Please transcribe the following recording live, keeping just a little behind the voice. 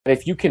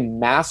if you can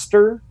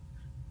master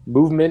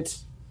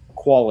movement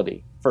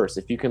quality first,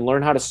 if you can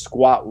learn how to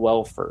squat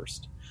well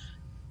first,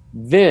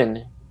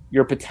 then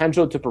your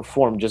potential to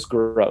perform just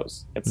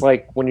grows. It's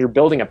like when you're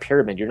building a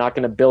pyramid, you're not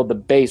going to build the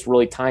base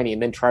really tiny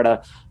and then try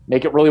to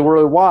make it really,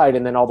 really wide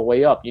and then all the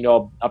way up. You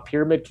know, a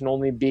pyramid can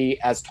only be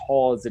as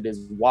tall as it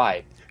is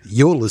wide.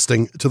 You're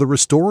listening to the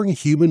Restoring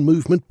Human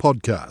Movement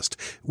podcast,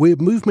 where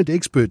movement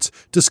experts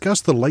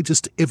discuss the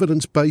latest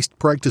evidence-based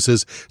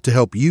practices to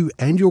help you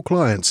and your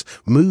clients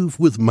move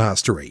with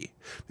mastery.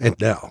 And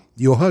now,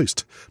 your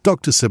host,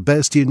 Dr.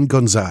 Sebastian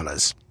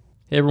Gonzalez.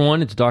 Hey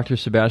everyone, it's Dr.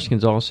 Sebastian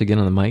Gonzalez again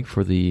on the mic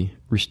for the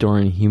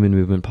Restoring Human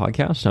Movement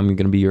podcast. I'm going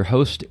to be your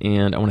host,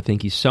 and I want to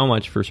thank you so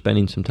much for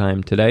spending some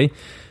time today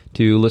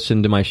to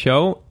listen to my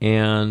show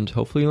and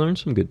hopefully learn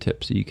some good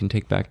tips that you can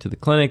take back to the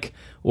clinic,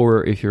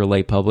 or if you're a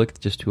lay public,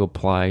 just to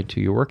apply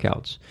to your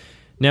workouts.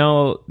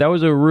 Now, that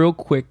was a real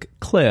quick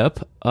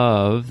clip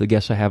of the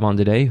guest I have on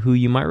today, who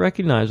you might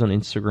recognize on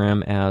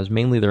Instagram as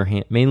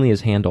mainly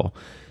his handle.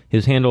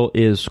 His handle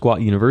is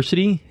Squat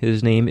University.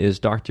 His name is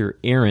Dr.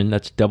 Aaron,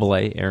 that's double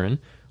A, Aaron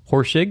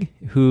Horschig,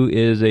 who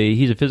is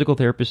he's a physical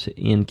therapist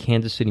in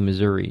Kansas City,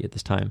 Missouri at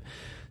this time.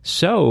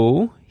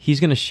 So he's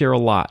going to share a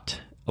lot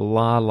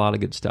of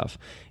good stuff.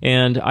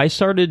 And I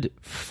started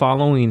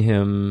following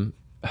him,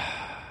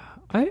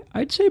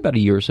 I'd say about a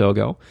year or so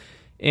ago,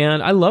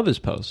 and I love his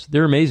posts.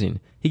 They're amazing.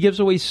 He gives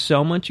away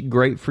so much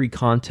great free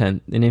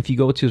content, and if you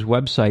go to his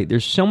website,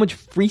 there's so much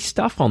free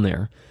stuff on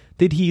there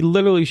that he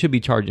literally should be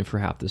charging for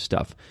half this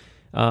stuff.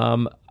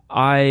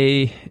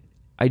 I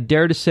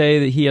dare to say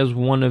that he has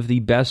one of the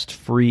best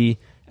free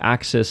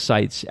access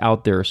sites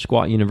out there,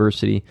 Squat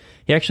University.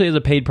 He actually has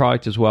a paid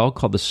product as well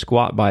called the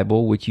Squat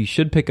Bible, which you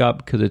should pick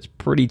up because it's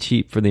pretty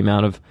cheap for the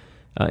amount of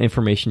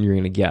information you're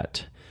going to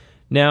get.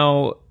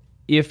 Now,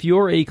 if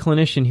you're a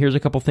clinician, here's a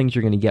couple things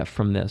you're going to get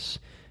from this.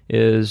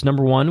 Is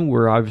number one,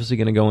 we're obviously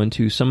going to go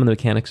into some of the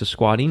mechanics of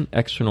squatting,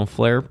 external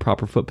flare,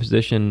 proper foot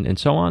position, and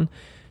so on.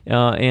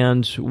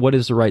 And what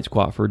is the right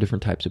squat for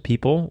different types of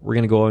people. We're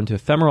going to go into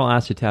femoral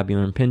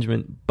acetabular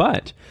impingement,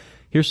 but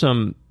here's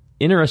some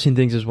interesting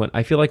things is what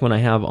I feel like when I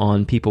have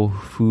on people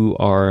who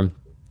are,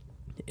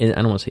 I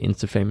don't want to say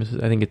insta-famous,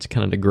 I think it's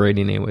kind of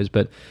degrading anyways,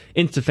 but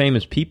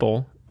insta-famous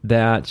people,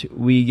 that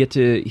we get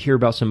to hear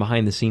about some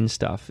behind-the-scenes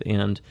stuff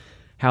and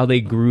how they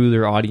grew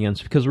their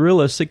audience, because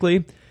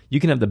realistically,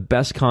 you can have the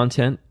best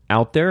content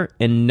out there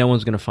and no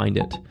one's going to find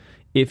it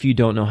if you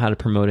don't know how to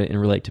promote it and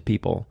relate to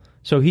people.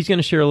 So he's going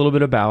to share a little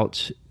bit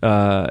about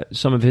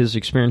some of his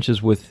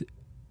experiences with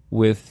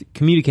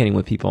communicating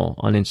with people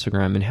on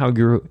Instagram and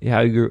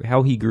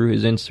how he grew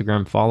his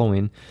Instagram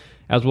following,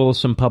 as well as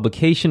some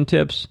publication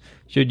tips.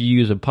 Should you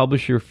use a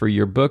publisher for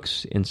your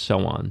books, and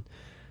so on.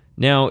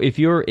 Now, if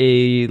you're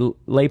a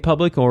lay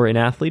public or an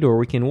athlete or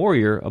weekend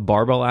warrior, a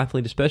barbell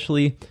athlete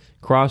especially,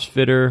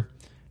 CrossFitter,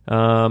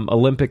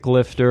 Olympic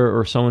lifter,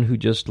 or someone who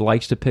just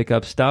likes to pick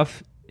up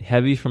stuff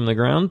heavy from the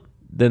ground,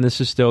 then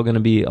this is still going to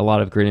be a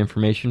lot of great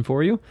information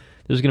for you.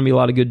 There's going to be a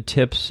lot of good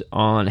tips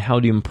on how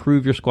to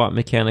improve your squat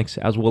mechanics,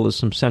 as well as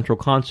some central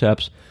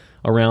concepts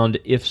around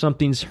if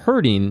something's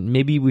hurting,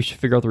 maybe we should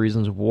figure out the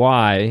reasons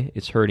why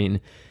it's hurting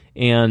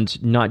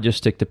and not just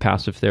stick to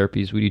passive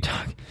therapies. We do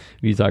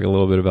talk a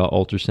little bit about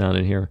ultrasound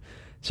in here.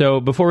 So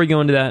before we go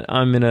into that,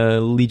 I'm going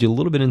to lead you a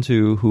little bit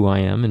into who I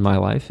am in my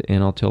life,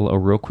 and I'll tell a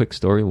real quick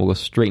story. We'll go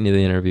straight into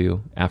the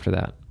interview after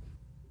that.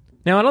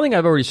 Now, I don't think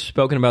I've already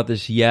spoken about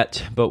this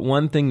yet, but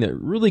one thing that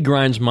really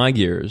grinds my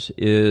gears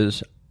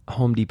is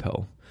Home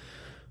Depot.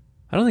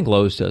 I don't think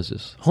Lowe's does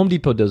this. Home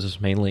Depot does this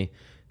mainly.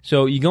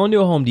 So you go into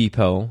a Home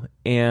Depot,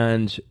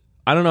 and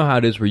I don't know how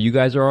it is where you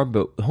guys are,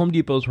 but Home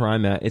Depot's where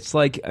I'm at. It's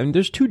like,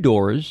 there's two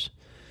doors,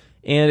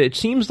 and it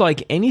seems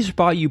like any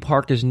spot you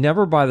park is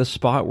never by the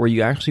spot where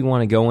you actually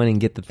want to go in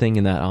and get the thing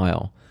in that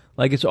aisle.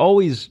 Like, it's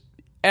always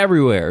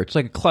everywhere. It's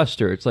like a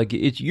cluster. It's like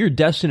you're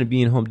destined to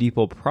be in Home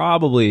Depot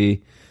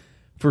probably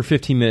for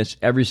 15 minutes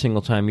every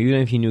single time, even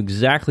if you knew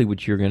exactly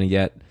what you're going to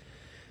get.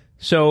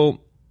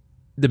 So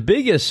the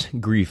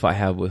biggest grief I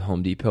have with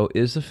Home Depot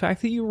is the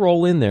fact that you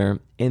roll in there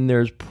and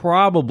there's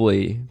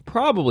probably,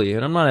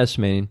 and I'm not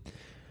estimating,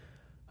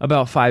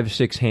 about 5 or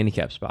 6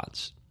 handicap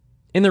spots.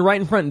 And they're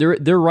right in front.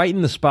 They're right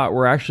in the spot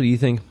where actually you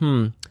think,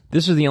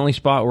 this is the only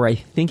spot where I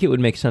think it would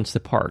make sense to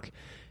park.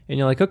 And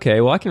you're like,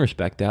 okay, well, I can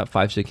respect that.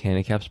 5, 6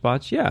 handicap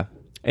spots, yeah.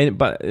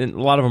 But a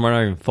lot of them are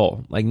not even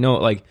full.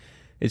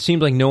 It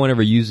seems like no one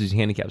ever uses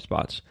handicap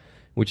spots,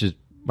 which is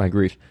my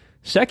grief.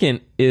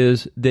 Second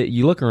is that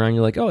you look around,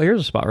 you're like, oh,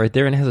 here's a spot right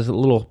there, and it has a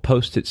little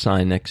Post-it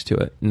sign next to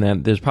it. And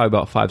then there's probably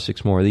about 5,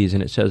 6 more of these,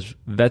 and it says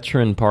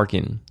veteran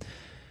parking.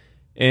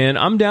 And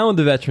I'm down with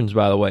the veterans,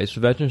 by the way. So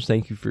veterans,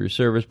 thank you for your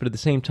service. But at the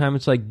same time,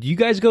 it's like, do you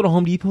guys go to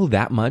Home Depot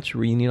that much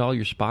where you need all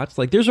your spots?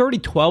 Like, there's already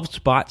 12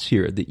 spots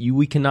here that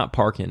we cannot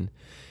park in.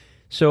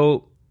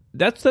 So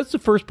that's the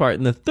first part.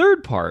 And the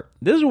third part,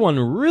 this one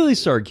really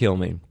started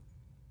killing me.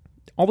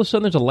 All of a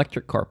sudden, there's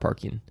electric car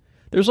parking.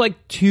 There's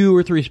like 2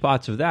 or 3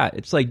 spots of that.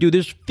 It's like, dude,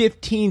 there's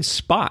 15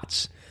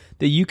 spots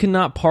that you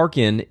cannot park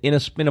in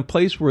a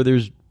place where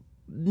there's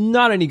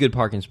not any good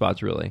parking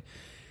spots, really.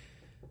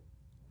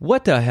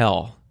 What the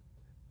hell?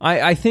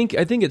 I think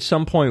at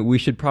some point we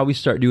should probably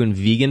start doing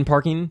vegan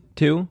parking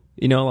too.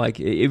 You know, like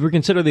if we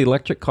consider the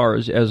electric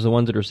cars as the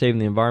ones that are saving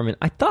the environment,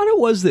 I thought it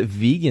was that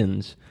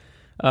vegans,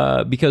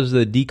 because of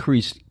the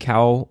decreased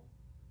cow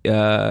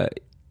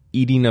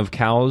eating of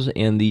cows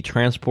and the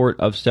transport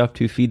of stuff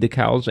to feed the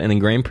cows and the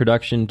grain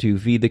production to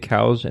feed the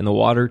cows and the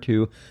water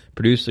to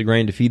produce the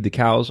grain to feed the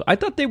cows, I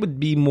thought they would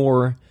be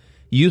more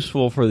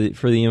useful for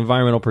the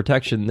environmental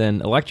protection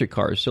than electric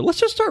cars. So let's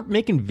just start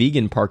making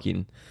vegan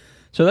parking.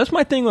 So that's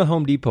my thing with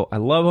Home Depot. I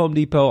love Home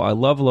Depot. I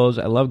love Lowe's.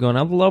 I love going.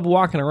 I love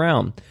walking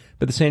around.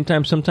 But at the same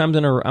time, sometimes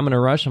I'm in a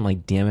rush. I'm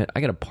like, damn it, I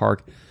got to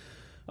park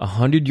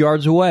 100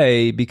 yards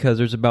away because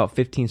there's about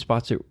 15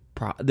 spots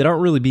that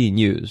aren't really being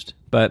used.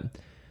 But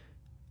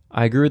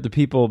I agree with the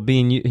people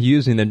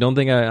using them. Don't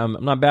think I'm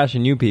not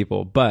bashing you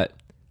people, but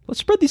let's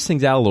spread these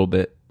things out a little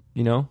bit.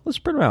 You know, let's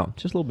spread them out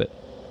just a little bit.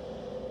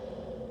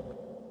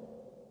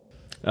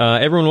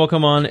 Everyone,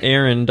 welcome on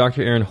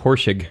Dr. Aaron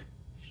Horschig.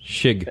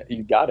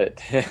 You got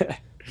it.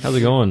 How's it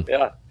going?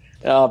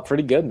 Yeah,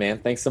 pretty good, man.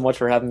 Thanks so much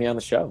for having me on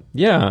the show.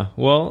 Yeah,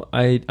 well,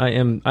 I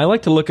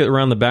like to look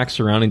around the back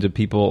surroundings of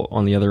people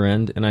on the other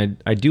end, and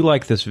I do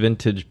like this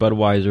vintage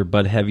Budweiser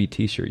Bud Heavy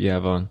T-shirt you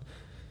have on.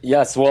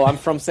 Yes, well, I'm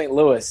from St.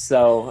 Louis,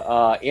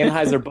 so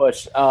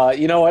Anheuser-Busch.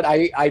 You know what?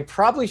 I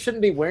probably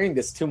shouldn't be wearing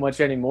this too much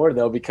anymore,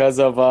 though, because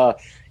of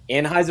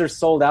Anheuser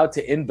sold out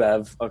to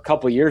InBev a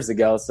couple years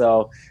ago,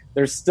 so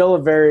there's still a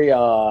very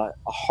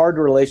hard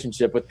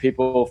relationship with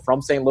people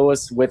from St.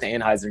 Louis with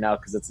Anheuser now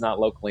because it's not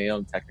locally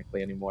owned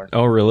technically anymore.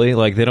 Oh, really?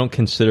 Like they don't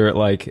consider it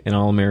like an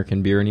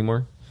all-American beer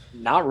anymore?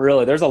 Not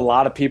really. There's a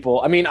lot of people.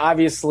 I mean,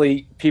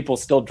 obviously, people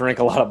still drink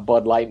a lot of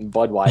Bud Light and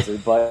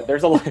Budweiser, but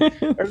there's a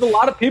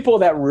lot of people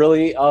that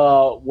really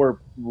were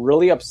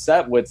really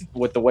upset with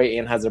the way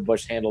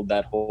Anheuser-Busch handled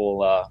that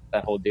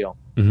whole deal.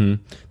 Mm-hmm.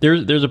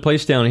 There's a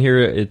place down here.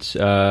 It's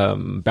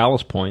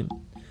Ballast Point.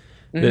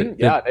 They've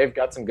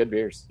got some good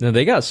beers. Now,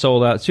 they got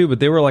sold out too, but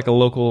they were like a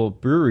local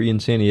brewery in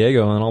San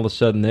Diego, and all of a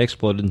sudden they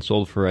exploded and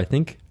sold for I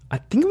think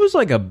it was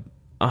like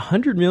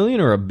 $100 million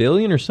or $1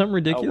 billion or something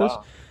ridiculous. Oh,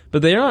 wow.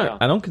 But they aren't. Yeah.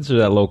 I don't consider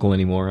that local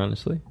anymore,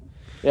 honestly.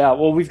 Yeah,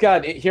 well, we've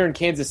got here in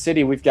Kansas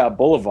City, we've got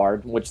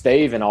Boulevard, which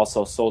they even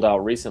also sold out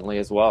recently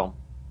as well.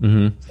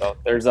 Mm-hmm. So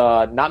there's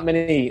not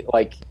many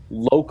like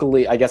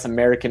locally, I guess,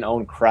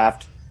 American-owned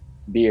craft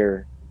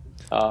beer.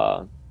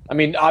 I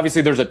mean,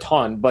 obviously there's a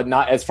ton, but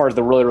not as far as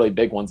the really, really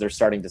big ones. They're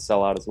starting to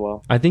sell out as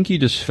well. I think you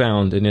just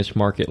found a niche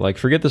market. Like,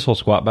 forget this whole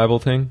squat Bible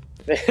thing.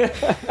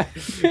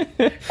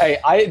 Hey,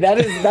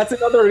 that's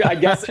another, I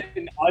guess,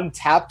 an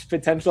untapped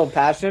potential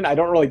passion. I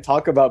don't really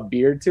talk about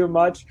beer too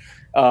much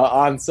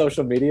on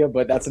social media,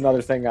 but that's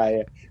another thing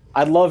I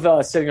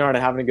love sitting around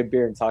and having a good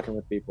beer and talking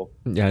with people.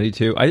 Yeah, I do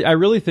too. I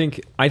really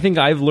think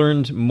I've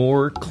learned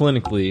more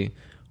clinically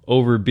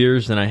over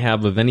beers than I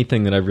have of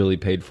anything that I've really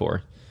paid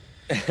for.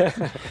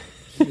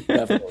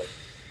 Definitely.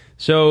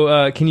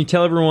 So, can you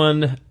tell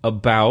everyone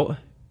about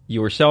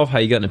yourself, how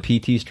you got into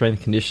PT,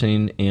 strength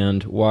conditioning,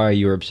 and why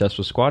you're obsessed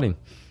with squatting?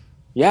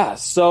 Yeah,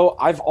 so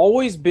I've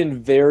always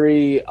been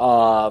very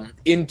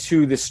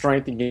into the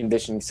strength and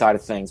conditioning side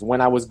of things.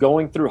 When I was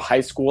going through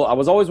high school, I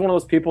was always one of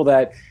those people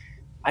that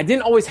I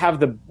didn't always have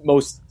the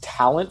most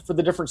talent for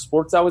the different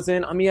sports I was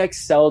in. I mean, I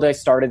excelled. I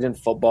started in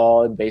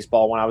football and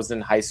baseball when I was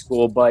in high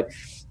school, but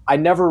I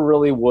never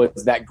really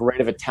was that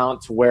great of a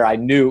talent to where I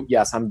knew,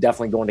 yes, I'm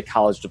definitely going to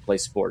college to play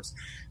sports.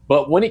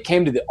 But when it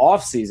came to the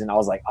off season, I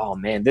was like, oh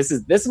man, this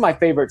is my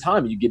favorite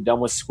time. You get done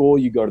with school,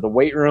 you go to the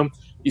weight room,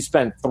 you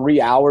spend 3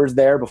 hours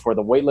there before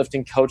the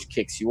weightlifting coach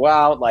kicks you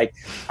out. Like,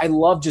 I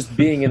love just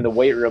being in the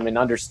weight room and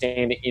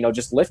understanding,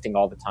 just lifting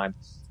all the time.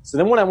 So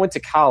then when I went to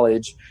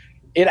college,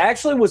 it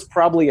actually was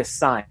probably a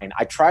sign.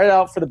 I tried it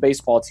out for the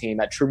baseball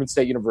team at Truman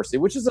State University,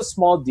 which is a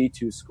small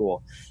D2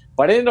 school.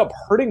 But I ended up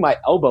hurting my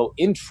elbow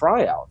in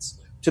tryouts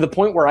to the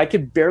point where I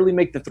could barely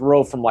make the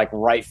throw from like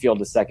right field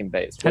to second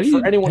base. How do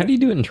you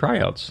do it in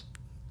tryouts?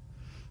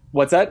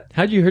 What's that?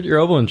 How did you hurt your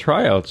elbow in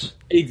tryouts?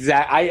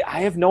 Exactly. I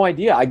have no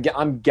idea.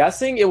 I'm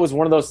guessing it was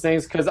one of those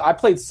things because I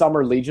played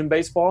summer Legion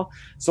baseball.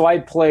 So we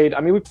play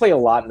a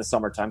lot in the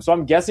summertime. So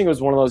I'm guessing it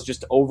was one of those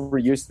just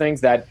overuse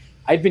things that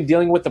I'd been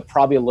dealing with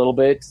probably a little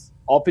bit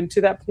up into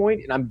that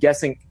point. And I'm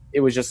guessing it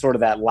was just sort of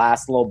that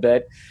last little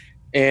bit.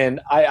 And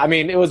I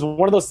mean, it was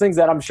one of those things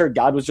that I'm sure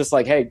God was just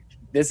like, hey,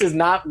 this is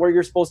not where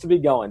you're supposed to be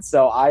going.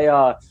 So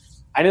I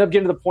ended up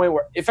getting to the point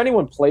where if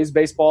anyone plays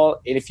baseball,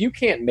 and if you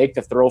can't make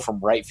the throw from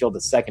right field to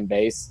second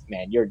base,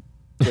 man, you're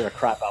a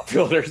crap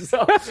outfielder.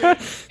 So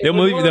they'll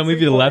move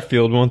you to left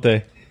field, won't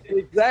they?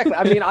 Exactly.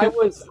 I mean, I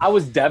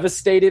was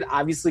devastated,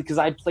 obviously, because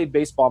I played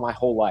baseball my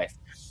whole life.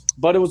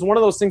 But it was one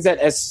of those things that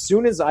as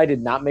soon as I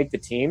did not make the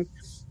team,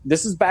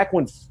 this is back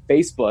when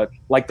Facebook,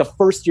 like the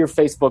first year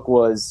Facebook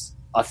was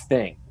a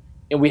thing.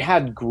 And we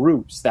had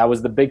groups. That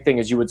was the big thing,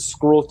 is you would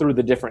scroll through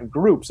the different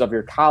groups of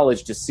your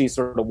college to see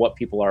sort of what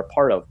people are a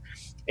part of.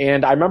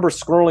 And I remember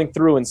scrolling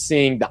through and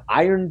seeing the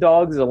Iron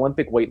Dogs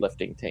Olympic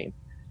weightlifting team.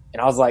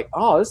 And I was like,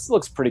 oh, this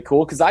looks pretty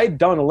cool, because I had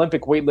done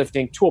Olympic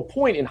weightlifting to a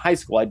point in high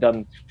school. I'd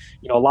done,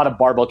 a lot of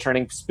barbell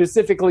training,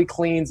 specifically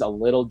cleans, a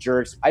little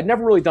jerks. I'd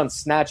never really done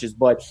snatches,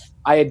 but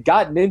I had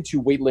gotten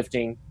into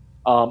weightlifting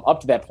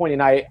up to that point,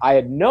 and I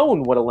had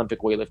known what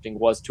Olympic weightlifting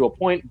was to a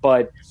point,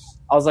 but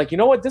I was like, you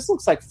know what, this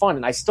looks like fun.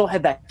 And I still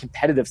had that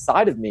competitive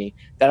side of me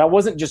that I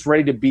wasn't just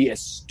ready to be a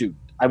student.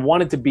 I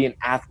wanted to be an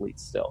athlete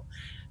still.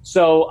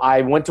 So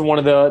I went to one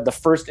of the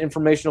first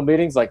informational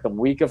meetings, like the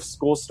week of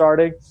school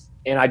starting,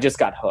 and I just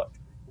got hooked.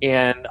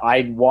 And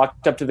I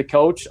walked up to the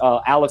coach,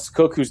 Alex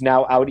Cook, who's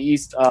now out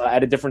east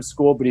at a different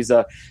school, but he's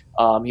a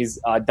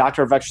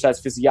doctor of exercise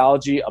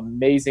physiology,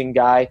 amazing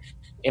guy.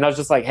 And I was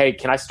just like, hey,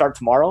 can I start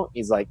tomorrow?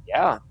 He's like,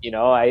 yeah.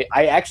 I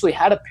actually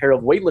had a pair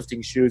of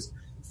weightlifting shoes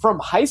from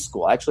high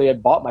school. Actually, I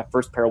bought my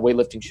first pair of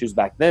weightlifting shoes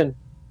back then,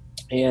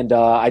 and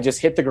I just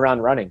hit the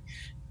ground running.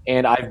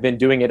 And I've been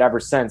doing it ever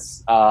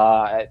since,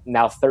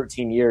 now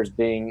 13 years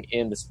being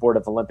in the sport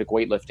of Olympic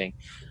weightlifting.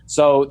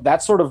 So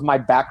that's sort of my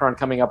background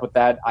coming up with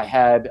that. I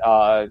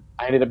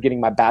ended up getting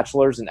my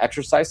bachelor's in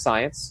exercise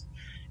science.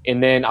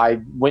 And then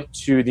I went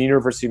to the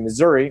University of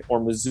Missouri, or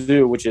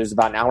Mizzou, which is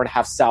about an hour and a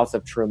half south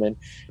of Truman,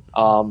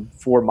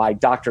 for my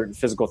doctorate in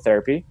physical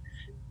therapy.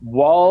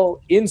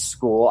 While in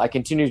school, I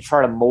continued to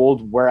try to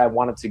mold where I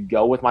wanted to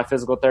go with my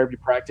physical therapy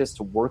practice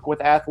to work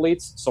with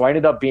athletes. So I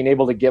ended up being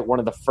able to get one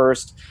of the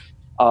first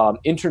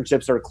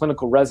internships or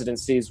clinical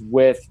residencies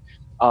with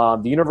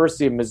the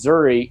University of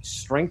Missouri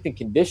strength and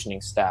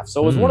conditioning staff.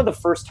 So it was one of the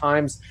first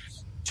times,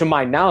 to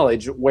my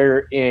knowledge,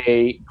 where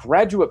a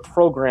graduate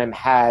program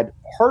had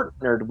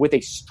partnered with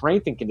a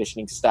strength and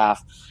conditioning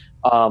staff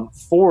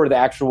for the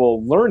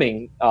actual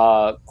learning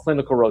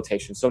clinical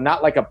rotation. So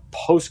not like a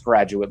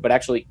postgraduate, but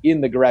actually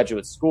in the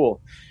graduate school.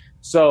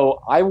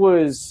 So I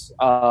was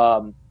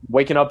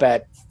waking up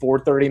at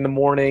 4:30 in the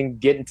morning,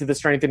 getting to the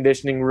strength and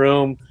conditioning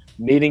room,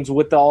 meetings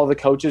with all of the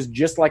coaches,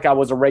 just like I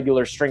was a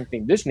regular strength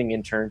and conditioning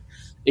intern,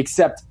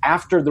 except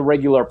after the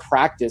regular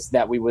practice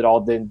that we would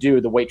all then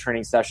do, the weight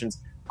training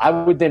sessions, I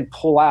would then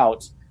pull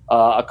out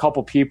a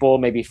couple people,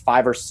 maybe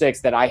 5 or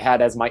 6 that I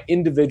had as my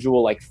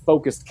individual, like,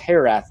 focused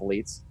care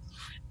athletes.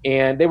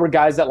 And they were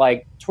guys that,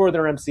 like, tore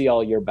their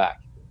MCL a year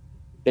back.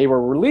 They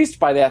were released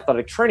by the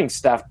athletic training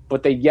staff,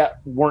 but they yet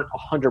weren't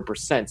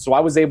 100%. So I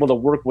was able to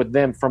work with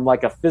them from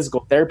like a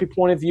physical therapy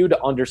point of view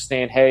to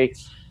understand, hey,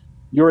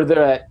 you're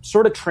the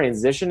sort of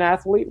transition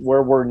athlete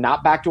where we're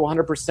not back to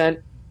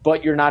 100%,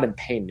 but you're not in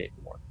pain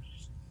anymore.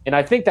 And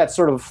I think that's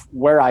sort of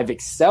where I've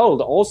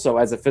excelled also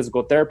as a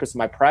physical therapist in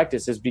my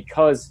practice, is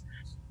because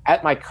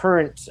at my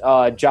current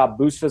job,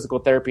 Boost Physical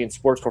Therapy and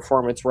Sports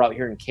Performance, we're out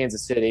here in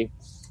Kansas City.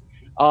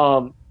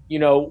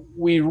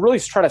 We really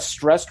try to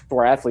stress to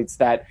our athletes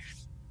that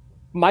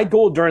my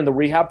goal during the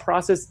rehab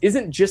process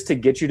isn't just to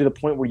get you to the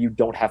point where you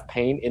don't have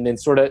pain and then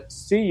sort of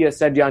see you,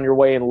 send you on your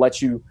way, and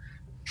let you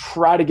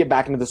try to get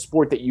back into the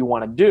sport that you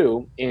want to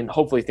do, and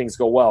hopefully things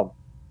go well.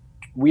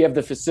 We have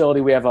the facility.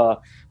 We have a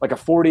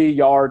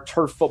 40-yard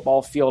turf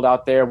football field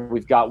out there.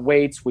 We've got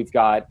weights. We've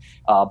got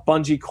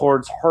bungee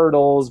cords,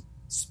 hurdles,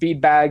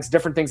 speed bags,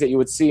 different things that you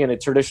would see in a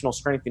traditional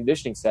strength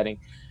conditioning setting.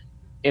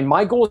 And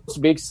my goal is to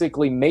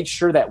basically make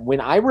sure that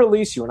when I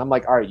release you and I'm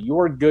like, all right,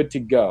 you're good to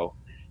go,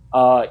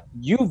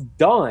 you've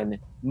done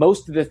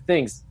most of the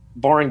things,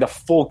 barring the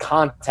full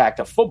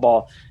contact of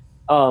football,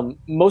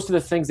 most of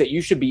the things that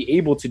you should be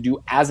able to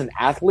do as an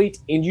athlete,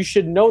 and you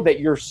should know that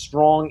you're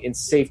strong and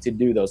safe to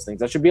do those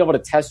things. I should be able to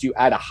test you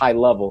at a high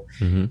level.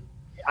 Mm-hmm.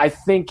 I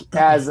think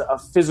as a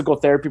physical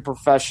therapy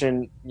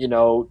profession,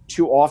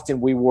 too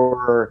often we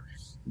were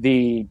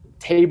the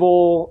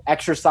table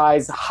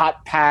exercise,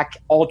 hot pack,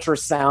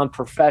 ultrasound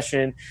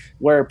profession,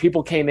 where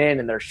people came in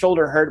and their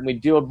shoulder hurt, and we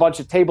do a bunch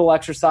of table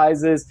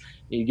exercises.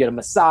 You get a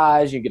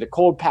massage, you get a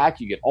cold pack,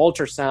 you get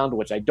ultrasound,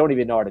 which I don't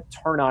even know how to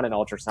turn on an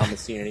ultrasound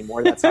machine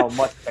anymore. That's how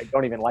much I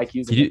don't even like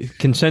using it.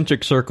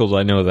 Concentric circles,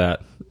 I know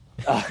that.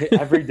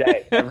 Every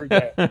day.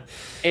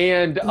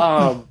 And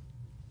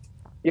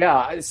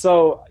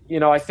so,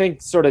 I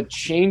think sort of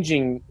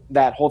changing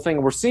that whole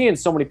thing, we're seeing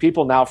so many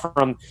people now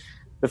from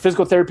the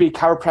physical therapy,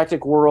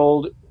 chiropractic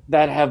world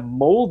that have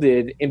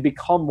molded and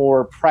become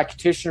more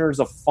practitioners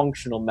of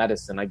functional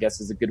medicine, I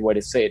guess is a good way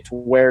to say it, to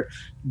where,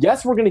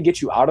 yes, we're going to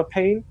get you out of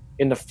pain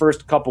in the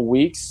first couple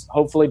weeks,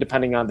 hopefully,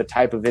 depending on the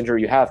type of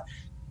injury you have.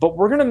 But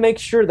we're going to make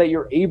sure that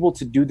you're able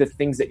to do the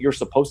things that you're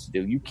supposed to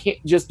do. You can't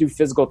just do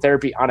physical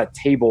therapy on a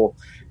table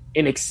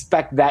and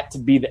expect that to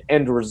be the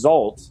end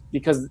result,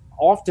 because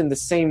often the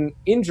same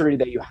injury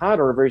that you had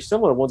or a very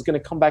similar one's going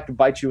to come back to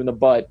bite you in the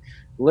butt,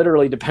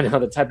 literally, depending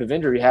on the type of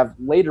injury you have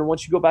later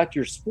once you go back to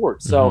your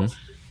sport. So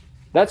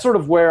that's sort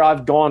of where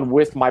I've gone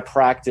with my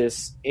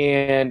practice.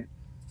 And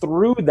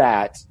through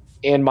that,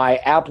 and my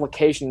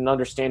application and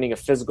understanding of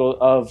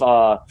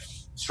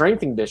strength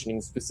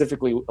conditioning,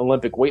 specifically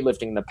Olympic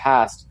weightlifting in the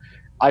past,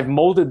 I've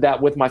molded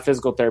that with my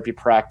physical therapy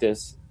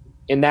practice,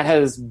 and that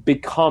has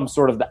become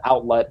sort of the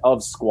outlet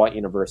of Squat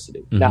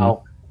University. Mm-hmm.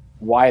 Now,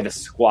 why the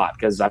squat?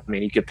 Because,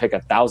 you could pick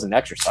 1,000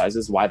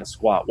 exercises. Why the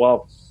squat?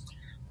 Well,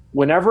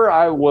 whenever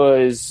I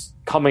was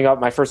coming up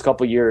my first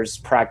couple years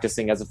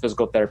practicing as a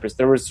physical therapist,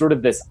 there was sort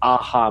of this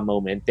aha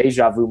moment,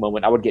 deja vu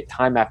moment. I would get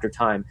time after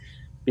time,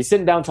 be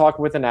sitting down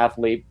talking with an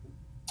athlete,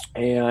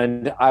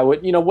 and I would,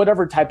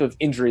 whatever type of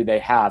injury they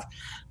have.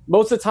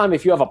 Most of the time,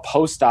 if you have a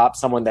post-op,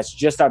 someone that's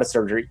just out of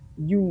surgery,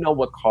 you know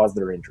what caused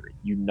their injury.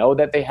 You know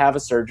that they have a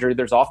surgery.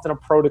 There's often a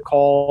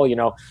protocol,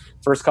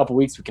 first couple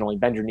weeks, we can only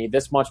bend your knee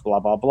this much, blah,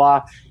 blah,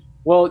 blah.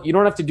 Well, you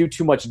don't have to do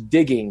too much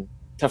digging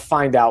to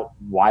find out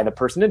why the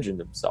person injured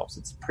themselves.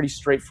 It's a pretty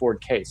straightforward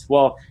case.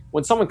 Well,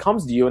 when someone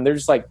comes to you and they're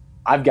just like,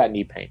 I've got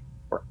knee pain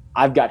or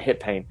I've got hip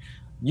pain,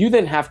 you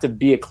then have to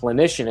be a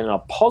clinician and a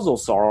puzzle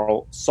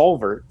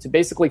solver to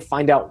basically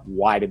find out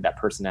why did that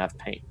person have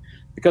pain.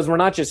 Because we're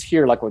not just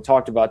here, like we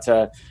talked about,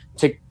 to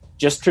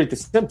just treat the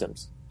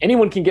symptoms.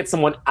 Anyone can get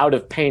someone out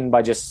of pain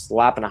by just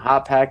slapping a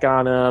hot pack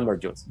on them or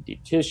doing some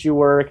deep tissue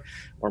work.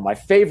 Or my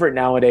favorite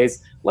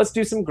nowadays, let's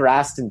do some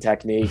Graston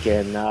technique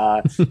and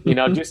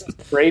do some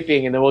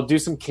scraping, and then we'll do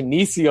some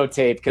kinesio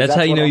tape. That's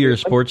how you know you're a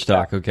sports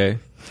doc, okay?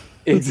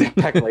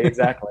 Exactly.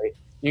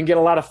 You can get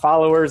a lot of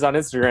followers on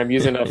Instagram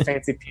using a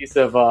fancy piece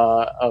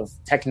of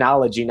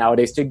technology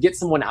nowadays to get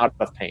someone out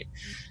of pain.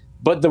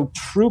 But the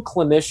true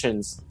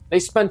clinicians, they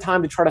spend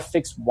time to try to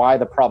fix why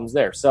the problem's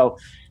there. So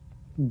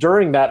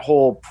during that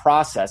whole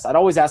process, I'd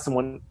always ask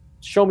someone,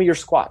 show me your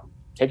squat.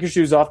 Take your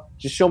shoes off.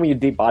 Just show me a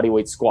deep body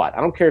weight squat.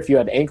 I don't care if you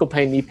had ankle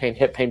pain, knee pain,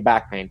 hip pain,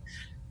 back pain.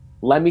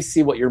 Let me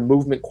see what your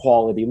movement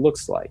quality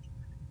looks like.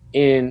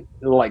 In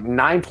like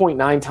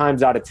 9.9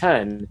 times out of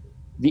 10,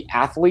 the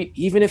athlete,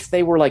 even if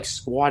they were like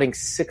squatting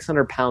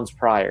 600 pounds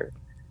prior,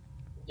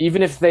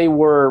 even if they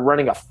were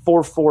running a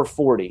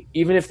 4.440,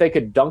 even if they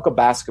could dunk a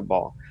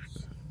basketball,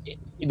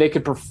 they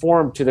could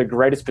perform to their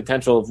greatest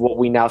potential of what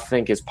we now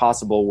think is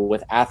possible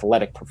with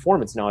athletic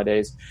performance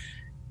nowadays.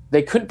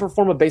 They couldn't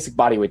perform a basic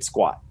bodyweight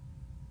squat.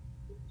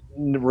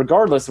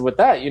 Regardless of what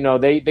that,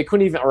 they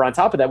couldn't even, or on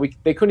top of that,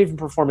 they couldn't even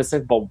perform a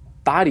simple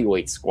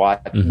bodyweight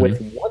squat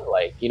with one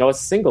leg, a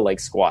single leg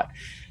squat.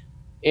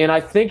 And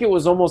I think it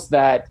was almost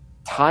that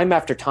time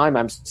after time,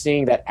 I'm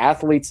seeing that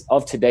athletes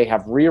of today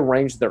have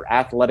rearranged their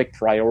athletic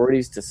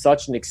priorities to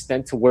such an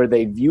extent to where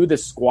they view the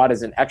squat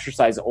as an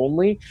exercise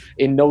only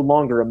and no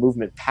longer a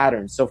movement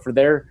pattern. So for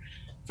that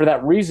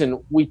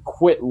reason, we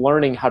quit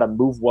learning how to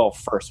move well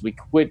first. We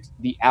quit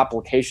the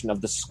application of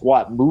the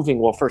squat moving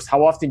well first.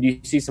 How often do you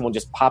see someone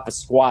just pop a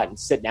squat and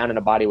sit down in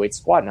a bodyweight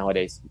squat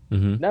nowadays?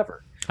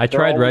 Never. I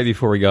tried right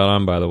before we got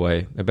on, by the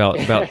way. About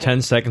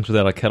 10 seconds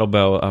without a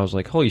kettlebell, I was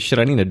like, holy shit,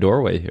 I need a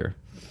doorway here.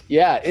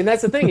 Yeah, and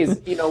that's the thing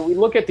is, we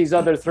look at these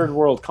other third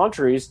world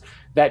countries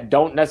that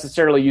don't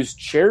necessarily use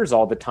chairs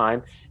all the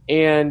time,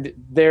 and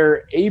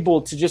they're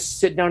able to just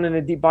sit down in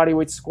a deep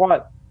bodyweight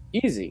squat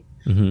easy.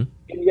 And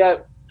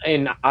yet,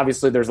 and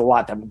obviously there's a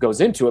lot that goes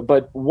into it,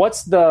 but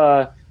what's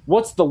the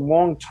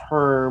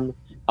long-term,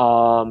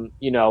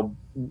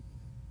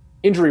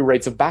 injury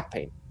rates of back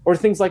pain or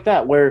things like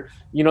that, where,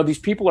 these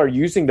people are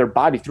using their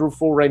body through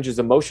full ranges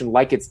of motion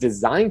like it's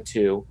designed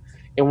to,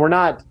 and we're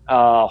not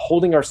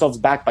holding ourselves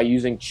back by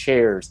using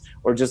chairs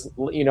or just,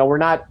 we're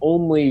not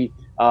limiting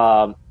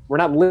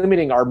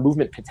our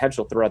movement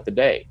potential throughout the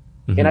day.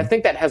 And I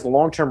think that has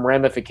long-term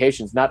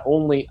ramifications, not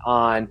only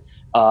on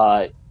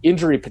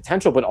injury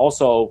potential, but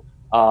also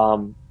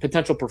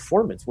potential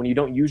performance when you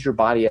don't use your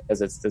body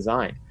as it's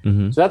designed.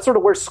 So that's sort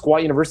of where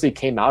Squat University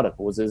came out of.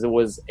 It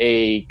was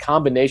a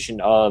combination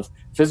of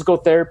physical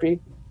therapy,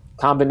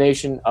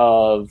 combination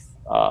of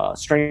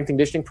strength and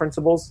conditioning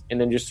principles,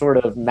 and then just sort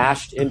of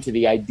mashed into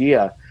the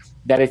idea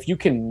that if you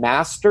can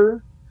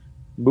master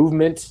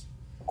movement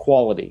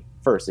quality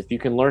first, if you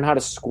can learn how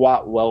to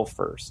squat well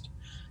first,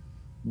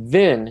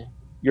 then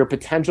your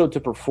potential to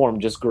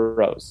perform just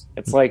grows.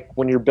 It's like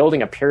when you're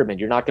building a pyramid,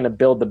 you're not going to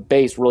build the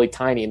base really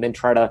tiny and then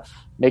try to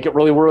make it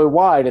really, really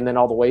wide and then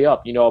all the way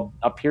up.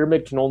 A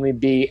pyramid can only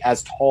be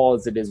as tall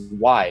as it is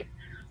wide.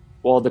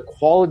 Well, the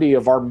quality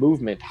of our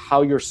movement,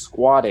 how you're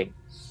squatting,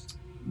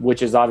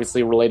 which is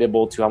obviously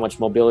relatable to how much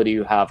mobility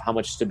you have, how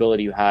much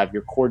stability you have,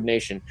 your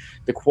coordination,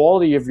 the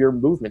quality of your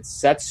movement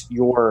sets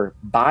your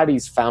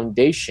body's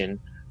foundation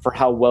for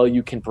how well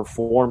you can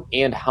perform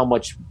and how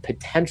much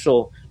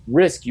potential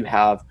risk you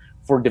have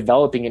for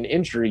developing an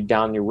injury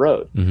down your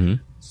road.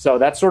 So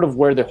that's sort of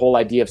where the whole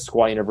idea of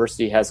Squat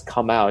University has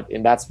come out.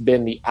 And that's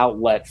been the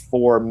outlet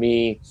for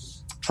me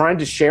trying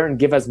to share and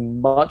give as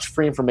much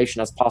free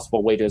information as possible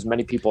away to as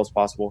many people as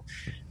possible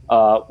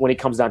when it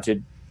comes down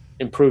to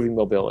improving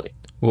mobility.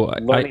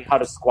 Learning how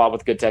to squat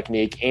with good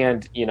technique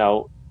and,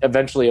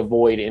 eventually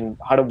avoid and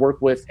how to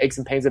work with aches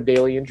and pains of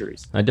daily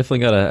injuries. I definitely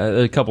got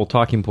a couple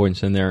talking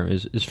points in there.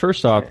 Is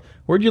first off,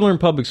 where'd you learn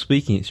public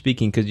speaking?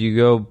 Because you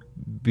go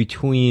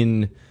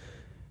between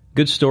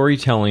good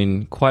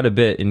storytelling quite a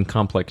bit in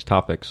complex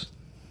topics.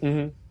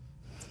 You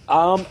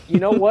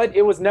know what?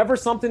 It was never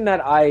something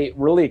that I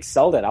really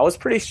excelled at. I was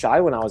pretty shy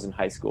when I was in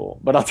high school,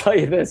 but I'll tell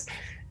you this,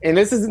 and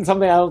this isn't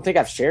something I don't think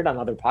I've shared on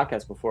other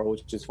podcasts before,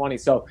 which is funny.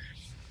 So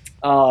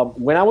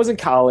when I was in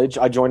college,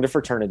 I joined a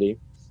fraternity,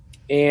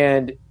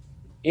 and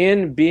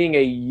in being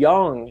a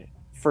young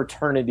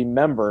fraternity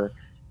member,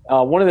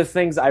 one of the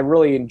things I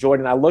really enjoyed,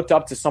 and I looked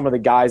up to some of the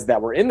guys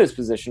that were in this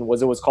position,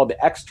 was it was called the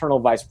external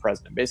vice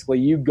president. Basically,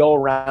 you go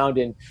around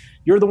and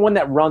you're the one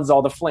that runs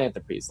all the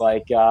philanthropies.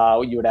 Like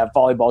you would have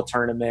volleyball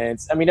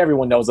tournaments. I mean,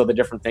 everyone knows all the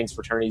different things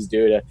fraternities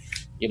do to,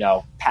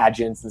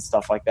 pageants and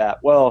stuff like that.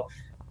 Well,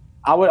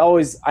 I would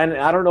always, I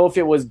don't know if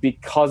it was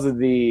because of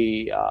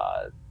the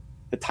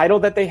title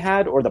that they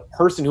had or the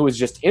person who was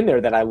just in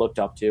there that I looked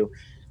up to,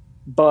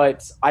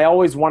 but I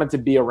always wanted to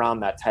be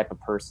around that type of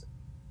person.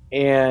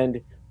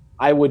 And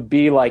I would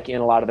be like in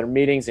a lot of their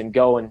meetings and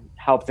go and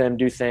help them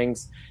do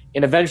things,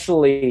 and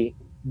eventually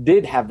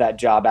did have that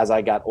job as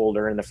I got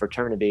older in the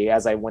fraternity,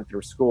 as I went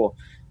through school.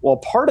 Well,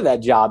 part of that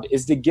job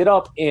is to get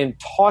up and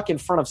talk in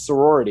front of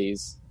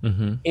sororities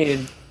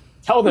and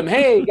tell them,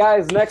 hey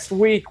guys, next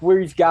week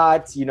we've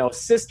got,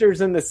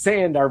 Sisters in the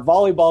Sand, our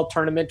volleyball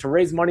tournament to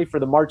raise money for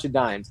the March of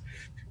Dimes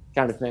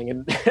kind of thing.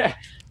 And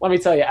let me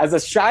tell you, as a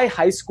shy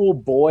high school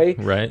boy,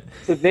 right,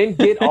 to then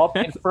get up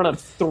in front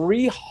of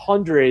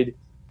 300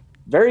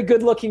 very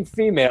good looking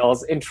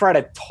females and try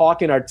to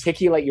talk and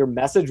articulate your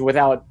message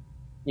without,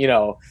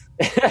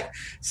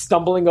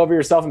 stumbling over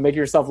yourself and making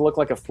yourself look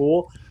like a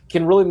fool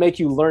can really make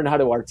you learn how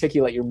to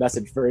articulate your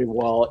message very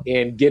well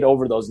and get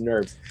over those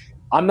nerves.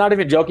 I'm not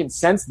even joking.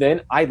 Since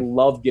then, I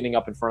love getting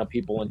up in front of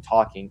people and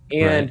talking.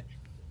 And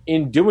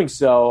in doing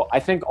so, I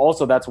think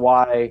also that's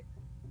why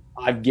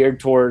I've geared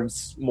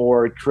towards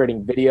more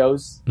creating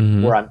videos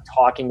where I'm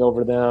talking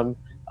over them.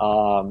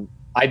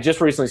 I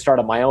just recently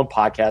started my own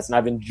podcast, and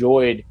I've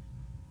enjoyed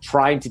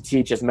trying to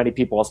teach as many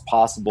people as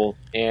possible.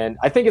 And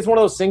I think it's one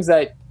of those things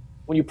that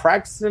when you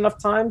practice it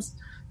enough times,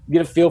 you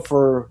get a feel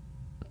for,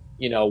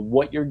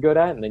 what you're good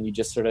at, and then you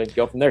just sort of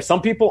go from there.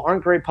 Some people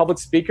aren't great public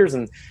speakers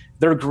and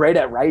they're great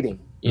at writing,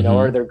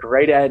 or they're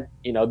great at,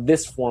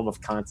 this form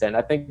of content.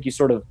 I think you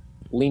sort of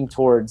lean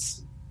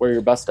towards where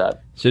you're best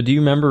at. So do you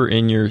remember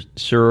in your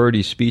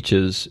sorority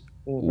speeches,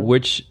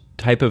 which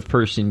type of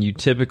person you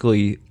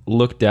typically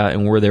looked at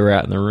and where they were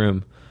at in the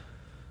room?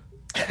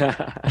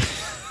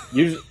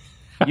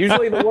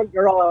 Usually the one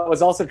girl I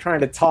was also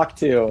trying to talk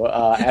to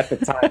at the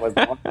time was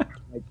the one I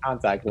made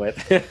contact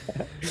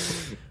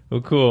with.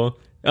 Well, cool.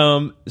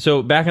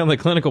 So back on the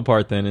clinical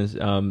part then is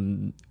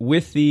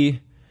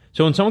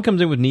so when someone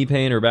comes in with knee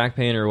pain or back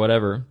pain or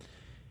whatever,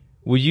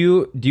 do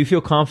you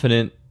feel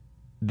confident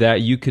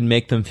that you can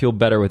make them feel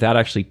better without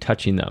actually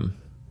touching them?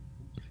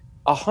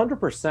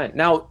 100%.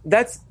 Now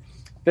that's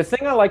the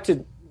thing I like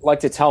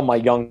to tell my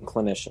young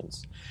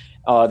clinicians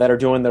that are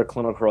doing their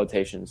clinical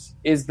rotations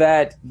is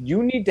that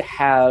you need to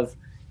have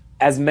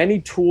as many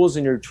tools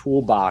in your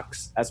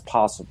toolbox as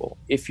possible.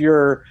 If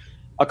you're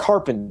a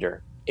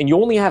carpenter and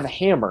you only have a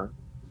hammer,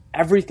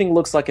 everything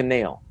looks like a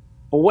nail.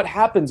 But what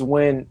happens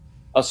when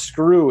a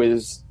screw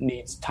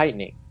needs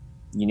tightening?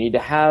 You need to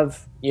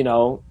have,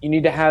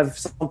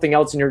 something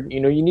else in your,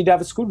 you need to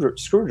have a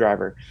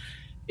screwdriver.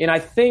 And I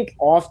think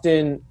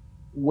often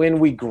when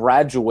we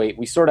graduate,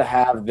 we sort of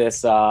have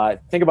this,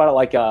 think about it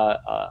like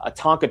a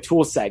Tonka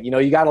tool set.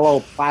 You got a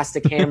little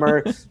plastic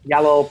hammer, you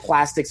got a little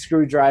plastic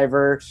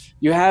screwdriver.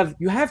 You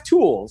have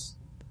tools.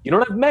 You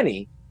don't have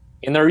many,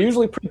 and they're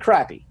usually pretty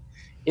crappy.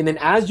 And then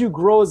as you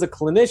grow as a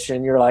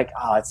clinician, you're like,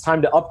 it's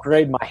time to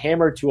upgrade my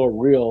hammer to a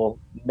real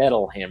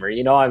metal hammer.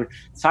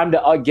 It's time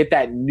to get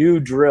that new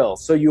drill.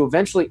 So you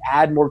eventually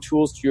add more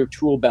tools to your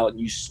tool belt and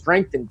you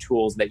strengthen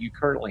tools that you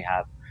currently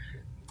have.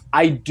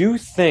 I do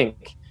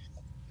think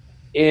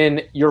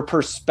in your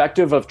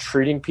perspective of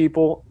treating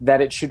people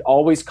that it should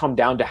always come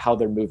down to how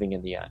they're moving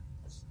in the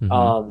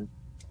end.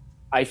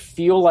 I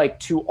feel like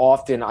too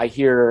often I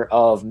hear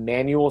of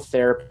manual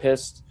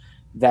therapists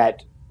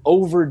that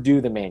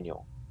overdo the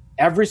manual.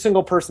 Every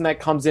single person that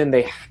comes in,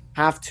 they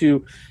have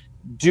to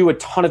do a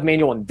ton of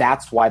manual, and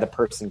that's why the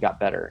person got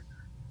better.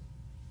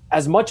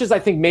 As much as I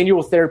think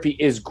manual therapy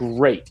is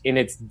great, and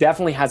it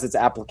definitely has its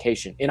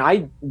application, and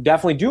I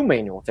definitely do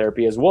manual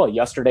therapy as well.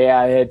 Yesterday,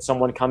 I had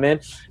someone come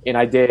in, and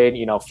I did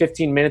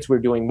 15 minutes. We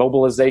were doing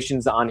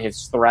mobilizations on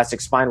his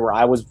thoracic spine where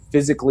I was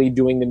physically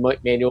doing the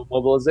manual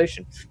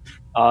mobilization.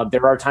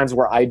 There are times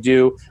where I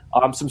do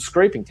some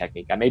scraping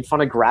technique. I made fun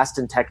of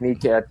Graston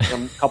technique a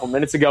couple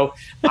minutes ago.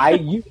 I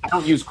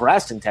don't use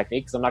Graston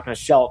technique because I'm not going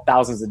to shell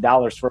thousands of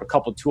dollars for a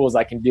couple tools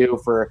I can do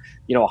for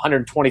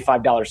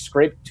 $125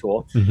 scrape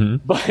tool.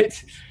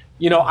 But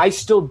I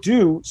still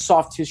do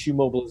soft tissue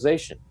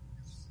mobilization.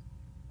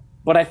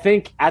 But I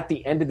think at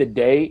the end of the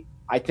day,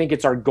 I think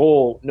it's our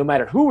goal, no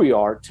matter who we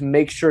are, to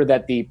make sure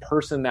that the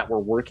person that we're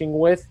working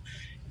with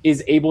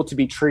is able to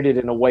be treated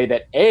in a way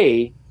that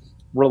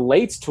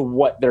relates to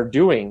what they're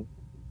doing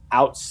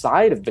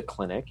outside of the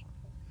clinic,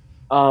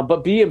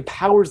 but B,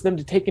 empowers them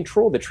to take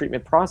control of the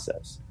treatment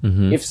process.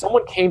 If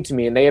someone came to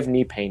me and they have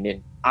knee pain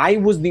and I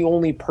was the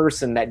only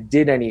person that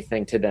did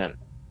anything to them,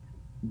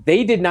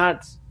 they did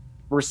not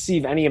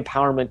receive any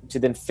empowerment to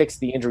then fix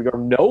the injury or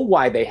know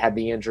why they had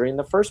the injury in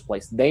the first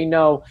place. They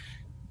know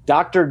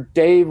Dr.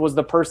 Dave was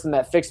the person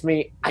that fixed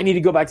me. I need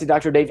to go back to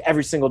Dr. Dave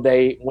every single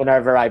day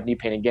whenever I have knee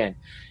pain again.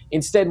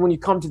 Instead, when you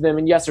come to them,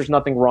 and yes, there's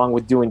nothing wrong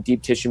with doing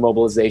deep tissue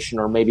mobilization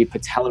or maybe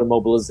patellar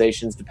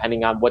mobilizations,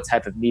 depending on what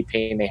type of knee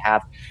pain they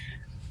have.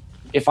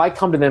 If I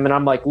come to them and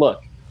I'm like,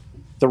 look,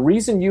 the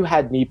reason you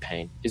had knee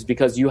pain is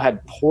because you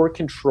had poor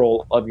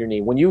control of your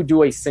knee. When you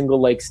do a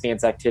single leg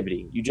stance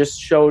activity, you just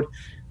showed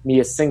me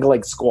a single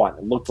leg squat.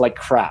 It looked like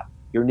crap.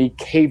 Your knee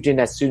caved in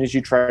as soon as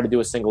you try to do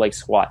a single leg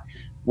squat.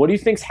 What do you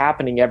think's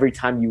happening every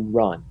time you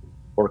run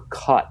or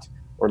cut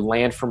or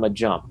land from a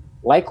jump?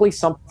 Likely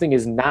something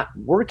is not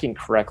working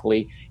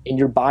correctly in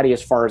your body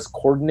as far as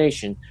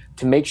coordination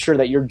to make sure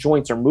that your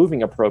joints are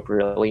moving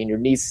appropriately and your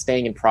knees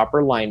staying in proper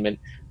alignment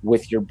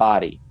with your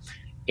body.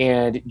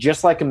 And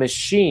just like a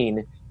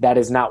machine that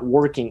is not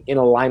working in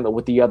alignment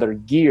with the other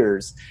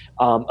gears,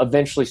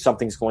 eventually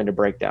something's going to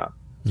break down.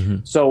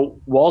 Mm-hmm. So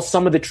while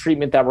some of the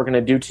treatment that we're going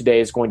to do today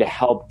is going to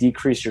help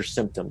decrease your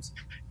symptoms,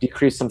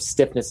 decrease some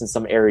stiffness in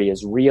some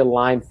areas,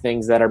 realign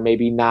things that are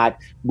maybe not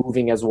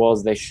moving as well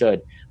as they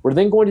should, we're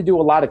then going to do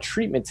a lot of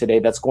treatment today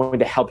that's going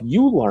to help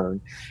you learn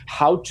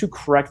how to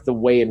correct the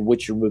way in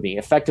which you're moving,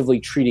 effectively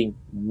treating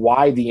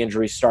why the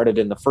injury started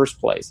in the first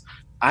place.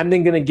 I'm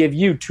then going to give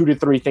you 2 to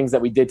 3 things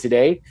that we did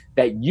today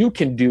that you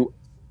can do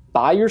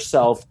by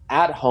yourself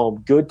at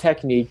home. Good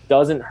technique,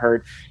 doesn't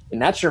hurt,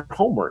 and that's your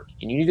homework.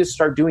 And you need to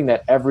start doing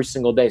that every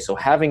single day. So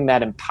having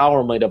that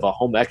empowerment of a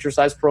home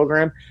exercise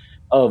program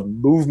of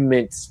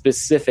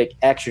movement-specific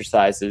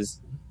exercises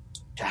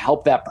to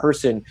help that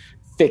person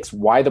fix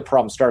why the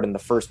problem started in the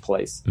first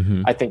place,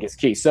 mm-hmm. I think is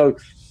key. So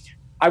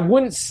I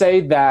wouldn't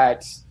say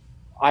that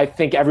I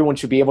think everyone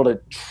should be able to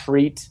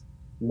treat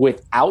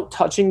without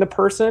touching the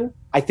person.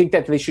 I think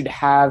that they should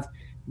have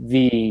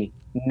the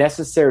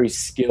necessary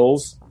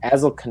skills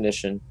as a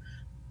clinician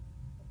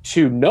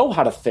to know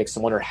how to fix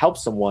someone or help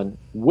someone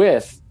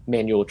with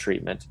manual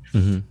treatment.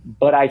 Mm-hmm.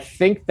 But I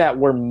think that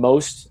where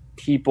most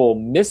people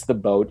miss the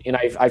boat, and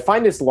I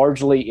find this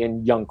largely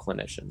in young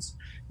clinicians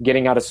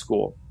getting out of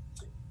school,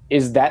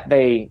 is that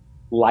they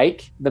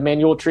like the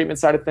manual treatment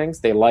side of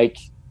things. They like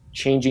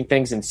changing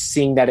things and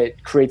seeing that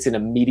it creates an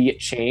immediate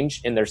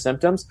change in their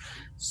symptoms.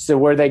 So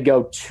where they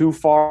go too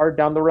far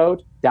down the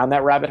road, down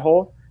that rabbit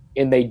hole,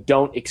 and they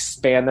don't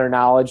expand their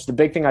knowledge. The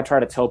big thing I try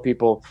to tell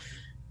people,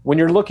 when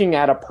you're looking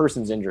at a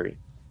person's injury,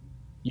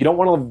 you don't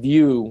want to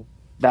view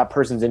that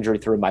person's injury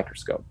through a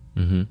microscope.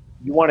 Mm-hmm.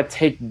 You want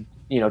to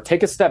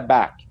take a step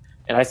back.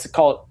 And I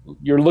call it,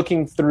 you're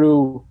looking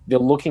through the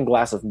looking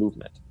glass of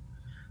movement.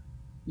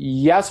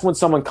 Yes, when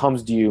someone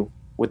comes to you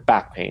with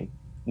back pain,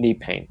 knee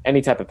pain,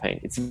 any type of pain,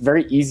 it's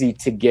very easy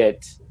to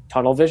get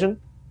tunnel vision,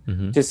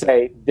 mm-hmm. to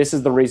say this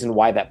is the reason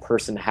why that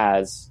person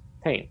has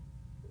pain.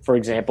 For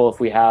example, if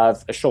we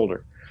have a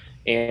shoulder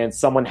and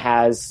someone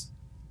has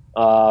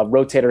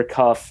rotator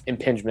cuff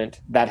impingement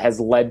that has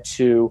led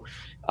to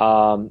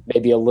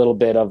maybe a little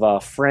bit of a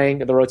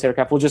fraying of the rotator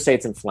cuff, we'll just say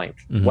it's inflamed,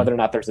 mm-hmm. whether or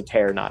not there's a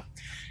tear or not.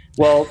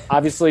 Well,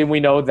 obviously we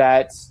know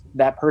that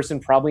that person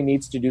probably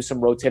needs to do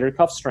some rotator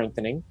cuff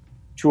strengthening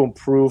to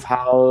improve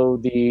how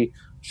the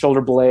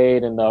shoulder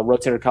blade and the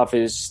rotator cuff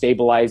is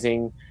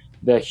stabilizing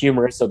the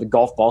humerus, so the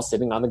golf ball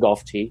sitting on the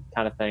golf tee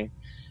kind of thing.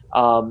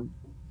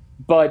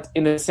 But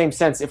in the same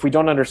sense, if we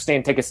don't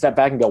understand, take a step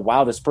back and go,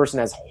 wow, this person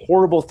has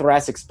horrible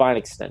thoracic spine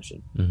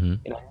extension. Mm-hmm.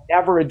 And I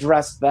never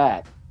addressed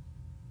that.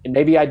 And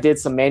maybe I did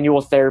some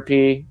manual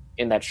therapy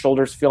and that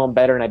shoulder's feeling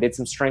better and I did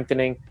some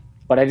strengthening,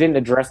 but I didn't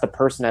address the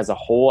person as a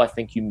whole. I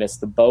think you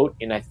missed the boat.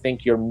 And I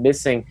think you're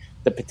missing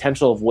the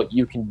potential of what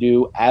you can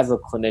do as a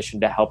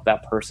clinician to help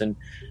that person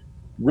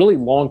really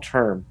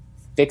long-term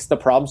fix the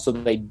problem so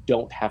that they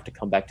don't have to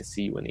come back to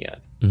see you in the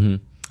end. Mm-hmm.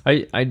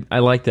 I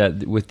like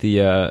that with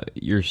the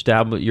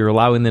you're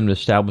allowing them to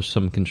establish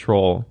some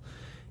control,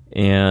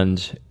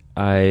 and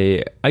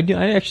I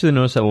actually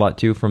notice that a lot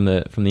too from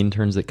the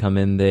interns that come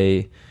in.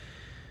 They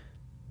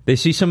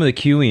see some of the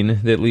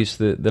cueing that at least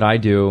that I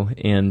do,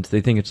 and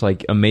they think it's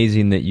like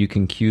amazing that you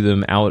can cue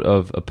them out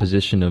of a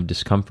position of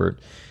discomfort.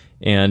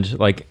 And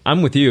like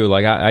I'm with you,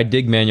 like I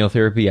dig manual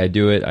therapy, I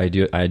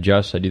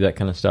adjust, I do that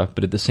kind of stuff.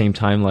 But at the same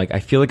time, like I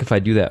feel like if I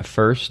do that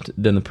first,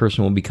 then the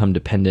person will become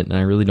dependent, and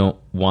I really don't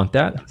want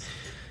that.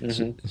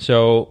 Mm-hmm.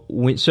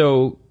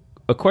 So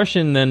a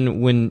question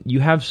then, when you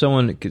have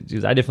someone,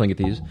 because I definitely get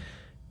these,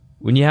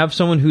 when you have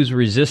someone who's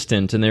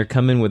resistant and they're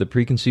coming with a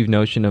preconceived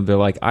notion of they're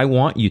like, I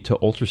want you to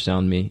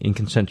ultrasound me in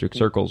concentric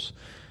circles,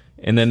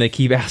 and then they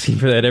keep asking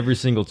for that every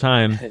single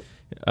time.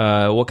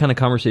 What kind of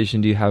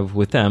conversation do you have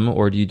with them,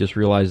 or do you just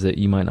realize that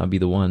you might not be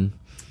the one?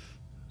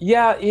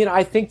 Yeah,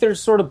 I think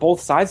there's sort of both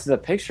sides to the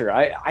picture.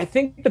 I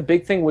think the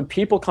big thing when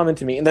people come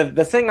into me, and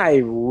the thing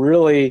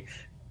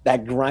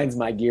that grinds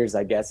my gears,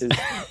 I guess, is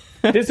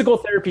physical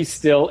therapy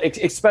still,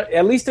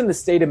 at least in the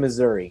state of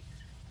Missouri,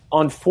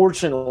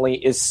 unfortunately,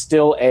 is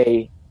still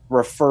a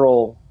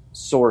referral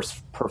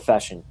source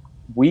profession.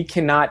 We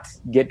cannot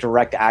get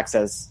direct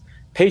access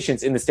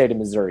patients in the state of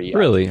Missouri yet.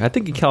 Really? I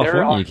think in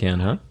California you can,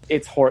 huh?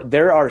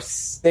 There are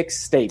 6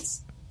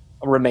 states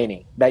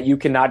remaining that you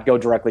cannot go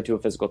directly to a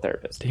physical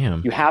therapist.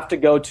 Damn. You have to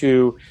go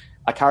to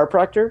a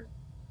chiropractor,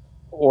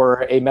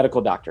 or a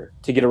medical doctor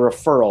to get a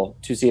referral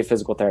to see a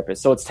physical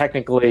therapist. So it's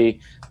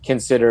technically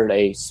considered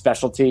a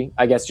specialty,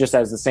 I guess, just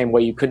as the same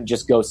way you couldn't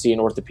just go see an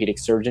orthopedic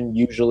surgeon.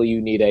 Usually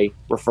you need a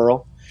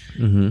referral.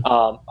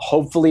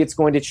 Hopefully it's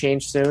going to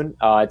change soon.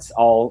 It's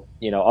all,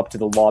 up to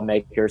the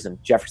lawmakers in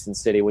Jefferson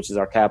City, which is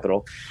our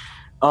capital.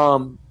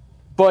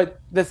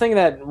 But the thing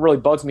that really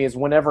bugs me is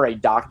whenever a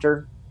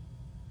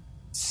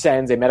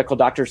medical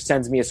doctor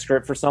sends me a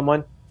script for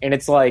someone, and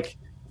it's like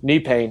knee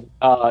pain,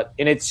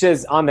 and it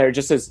says on there, it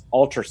just says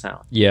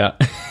ultrasound. Yeah.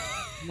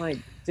 I'm like,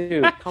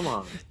 dude, come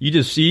on. He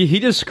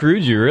just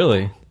screwed you,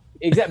 really.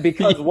 Exactly,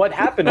 because what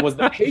happened was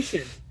the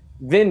patient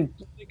then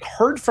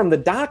heard from the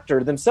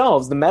doctor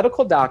themselves, the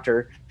medical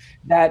doctor,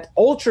 that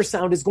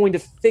ultrasound is going to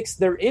fix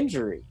their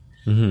injury.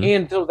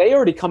 And so they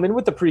already come in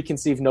with the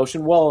preconceived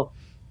notion, well,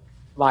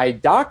 my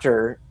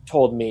doctor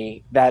told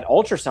me that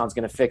ultrasound's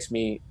going to fix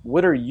me.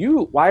 Why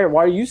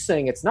are you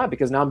saying it's not?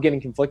 Because now I'm getting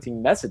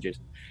conflicting messages.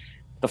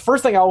 The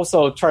first thing I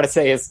also try to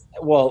say is,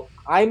 well,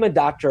 I'm a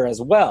doctor as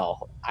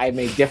well. I'm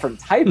a different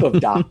type of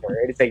doctor.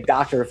 It's a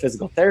doctor of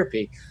physical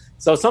therapy.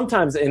 So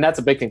sometimes, and that's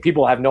a big thing,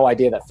 people have no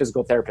idea that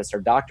physical therapists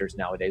are doctors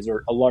nowadays,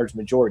 or a large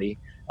majority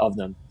of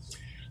them.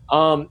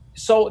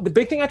 So the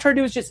big thing I try to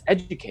do is just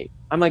educate.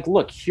 I'm like,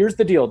 look, here's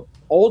the deal.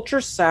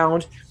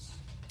 Ultrasound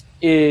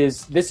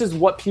this is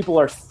what people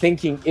are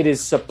thinking it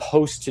is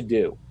supposed to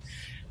do.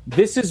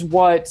 This is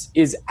what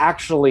is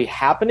actually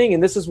happening,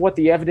 and this is what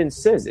the evidence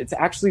says. It's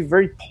actually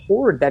very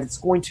poor that it's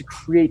going to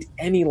create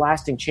any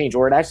lasting change,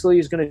 or it actually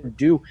is going to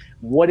do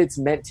what it's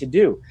meant to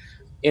do.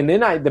 And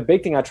then the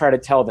big thing I try to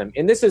tell them,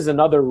 and this is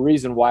another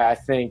reason why I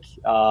think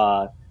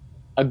a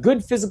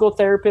good physical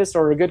therapist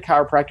or a good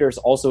chiropractor is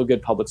also a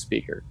good public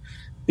speaker,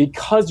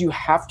 because you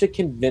have to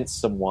convince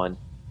someone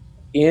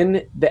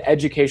in the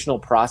educational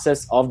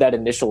process of that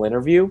initial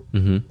interview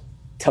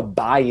to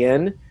buy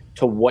in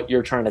to what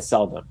you're trying to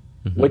sell them,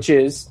 which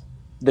is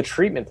the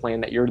treatment plan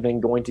that you're then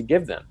going to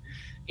give them.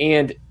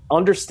 And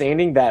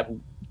understanding that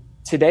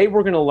today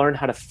we're going to learn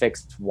how to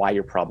fix why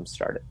your problem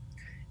started,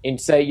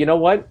 and say, you know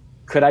what,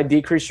 could I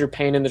decrease your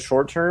pain in the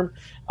short term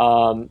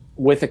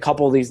with a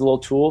couple of these little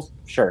tools?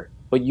 Sure.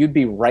 But you'd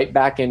be right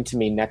back into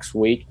me next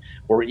week,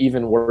 or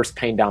even worse,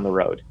 pain down the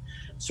road.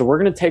 So we're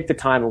going to take the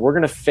time and we're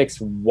going to fix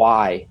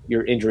why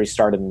your injury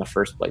started in the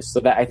first place.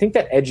 So that I think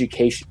that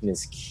education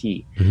is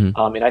key.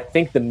 And I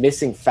think the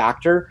missing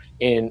factor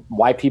in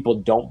why people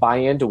don't buy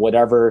into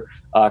whatever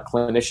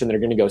clinician they're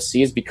going to go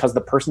see is because the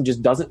person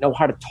just doesn't know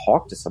how to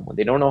talk to someone.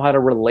 They don't know how to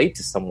relate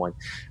to someone.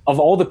 Of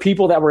all the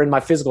people that were in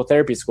my physical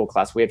therapy school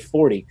class, we had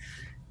 40.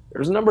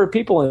 There's a number of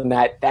people in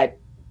that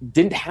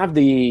didn't have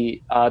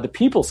the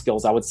people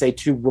skills, I would say,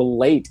 to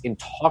relate and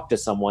talk to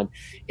someone.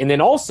 And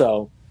then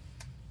also,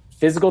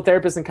 physical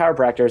therapists and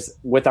chiropractors,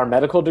 with our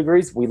medical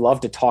degrees, we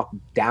love to talk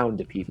down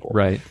to people.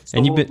 Right. So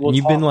and you've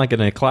been like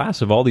in a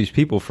class of all these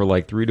people for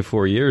like 3 to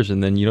 4 years,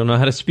 and then you don't know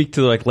how to speak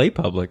to like lay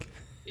public.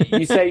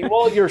 You say,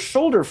 well, your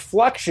shoulder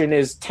flexion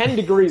is 10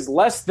 degrees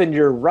less than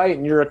your right,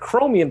 and you're a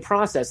chromium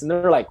process. And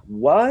they're like,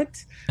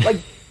 what? Like,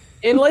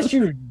 unless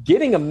you're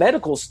getting a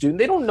medical student,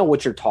 they don't know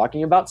what you're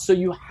talking about. So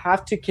you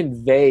have to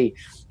convey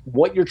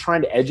what you're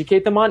trying to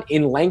educate them on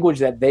in language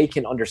that they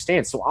can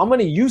understand. So I'm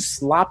going to use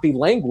sloppy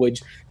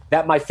language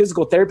that my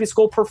physical therapy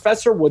school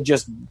professor would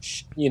just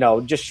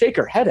shake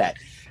her head at.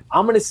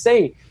 I'm going to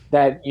say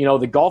that,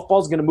 the golf ball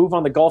is going to move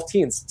on the golf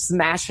tee and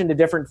smash into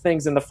different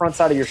things in the front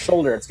side of your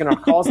shoulder. It's going to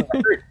cause them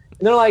to hurt.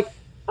 And they're like,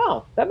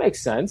 oh, that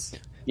makes sense.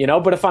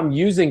 But if I'm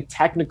using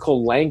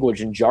technical language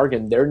and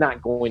jargon, they're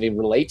not going to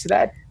relate to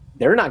that.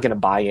 They're not going to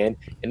buy in,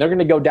 and they're going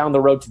to go down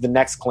the road to the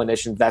next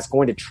clinician that's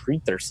going to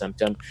treat their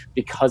symptom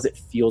because it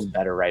feels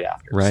better right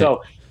after. Right.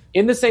 So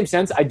in the same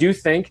sense, I do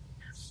think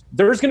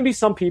there's going to be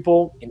some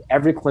people, and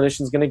every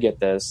clinician's going to get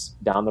this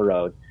down the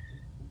road,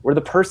 where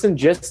the person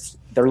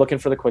they're looking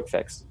for the quick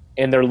fix.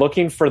 And they're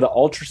looking for the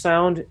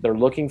ultrasound, they're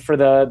looking for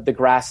the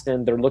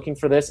Graston, they're looking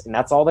for this, and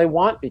that's all they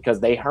want because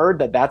they heard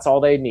that that's all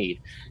they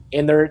need.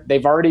 And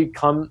they've already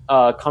come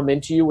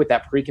into you with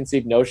that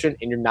preconceived notion,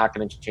 and you're not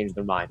going to change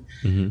their mind.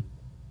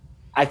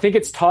 I think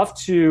it's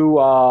tough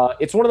to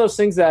it's one of those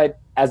things that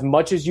as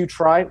much as you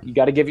try, you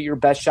got to give it your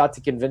best shot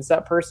to convince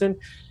that person.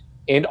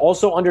 And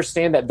also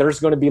understand that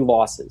there's going to be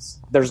losses.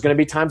 There's going to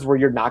be times where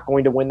you're not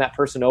going to win that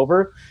person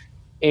over,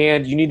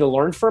 and you need to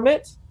learn from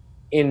it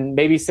and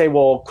maybe say,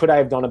 well, could I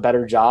have done a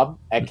better job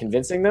at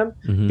convincing them?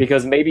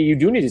 Because maybe you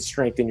do need to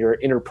strengthen your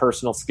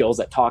interpersonal skills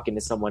at talking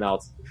to someone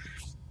else.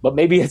 But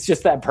maybe it's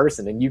just that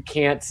person, and you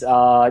can't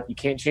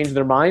change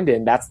their mind,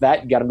 and that's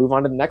that. You got to move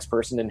on to the next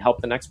person and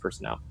help the next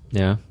person out.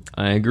 Yeah,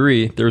 I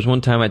agree. There was one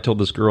time I told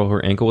this girl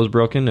her ankle was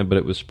broken, but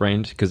it was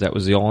sprained because that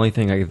was the only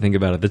thing I could think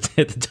about at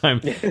the time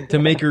to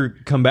make her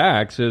come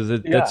back. So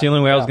that's the only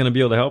way I was going to be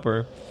able to help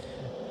her.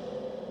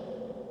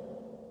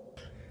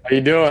 How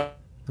you doing?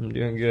 I'm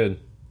doing good.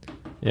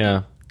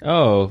 Yeah.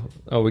 Oh,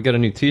 we got a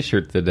new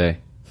T-shirt today.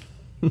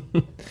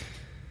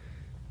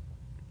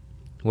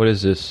 What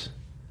is this?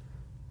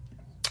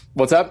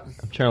 What's up?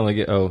 I'm trying to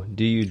get.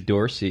 Do you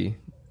Dorsey?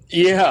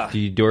 Yeah. Do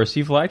you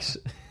Dorsey flex?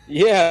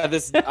 Yeah.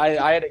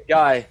 I had a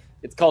guy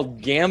It's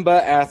called Gamba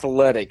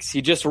Athletics.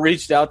 He just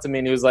reached out to me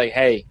and he was like,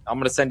 "Hey, I'm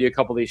going to send you a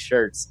couple of these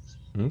shirts."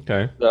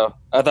 Okay. So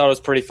I thought it was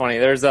pretty funny.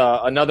 There's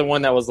another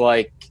one that was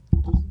like,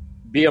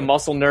 "Be a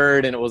muscle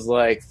nerd," and it was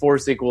like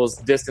force equals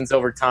distance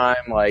over time,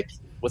 like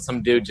with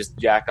some dude just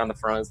jacked on the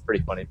front. It's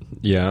pretty funny.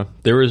 Yeah.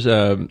 There was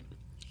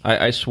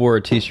I swore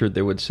a T-shirt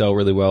that would sell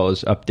really well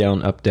is up,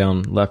 down,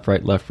 left,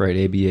 right,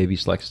 AB, AB,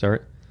 select,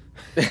 start.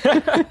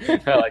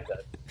 I like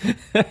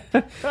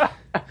that.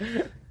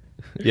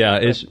 Yeah,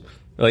 it's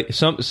like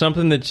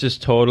something that's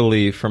just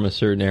totally from a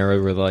certain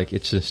era where like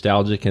it's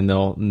nostalgic and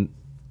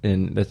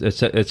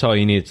that's all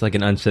you need. It's like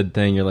an unsaid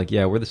thing. You're like,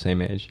 yeah, we're the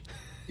same age.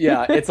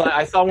 Yeah, it's like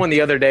I saw one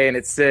the other day and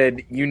it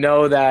said, you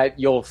know that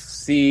you'll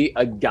see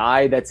a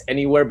guy that's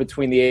anywhere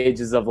between the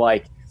ages of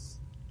like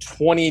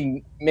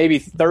 20, maybe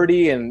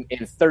 30 and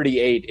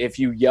 38 if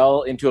you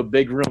yell into a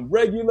big room,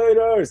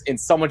 "Regulators," and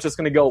someone's just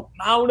going to go,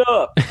 "Mount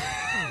up."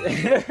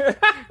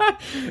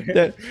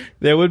 that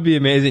would be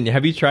amazing.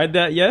 Have you tried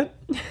that yet?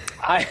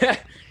 I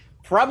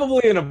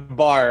probably in a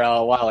bar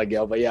a while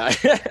ago, but yeah.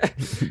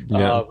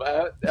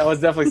 That was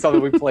definitely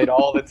something we played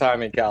all the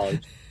time in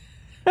college.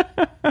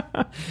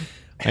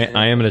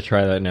 I am going to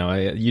try that now.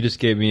 You just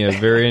gave me a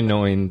very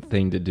annoying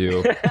thing to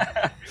do.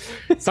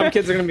 Some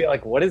kids are going to be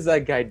like, "What is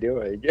that guy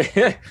doing?"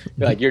 You're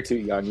like, "You're too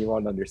young. You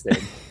won't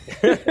understand."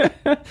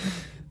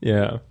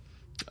 Yeah.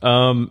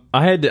 I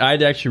had to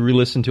actually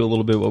re-listen to a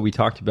little bit what we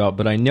talked about,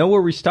 but I know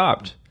where we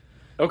stopped.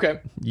 Okay.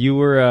 You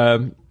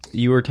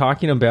were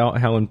talking about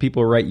how when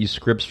people write you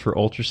scripts for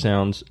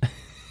ultrasounds.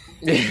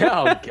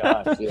 Oh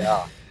gosh,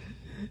 yeah.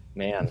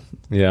 Man.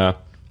 Yeah.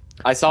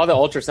 I saw the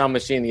ultrasound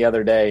machine the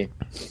other day,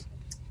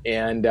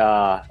 and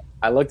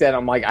I looked at it.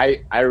 I'm like,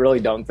 I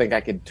really don't think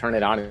I could turn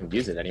it on and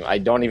use it anymore. I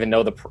don't even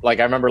know I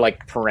remember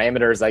like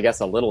parameters, I guess,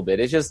 a little bit.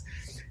 It's just,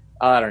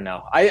 I don't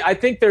know. I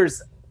think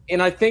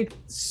I think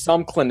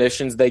some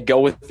clinicians, they go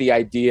with the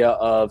idea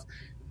of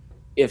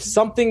if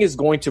something is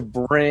going to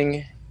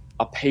bring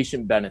a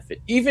patient benefit,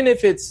 even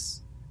if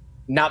it's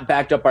not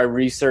backed up by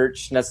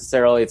research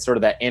necessarily, it's sort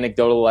of that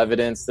anecdotal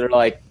evidence,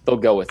 they'll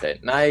go with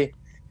it. And I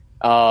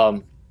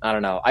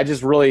don't know. I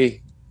just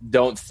really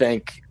don't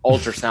think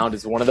ultrasound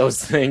is one of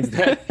those things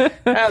that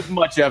has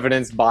much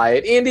evidence by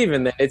it. And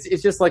even then,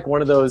 it's just like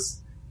one of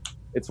those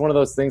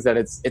things that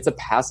it's a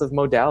passive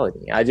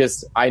modality.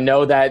 I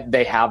know that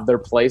they have their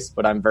place,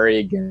 but I'm very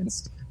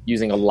against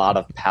using a lot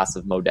of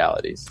passive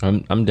modalities.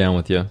 I'm down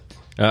with you.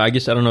 I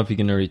guess I don't know if you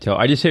can already tell.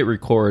 I just hit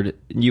record.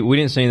 We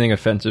didn't say anything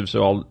offensive,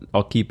 so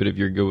I'll keep it if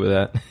you're good with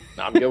that.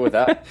 I'm good with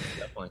that.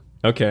 Definitely.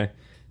 Okay.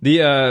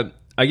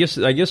 I guess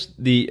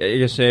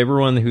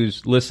everyone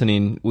who's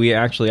listening,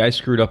 I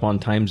screwed up on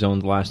time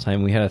zones last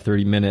time. We had a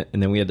 30-minute,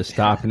 and then we had to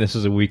stop, and this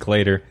is a week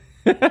later.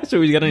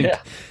 So he's got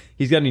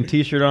a new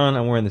T-shirt on.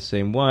 I'm wearing the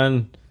same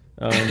one.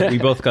 We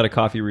both got a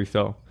coffee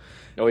refill.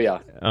 Oh yeah.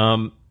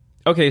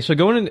 Okay, so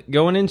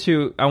going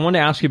into, I want to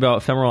ask you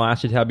about femoral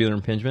acetabular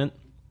impingement.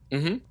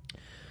 Mm-hmm.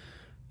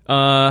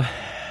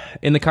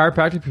 In the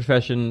chiropractic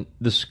profession,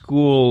 the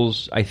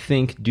schools, I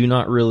think, do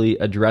not really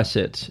address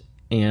it.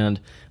 And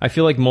I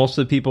feel like most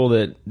of the people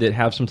that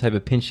have some type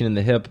of pinching in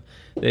the hip,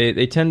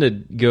 they tend to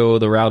go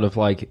the route of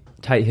like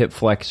tight hip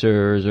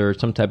flexors or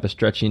some type of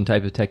stretching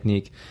type of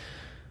technique.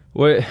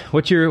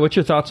 What's your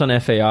thoughts on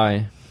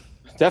FAI?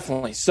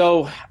 Definitely.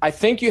 So I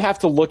think you have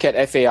to look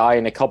at FAI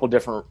in a couple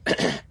different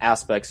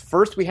aspects.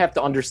 First, we have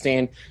to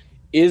understand,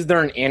 is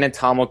there an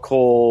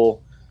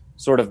anatomical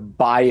sort of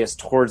bias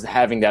towards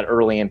having that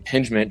early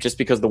impingement just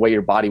because of the way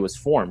your body was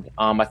formed?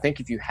 I think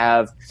if you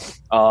have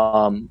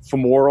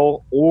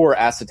femoral or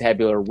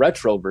acetabular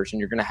retroversion,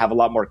 you're going to have a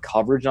lot more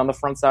coverage on the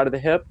front side of the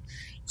hip.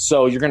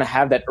 So you're going to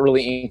have that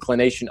early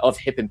inclination of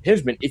hip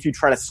impingement if you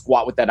try to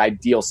squat with that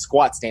ideal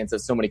squat stance that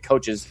so many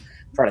coaches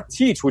try to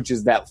teach, which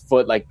is that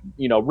foot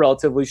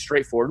relatively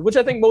straightforward, which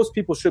I think most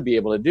people should be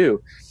able to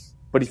do.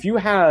 But if you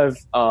have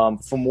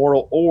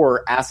femoral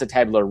or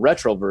acetabular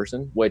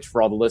retroversion, which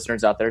for all the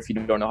listeners out there, if you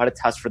don't know how to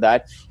test for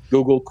that,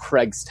 Google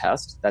Craig's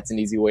test. That's an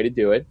easy way to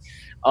do it.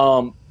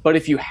 But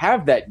if you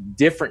have that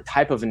different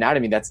type of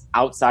anatomy that's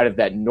outside of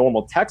that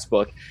normal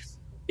textbook,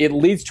 it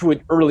leads to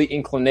an early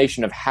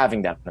inclination of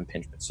having that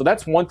impingement. So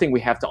that's one thing we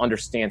have to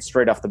understand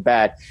straight off the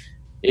bat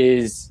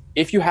is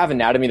if you have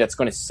anatomy that's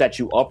going to set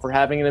you up for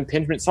having an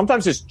impingement,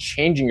 sometimes just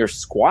changing your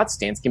squat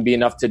stance can be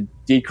enough to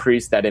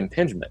decrease that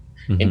impingement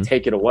and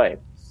take it away.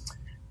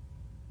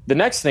 The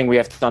next thing we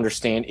have to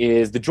understand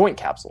is the joint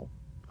capsule.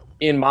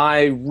 In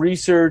my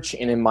research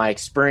and in my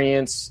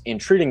experience in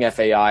treating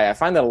FAI, I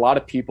find that a lot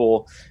of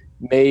people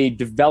may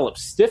develop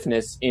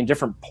stiffness in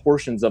different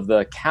portions of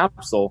the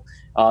capsule,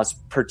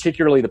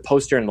 particularly the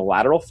posterior and the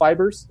lateral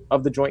fibers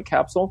of the joint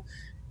capsule.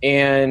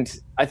 And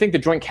I think the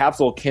joint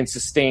capsule can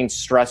sustain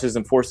stresses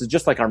and forces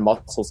just like our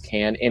muscles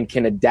can, and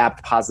can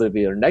adapt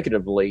positively or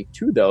negatively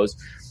to those.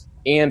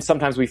 And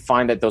sometimes we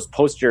find that those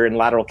posterior and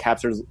lateral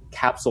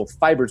capsule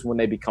fibers, when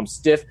they become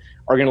stiff,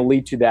 are going to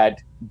lead to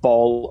that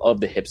ball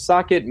of the hip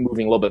socket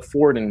moving a little bit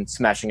forward and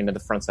smashing into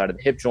the front side of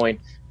the hip joint.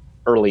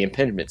 early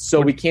impingement. So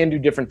we can do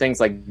different things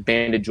like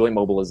banded joint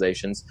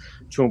mobilizations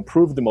to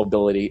improve the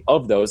mobility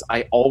of those.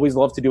 I always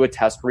love to do a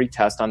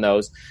retest on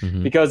those,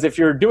 because if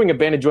you're doing a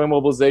banded joint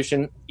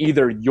mobilization,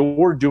 either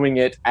you're doing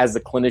it as a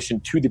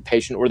clinician to the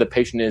patient, or the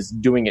patient is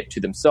doing it to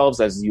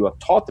themselves as you have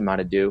taught them how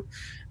to do.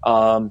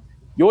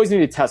 You always need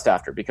to test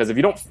after, because if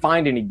you don't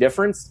find any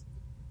difference,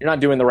 you're not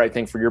doing the right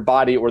thing for your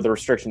body or the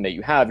restriction that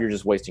you have. You're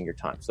just wasting your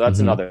time. So that's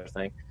another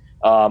thing.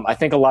 I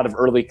think a lot of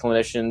early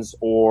clinicians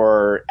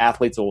or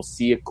athletes will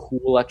see a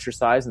cool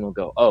exercise and they'll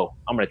go, oh,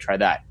 I'm going to try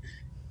that.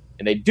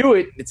 And they do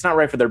it. It's not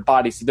right for their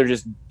body. So they're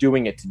just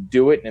doing it to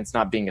do it. And it's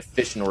not being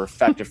efficient or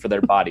effective for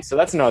their body. So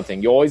that's another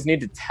thing. You always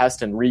need to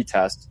test and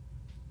retest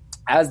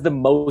as the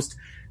most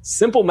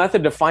simple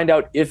method to find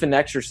out if an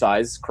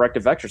exercise,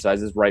 corrective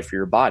exercise, is right for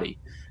your body.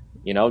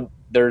 You know,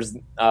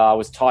 I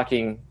was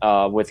talking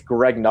with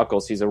Greg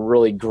Nuckols. He's a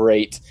really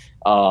great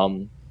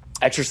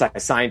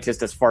exercise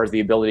scientist as far as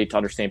the ability to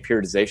understand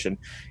periodization.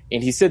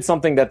 And he said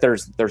something that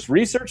there's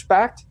research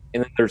backed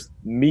and then there's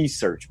me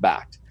search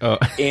backed. Oh.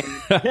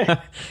 And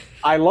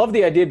I love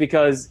the idea,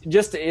 because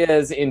just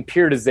as in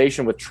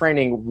periodization with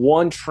training,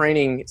 one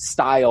training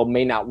style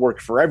may not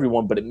work for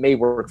everyone, but it may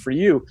work for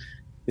you.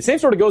 The same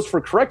sort of goes for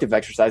corrective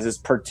exercises,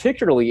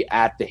 particularly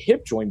at the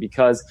hip joint,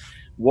 because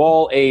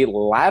while a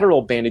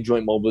lateral banded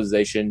joint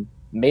mobilization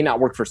may not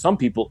work for some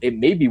people, it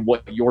may be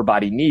what your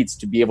body needs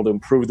to be able to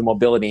improve the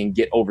mobility and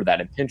get over that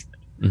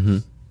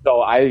impingement.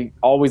 So I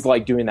always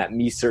like doing that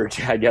me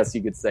search, I guess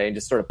you could say, and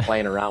just sort of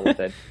playing around with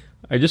it.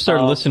 I just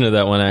started listening to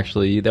that one,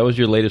 actually. That was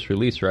your latest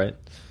release, right?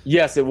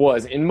 Yes, it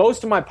was. And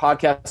most of my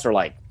podcasts are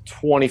like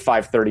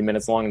 25, 30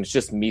 minutes long, and it's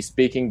just me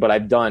speaking, but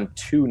I've done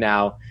 2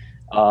 now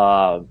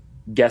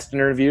guest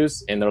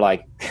interviews, and they're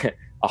like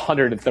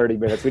 130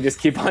 minutes. We just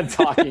keep on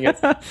talking.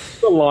 It's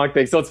a long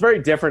thing. So it's very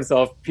different.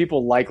 So if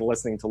people like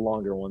listening to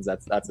longer ones,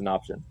 that's an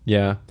option.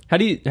 Yeah. How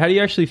do you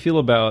actually feel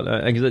about,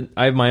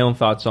 I have my own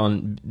thoughts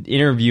on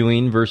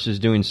interviewing versus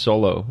doing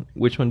solo.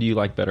 Which one do you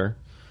like better?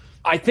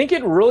 I think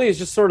it really is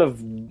just sort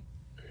of,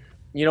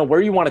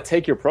 where you want to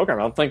take your program.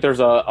 I don't think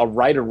there's a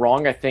right or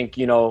wrong. I think,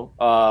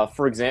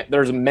 for example,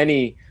 there's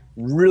many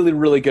really,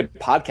 really good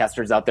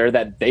podcasters out there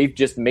that they've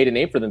just made a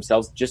name for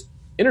themselves just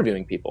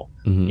interviewing people,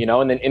 and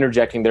then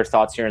interjecting their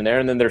thoughts here and there.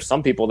 And then there's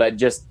some people that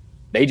just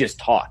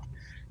talk.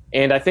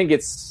 And I think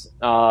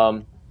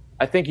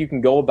I think you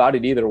can go about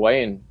it either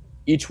way, and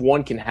each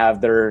one can have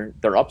their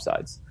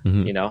upsides.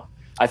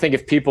 I think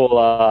if people,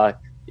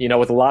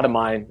 with a lot of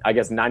mine, I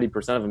guess 90%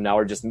 of them now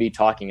are just me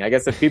talking. I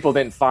guess if people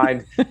didn't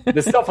find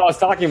the stuff I was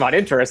talking about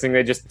interesting,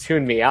 they just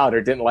tuned me out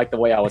or didn't like the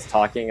way I was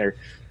talking, or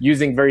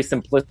using very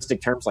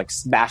simplistic terms like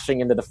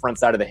smashing into the front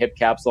side of the hip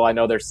capsule. I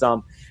know there's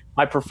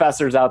my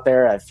professors out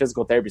there at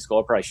physical therapy school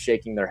are probably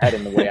shaking their head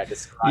in the way I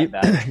described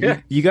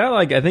that. You got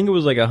I think it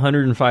was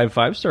 105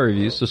 5-star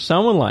reviews, so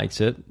someone likes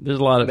it. There's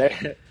a lot of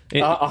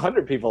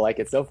 100 people like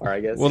it so far,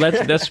 I guess. Well,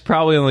 that's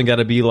probably only got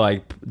to be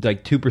like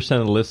 2%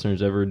 of the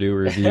listeners ever do a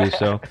review.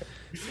 So,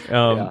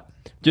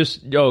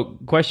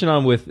 question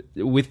on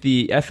with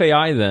the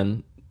FAI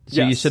then.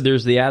 So You said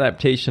there's the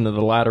adaptation of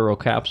the lateral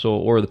capsule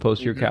or the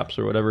posterior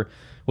capsule or whatever.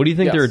 What do you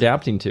think they're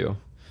adapting to?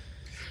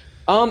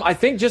 I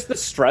think just the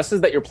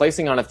stresses that you're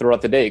placing on it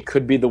throughout the day. It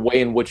could be the way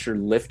in which you're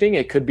lifting.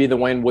 It could be the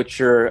way in which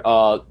you're,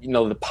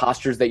 the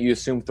postures that you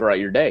assume throughout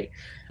your day.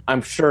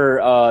 I'm sure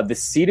the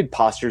seated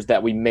postures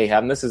that we may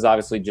have, and this is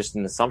obviously just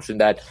an assumption,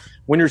 that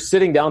when you're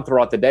sitting down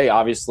throughout the day,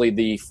 obviously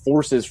the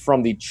forces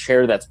from the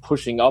chair that's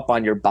pushing up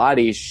on your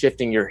body is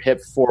shifting your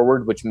hip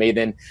forward, which may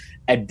then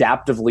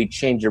adaptively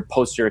change your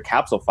posterior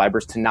capsule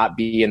fibers to not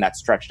be in that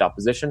stretched out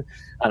position.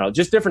 I don't know,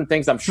 just different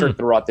things I'm sure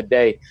throughout the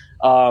day.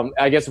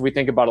 I guess if we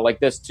think about it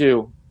like this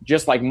too,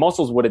 just like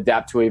muscles would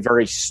adapt to a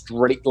very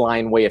straight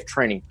line way of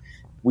training,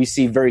 we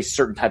see very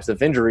certain types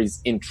of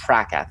injuries in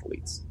track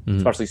athletes,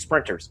 especially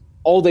sprinters.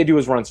 All they do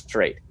is run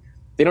straight.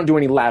 They don't do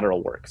any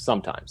lateral work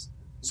sometimes.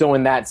 So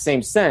in that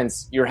same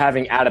sense, you're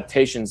having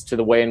adaptations to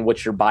the way in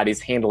which your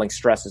body's handling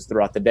stresses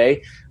throughout the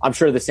day. I'm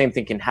sure the same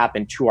thing can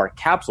happen to our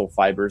capsule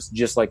fibers,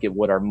 just like it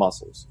would our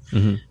muscles.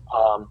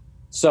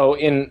 So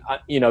in,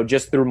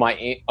 just through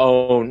my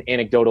own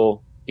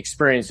anecdotal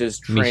experiences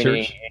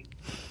training,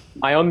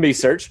 my own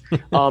research,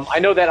 I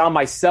know that on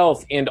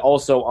myself and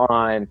also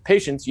on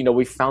patients,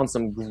 we found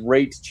some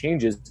great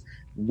changes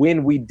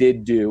when we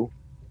did do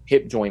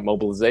hip joint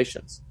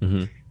mobilizations.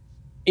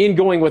 In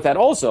going with that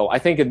also, I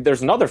think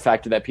there's another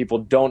factor that people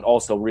don't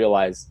also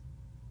realize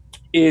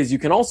is you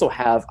can also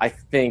have, I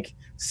think,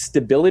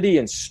 stability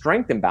and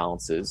strength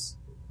imbalances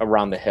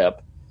around the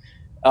hip,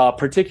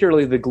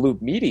 particularly the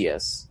glute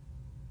medius,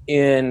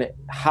 in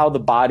how the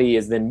body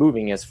is then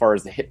moving as far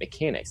as the hip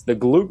mechanics. The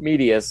glute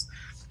medius,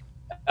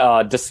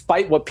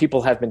 despite what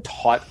people have been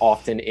taught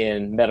often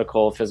in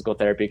medical, physical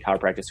therapy,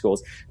 chiropractic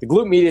schools, the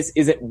glute medius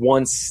isn't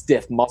one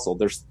stiff muscle.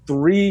 There's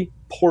 3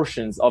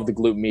 portions of the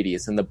glute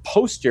medius, and the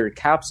posterior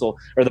capsule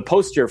or the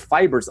posterior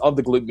fibers of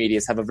the glute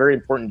medius have a very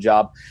important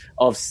job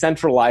of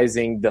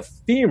centralizing the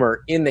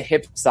femur in the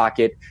hip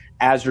socket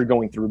as you're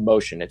going through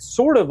motion. It's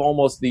sort of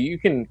almost you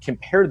can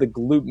compare the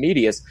glute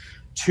medius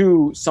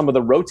to some of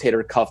the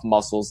rotator cuff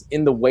muscles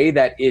in the way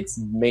that its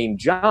main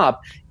job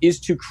is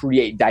to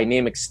create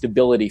dynamic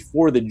stability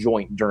for the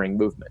joint during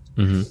movement.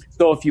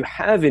 So if you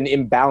have an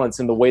imbalance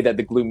in the way that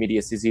the glute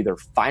medius is either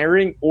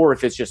firing or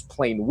if it's just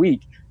plain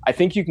weak, I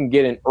think you can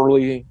get an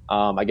early,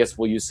 I guess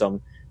we'll use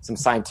some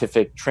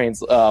scientific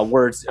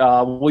words.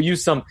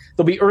 There'll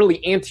be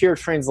early anterior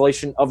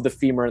translation of the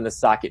femur in the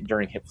socket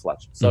during hip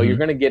flexion. So you're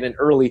going to get an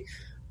early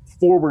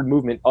forward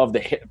movement of the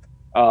hip,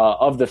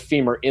 of the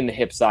femur in the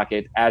hip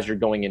socket as you're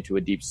going into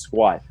a deep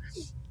squat.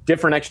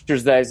 Different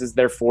exercises,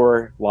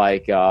 therefore,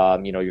 like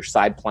your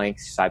side plank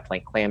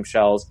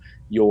clamshells,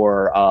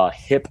 your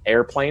hip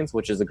airplanes,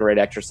 which is a great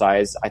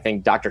exercise. I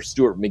think Dr.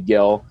 Stuart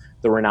McGill,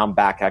 the renowned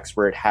back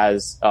expert,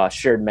 has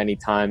shared many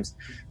times,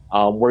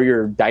 where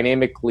you're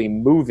dynamically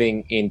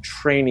moving and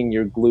training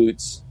your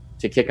glutes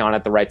to kick on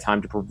at the right time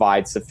to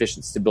provide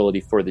sufficient stability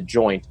for the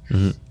joint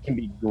can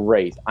be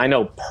great. I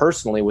know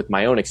personally with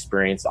my own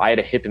experience, I had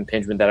a hip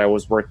impingement that I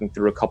was working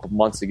through a couple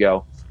months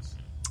ago,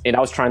 and I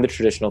was trying the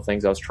traditional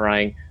things. I was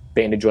trying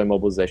banded joint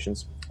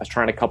mobilizations. I was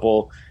trying a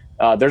couple,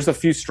 there's a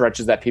few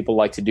stretches that people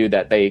like to do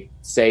that they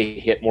say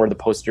hit more of the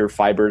posterior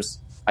fibers.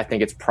 I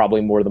think it's probably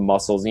more the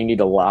muscles. You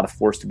need a lot of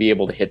force to be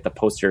able to hit the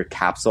posterior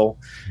capsule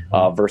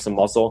versus a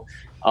muscle.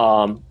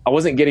 I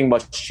wasn't getting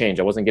much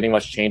change. I wasn't getting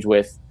much change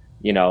with,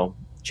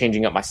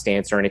 changing up my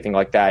stance or anything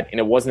like that. And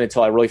it wasn't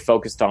until I really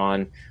focused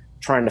on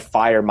trying to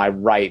fire my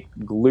right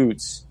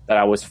glutes that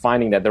I was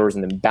finding that there was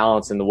an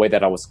imbalance in the way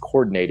that I was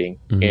coordinating.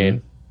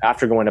 And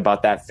after going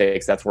about that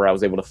fix, that's where I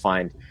was able to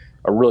find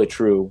a really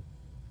true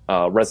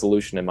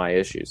resolution in my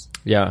issues.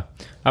 Yeah.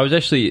 I was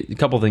actually, a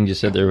couple things you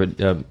said there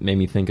would made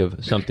me think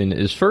of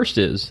something. First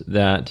is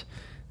that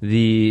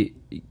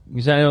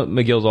because I know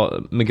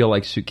McGill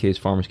likes suitcase,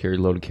 farmer's carry,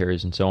 loaded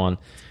carries, and so on.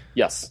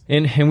 Yes.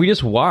 And we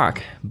just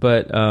walk,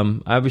 but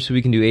obviously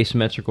we can do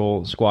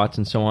asymmetrical squats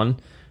and so on.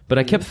 But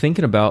I kept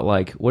thinking about,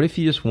 what if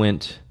you just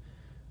went,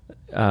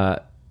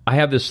 I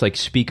have this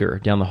speaker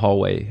down the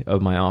hallway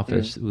of my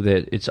office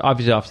that it's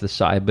obviously off to the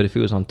side, but if it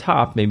was on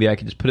top, maybe I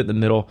could just put it in the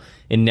middle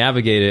and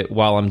navigate it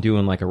while I'm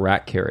doing a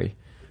rack carry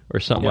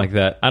or something like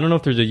that. I don't know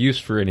if there's a use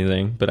for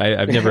anything, but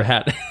I've never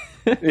had.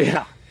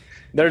 Yeah.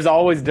 There's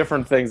always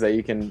different things that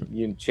you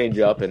can change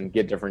up and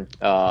get different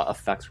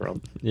effects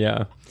from.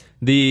 Yeah.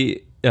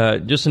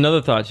 Just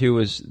another thought too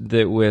was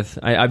that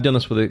I've done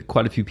this with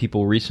quite a few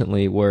people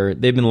recently where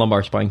they've been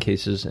lumbar spine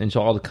cases, and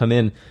so I'll come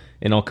in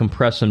and I'll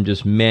compress them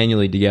just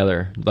manually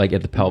together,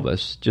 at the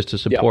pelvis, just to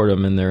support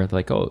them, and they're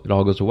oh, it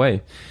all goes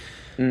away.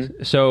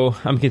 So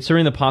I'm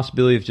considering the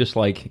possibility of just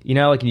you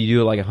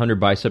do 100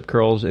 bicep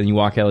curls and you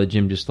walk out of the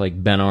gym just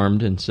bent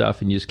armed and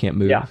stuff, and you just can't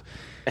move. Yeah.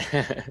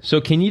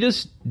 So can you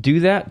just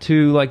do that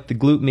to the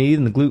glute med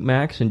and the glute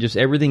max and just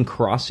everything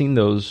crossing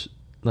those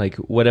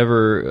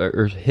whatever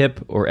or hip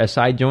or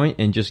SI joint,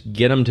 and just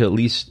get them to at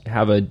least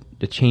have a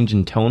change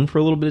in tone for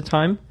a little bit of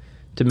time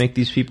to make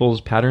these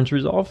people's patterns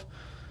resolve?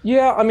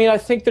 Yeah, I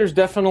think there's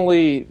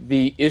definitely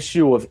the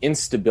issue of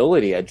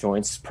instability at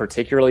joints,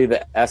 particularly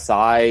the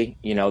SI,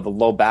 the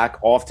low back.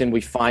 Often we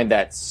find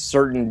that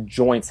certain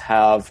joints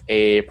have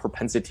a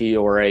propensity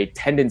or a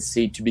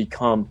tendency to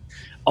become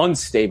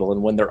unstable,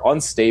 and when they're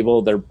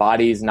unstable, their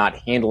body's not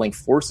handling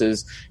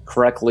forces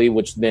correctly,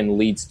 which then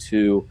leads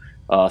to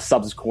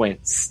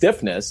subsequent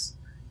stiffness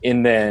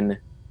and then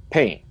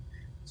pain.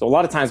 So a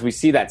lot of times we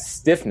see that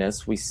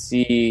stiffness, we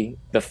see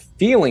the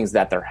feelings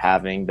that they're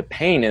having, the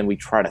pain, and we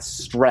try to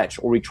stretch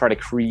or we try to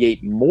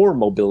create more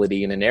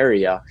mobility in an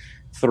area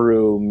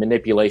through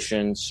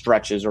manipulation,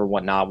 stretches, or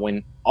whatnot,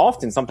 when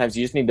often sometimes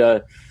you just need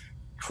to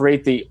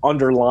create the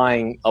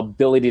underlying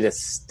ability to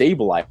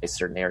stabilize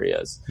certain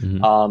areas.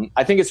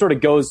 I think it sort of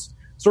goes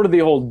the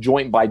whole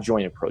joint by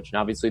joint approach. And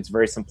obviously it's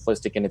very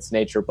simplistic in its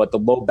nature, but the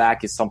low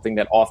back is something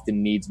that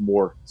often needs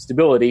more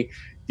stability.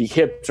 The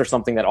hips are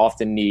something that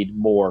often need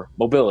more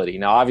mobility.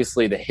 Now,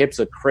 obviously the hip's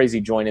a crazy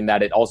joint in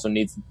that it also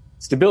needs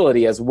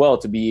stability as well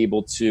to be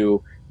able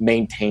to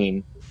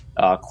maintain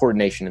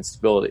coordination and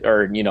stability,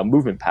 or,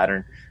 movement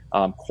pattern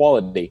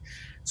quality.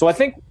 So I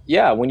think,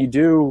 when you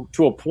do,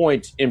 to a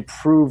point,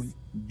 improve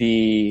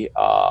the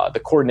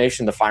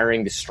coordination, the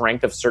firing, the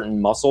strength of certain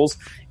muscles,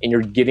 and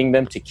you're getting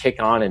them to kick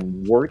on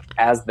and work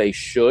as they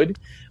should.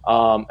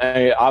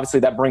 And obviously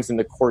that brings in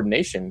the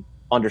coordination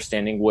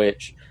understanding,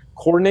 which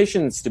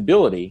coordination and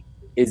stability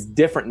is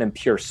different than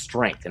pure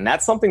strength. And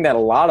that's something that a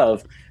lot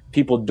of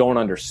people don't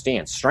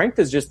understand. Strength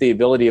is just the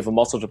ability of a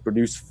muscle to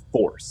produce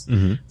force.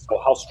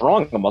 So how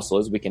strong a muscle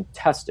is, we can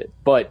test it.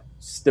 But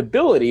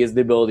stability is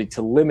the ability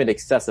to limit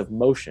excessive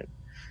motion.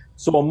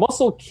 So a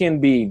muscle can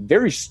be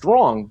very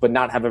strong but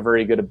not have a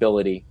very good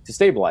ability to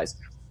stabilize.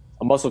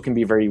 A muscle can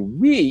be very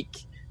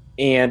weak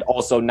and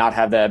also not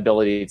have the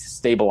ability to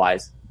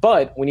stabilize.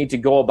 But we need to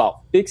go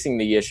about fixing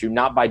the issue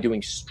not by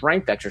doing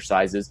strength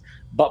exercises,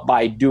 but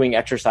by doing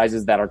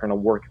exercises that are going to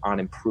work on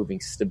improving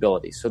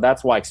stability. So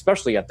that's why,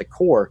 especially at the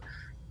core,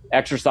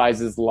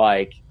 exercises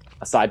like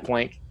a side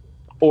plank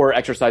or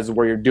exercises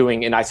where you're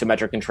doing an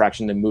isometric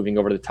contraction and moving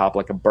over the top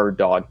like a bird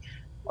dog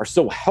are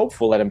so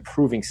helpful at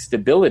improving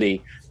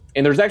stability.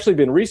 And there's actually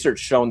been research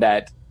shown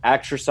that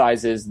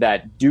exercises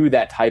that do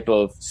that type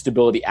of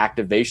stability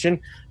activation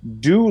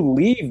do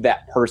leave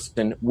that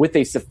person with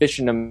a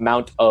sufficient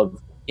amount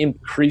of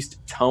increased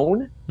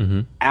tone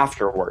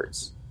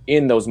afterwards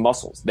in those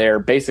muscles. They're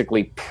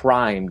basically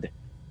primed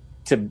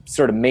to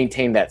sort of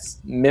maintain that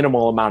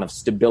minimal amount of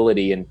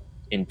stability and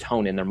in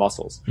tone in their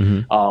muscles,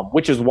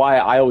 which is why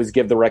I always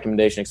give the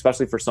recommendation,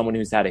 especially for someone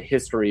who's had a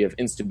history of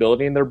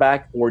instability in their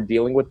back or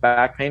dealing with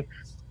back pain,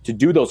 to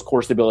do those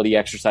core stability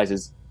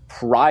exercises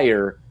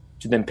prior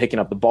to them picking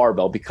up the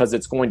barbell, because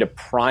it's going to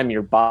prime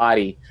your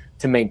body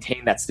to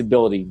maintain that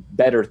stability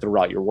better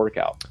throughout your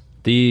workout.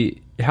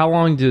 How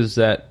long does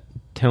that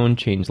tone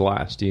change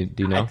last? Do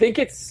you know? I think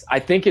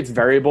it's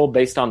variable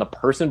based on the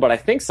person, but I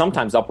think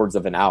sometimes upwards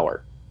of an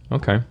hour.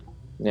 Okay.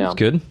 Yeah. That's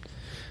good.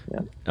 Yeah.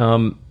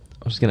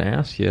 I was going to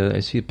ask you, I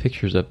see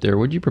pictures up there.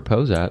 Where'd you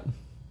propose at?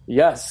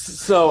 Yes.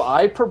 So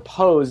I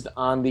proposed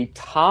on the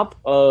top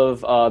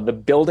of the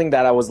building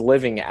that I was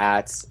living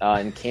at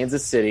in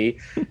Kansas City.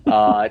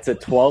 It's a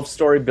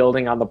 12-story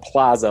building on the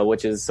plaza,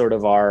 which is sort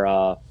of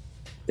our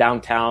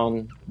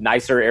downtown,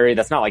 nicer area.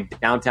 That's not like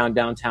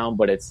downtown,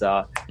 but it's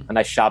a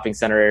nice shopping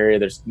center area.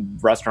 There's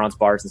restaurants,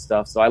 bars, and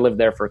stuff. So I lived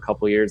there for a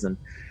couple of years, and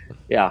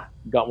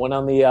got one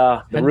on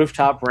the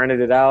rooftop, rented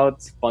it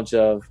out, a bunch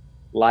of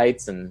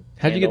lights and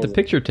how'd you get the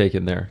picture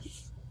taken there?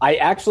 I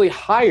actually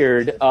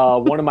hired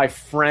one of my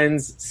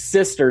friend's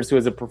sisters, who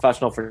is a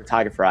professional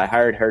photographer. I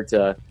hired her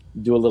to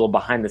do a little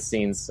behind the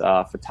scenes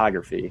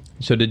photography.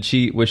 So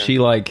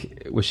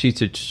was she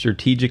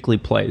strategically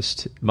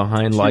placed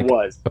behind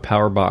a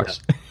power box?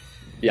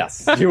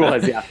 Yes, she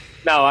was. Yeah.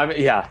 No,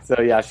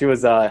 So she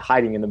was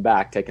hiding in the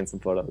back taking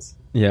some photos.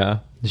 Yeah.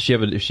 Is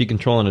she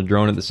controlling a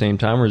drone at the same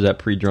time, or is that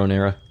pre-drone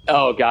era?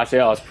 Oh gosh,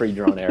 yeah, it was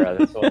pre-drone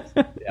era.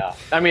 Yeah.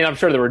 I mean, I'm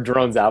sure there were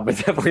drones out, but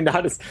definitely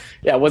not as.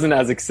 Yeah, it wasn't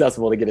as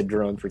accessible to get a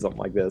drone for something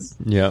like this.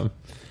 Yeah.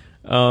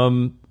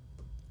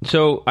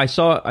 So I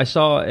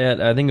saw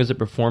at, I think it was at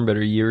Perform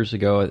Better years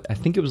ago. I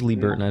think it was Lee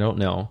Burton. I don't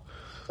know.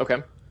 Okay.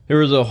 There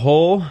was a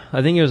whole,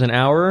 I think it was an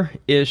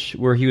hour-ish,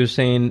 where he was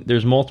saying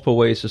there's multiple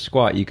ways to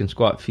squat. You can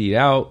squat feet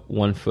out,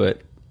 1 foot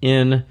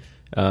in,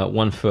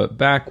 1 foot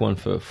back, 1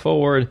 foot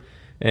forward,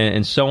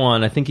 and so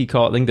on. I think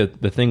that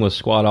the thing was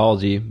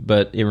squatology,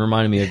 but it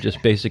reminded me of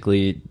just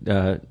basically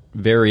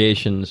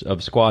variations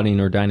of squatting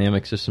or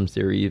dynamic systems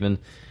theory even.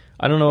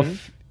 I don't know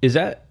if, is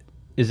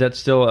that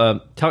still,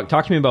 talk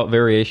to me about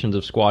variations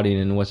of squatting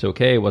and what's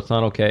okay, what's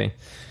not okay.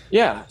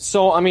 Yeah.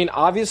 So, I mean,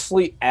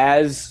 obviously,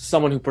 as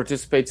someone who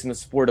participates in the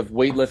sport of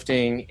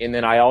weightlifting, and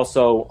then a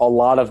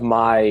lot of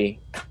my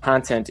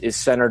content is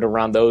centered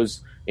around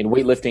those in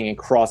weightlifting and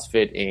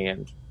CrossFit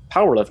and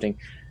powerlifting.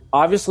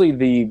 Obviously,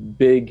 the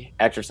big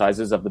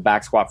exercises of the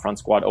back squat, front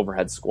squat,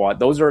 overhead squat,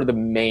 those are the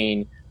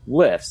main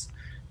lifts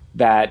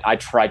that I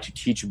try to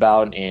teach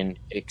about and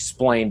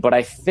explain. But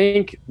I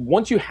think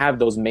once you have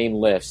those main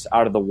lifts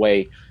out of the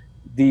way,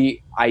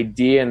 the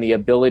idea and the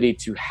ability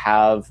to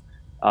have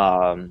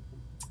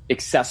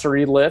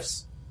accessory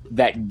lifts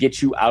that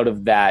get you out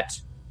of that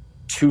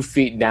 2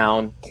 feet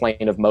down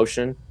plane of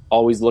motion,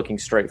 always looking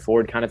straight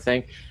forward kind of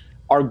thing,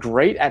 are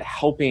great at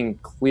helping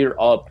clear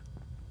up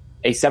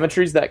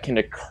asymmetries that can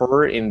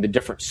occur in the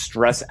different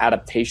stress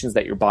adaptations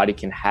that your body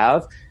can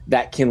have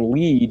that can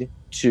lead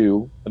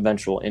to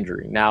eventual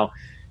injury. Now,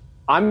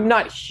 I'm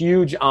not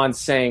huge on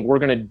saying we're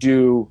going to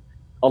do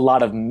a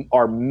lot of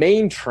our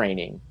main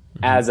training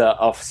as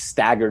a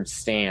staggered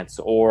stance,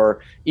 or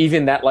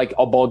even that like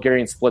a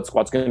Bulgarian split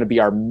squat is going to be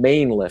our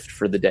main lift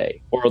for the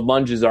day, or a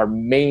lunge is our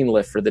main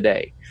lift for the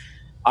day.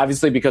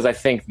 Obviously, because I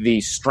think the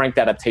strength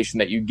adaptation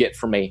that you get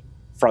from a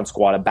front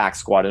squat, a back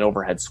squat, an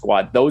overhead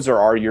squat, those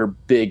are your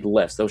big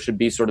lifts. Those should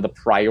be sort of the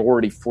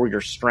priority for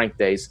your strength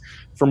days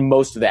for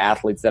most of the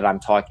athletes that I'm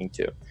talking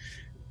to.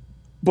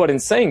 But in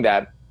saying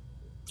that,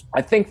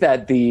 I think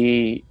that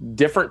the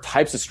different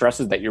types of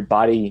stresses that your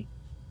body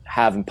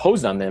have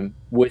imposed on them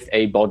with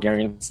a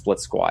Bulgarian split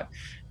squat,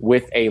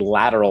 with a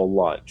lateral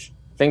lunge,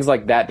 things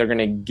like that, they're going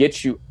to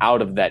get you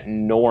out of that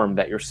norm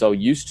that you're so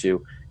used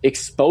to,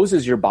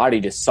 exposes your body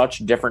to such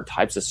different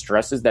types of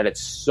stresses that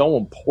it's so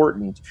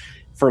important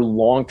for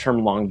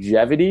long-term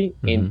longevity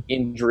and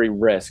injury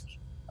risk,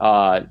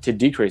 to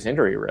decrease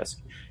injury risk.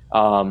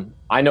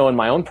 I know in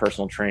my own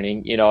personal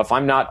training, if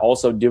I'm not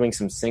also doing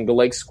some single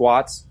leg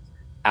squats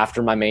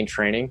after my main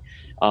training,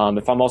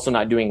 if I'm also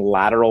not doing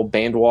lateral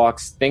band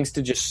walks, things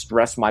to just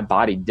stress my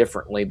body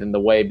differently than the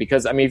way,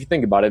 because I mean, if you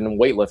think about it in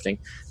weightlifting,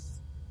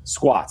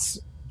 squats,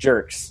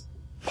 jerks,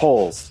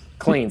 pulls,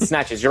 cleans,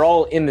 snatches, you're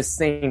all in the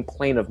same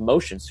plane of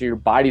motion. So your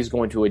body's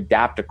going to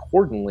adapt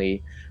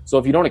accordingly. So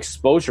if you don't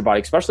expose your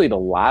body, especially to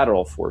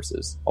lateral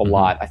forces a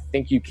lot, I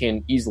think you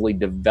can easily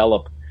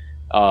develop,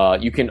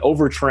 you can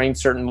overtrain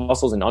certain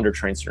muscles and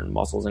undertrain certain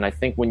muscles. And I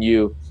think when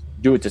you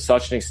do it to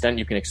such an extent,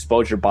 you can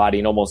expose your body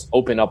and almost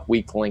open up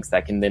weak links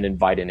that can then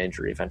invite an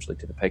injury eventually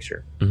to the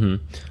picture.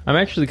 I'm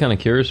actually kind of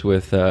curious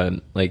with, there's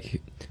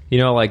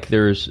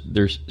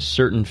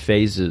certain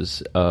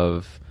phases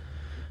of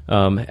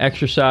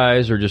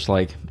exercise or just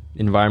like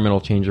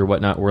environmental change or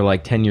whatnot, where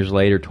like 10 years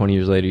later, 20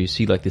 years later, you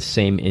see like the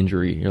same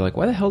injury. You're like,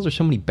 why the hell is there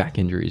so many back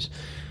injuries?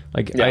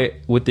 Like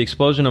with the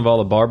explosion of all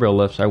the barbell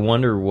lifts, I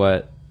wonder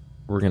what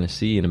we're going to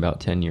see in about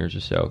 10 years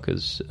or so.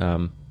 Cause,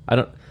 I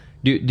don't,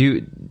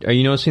 are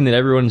you noticing that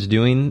everyone's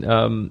doing,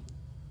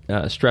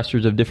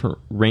 stressors of different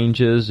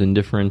ranges and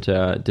different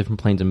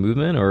planes of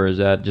movement, or is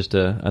that just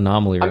an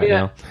anomaly right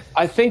now?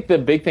 I think the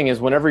big thing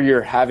is whenever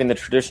you're having the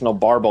traditional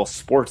barbell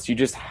sports, you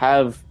just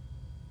have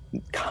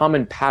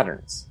common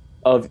patterns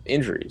of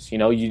injuries. You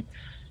know,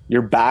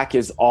 your back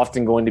is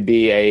often going to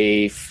be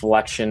a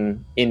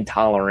flexion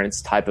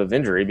intolerance type of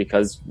injury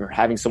because you're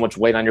having so much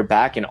weight on your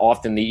back, and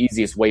often the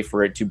easiest way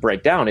for it to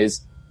break down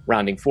is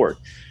rounding forward.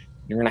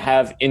 You're going to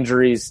have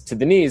injuries to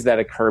the knees that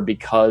occur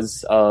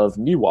because of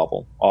knee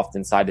wobble,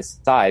 often side to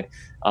side,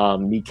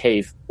 knee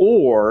cave,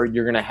 or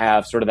you're going to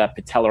have sort of that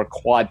patellar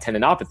quad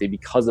tendinopathy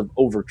because of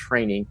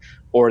overtraining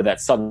or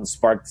that sudden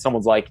spark.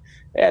 Someone's like,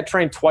 I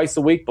train twice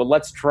a week, but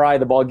let's try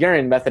the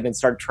Bulgarian method and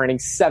start training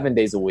 7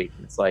 days a week.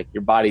 It's like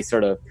your body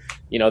sort of,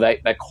 you know,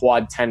 that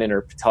quad tendon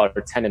or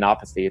patellar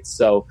tendinopathy.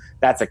 So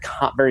that's a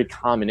very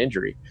common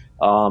injury.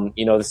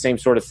 You know, the same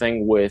sort of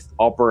thing with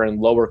upper and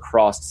lower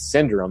crossed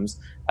syndromes.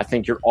 I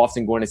think you're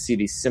often going to see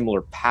these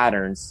similar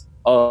patterns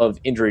of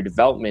injury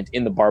development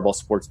in the barbell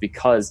sports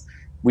because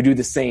we do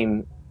the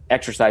same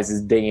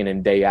exercises day in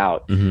and day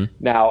out. Mm-hmm.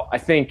 Now, I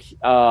think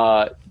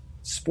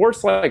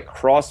sports like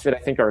CrossFit, I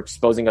think, are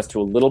exposing us to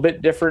a little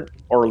bit different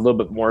or a little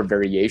bit more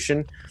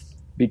variation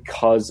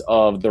because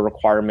of the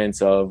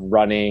requirements of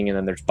running, and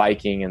then there's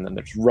biking, and then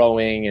there's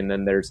rowing, and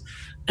then there's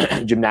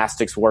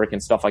gymnastics work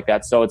and stuff like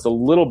that. So it's a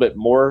little bit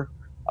more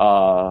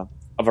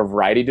of a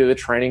variety to the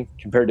training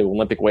compared to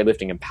Olympic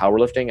weightlifting and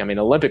powerlifting. I mean,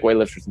 Olympic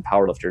weightlifters and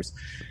powerlifters,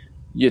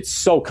 it's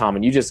so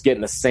common. You just get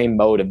in the same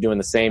mode of doing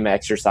the same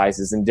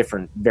exercises and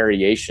different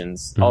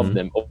variations mm-hmm. of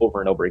them over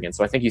and over again.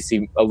 So I think you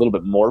see a little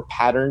bit more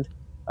patterned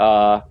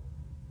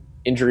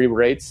injury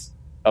rates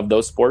of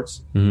those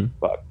sports. Mm-hmm.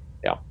 But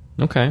yeah.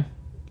 Okay.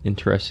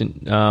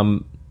 Interesting.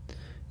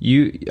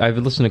 I've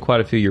listened to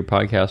quite a few of your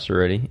podcasts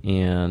already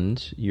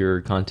and your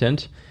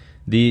content.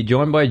 The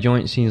joint by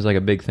joint seems like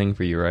a big thing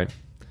for you, right?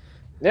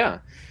 Yeah,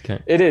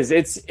 okay. It is.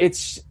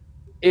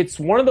 It's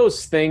one of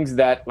those things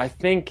that I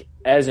think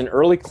as an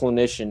early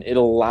clinician, it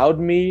allowed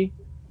me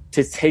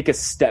to take a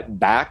step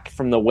back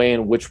from the way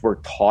in which we're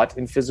taught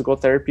in physical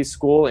therapy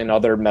school and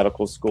other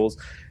medical schools,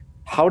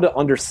 how to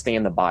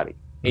understand the body.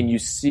 And you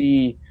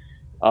see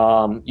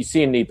a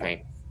knee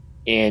pain,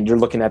 and you're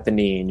looking at the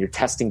knee, and you're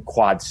testing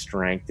quad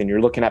strength, and you're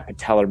looking at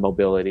patellar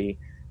mobility,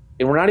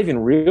 and we're not even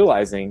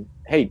realizing,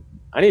 hey,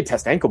 I need to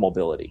test ankle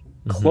mobility,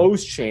 mm-hmm.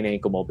 closed chain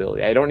ankle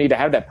mobility. I don't need to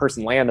have that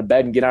person lay on the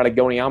bed and get out a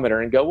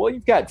goniometer and go, well,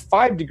 you've got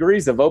 5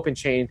 degrees of open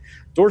chain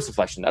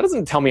dorsiflexion. That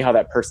doesn't tell me how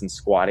that person's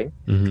squatting.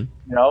 Mm-hmm. You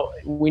know,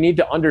 we need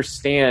to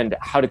understand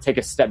how to take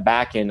a step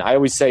back. And I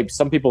always say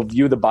some people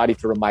view the body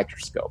through a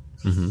microscope.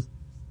 Mm-hmm.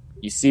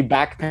 You see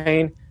back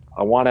pain,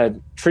 I want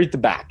to treat the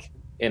back.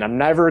 And I'm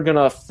never going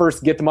to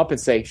first get them up and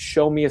say,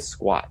 show me a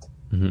squat.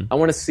 Mm-hmm. I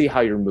want to see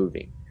how you're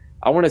moving.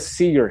 I want to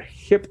see your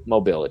hip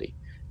mobility.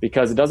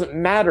 Because it doesn't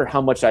matter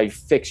how much I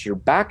fix your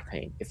back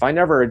pain. If I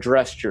never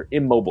addressed your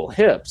immobile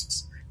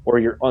hips or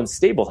your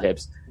unstable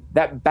hips,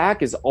 that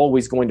back is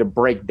always going to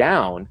break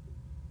down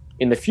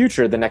in the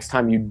future the next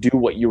time you do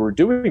what you were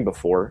doing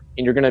before,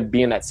 and you're going to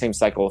be in that same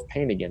cycle of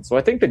pain again. So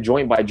I think the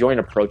joint by joint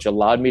approach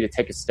allowed me to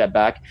take a step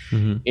back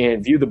mm-hmm.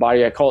 and view the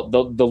body. I call it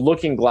the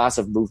looking glass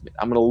of movement.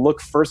 I'm going to look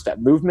first at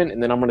movement,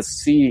 and then I'm going to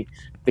see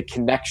the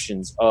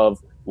connections of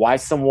why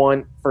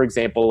someone, for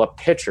example, a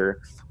pitcher,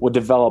 would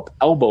develop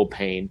elbow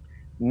pain,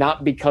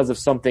 not because of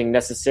something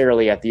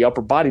necessarily at the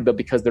upper body, but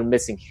because they're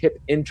missing hip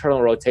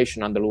internal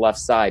rotation on their left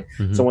side.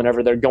 Mm-hmm. So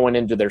whenever they're going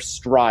into their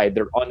stride,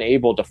 they're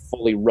unable to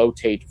fully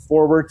rotate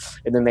forward,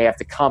 and then they have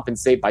to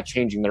compensate by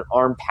changing their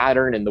arm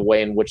pattern and the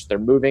way in which they're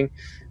moving.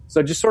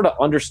 So just sort of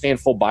understand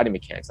full body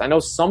mechanics. I know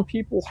some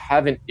people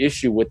have an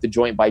issue with the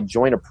joint by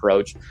joint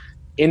approach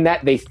in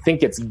that they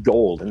think it's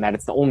gold and that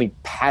it's the only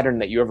pattern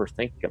that you ever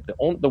think of.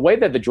 The way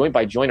that the joint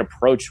by joint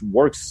approach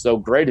works so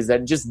great is that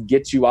it just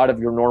gets you out of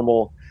your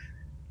normal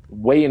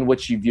way in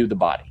which you view the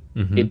body.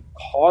 Mm-hmm. It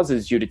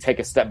causes you to take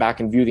a step back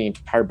and view the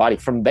entire body.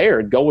 From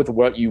there, go with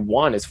what you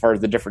want as far as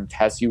the different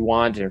tests you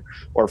want,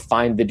 or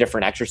find the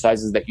different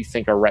exercises that you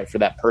think are right for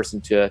that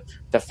person to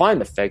find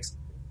the fix.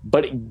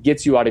 But it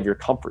gets you out of your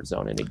comfort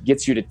zone, and it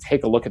gets you to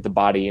take a look at the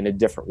body in a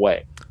different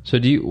way. So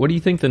what do you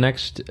think the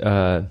next,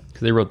 because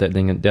they wrote that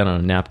thing down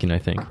on a napkin, I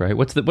think, right?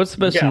 What's the best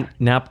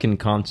napkin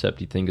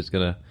concept you think is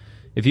going to,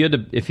 if you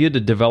had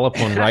to develop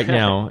one right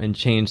now and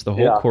change the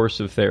whole course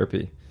of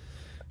therapy?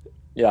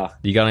 Yeah.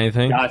 You got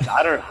anything? Gosh,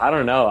 I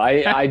don't know.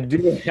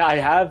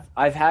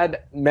 I've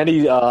had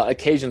many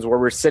occasions where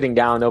we're sitting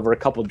down over a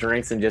couple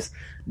drinks and just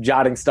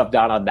jotting stuff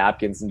down on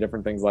napkins and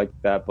different things like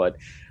that. But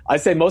I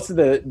say most of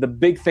the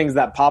big things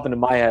that pop into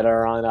my head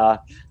are on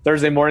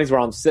Thursday mornings where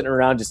I'm sitting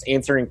around just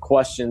answering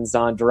questions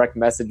on direct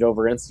message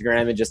over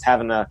Instagram and just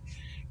having a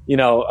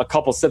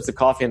couple sips of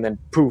coffee, and then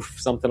poof,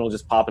 something will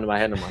just pop into my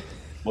head, and I'm like,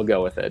 we'll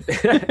go with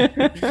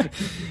it.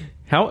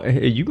 How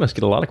you must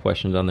get a lot of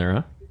questions on there,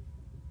 huh?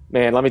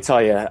 Man, let me tell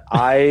you,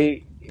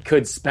 I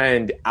could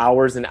spend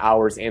hours and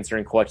hours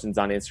answering questions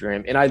on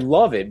Instagram, and I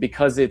love it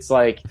because it's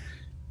like,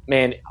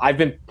 man, I've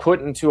been put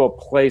into a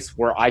place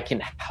where I can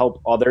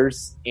help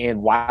others,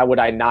 and why would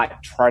I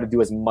not try to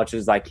do as much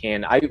as I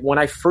can? When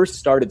I first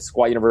started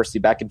Squat University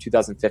back in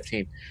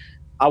 2015,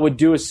 I would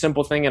do a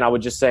simple thing, and I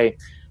would just say,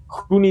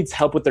 who needs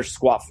help with their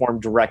squat form?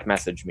 Direct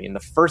message me. And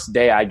the first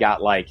day I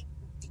got like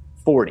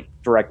 40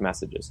 direct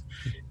messages.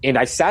 And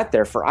I sat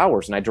there for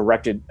hours and I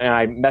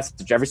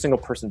messaged every single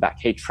person back.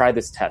 Hey, try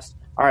this test.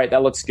 All right,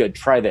 that looks good.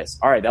 Try this.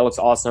 All right, that looks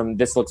awesome.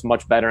 This looks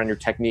much better on your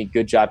technique.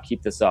 Good job.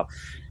 Keep this up.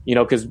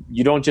 Because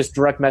you don't just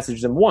direct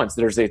message them once.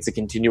 It's a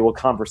continual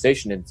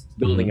conversation and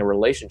building a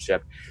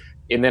relationship.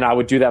 And then I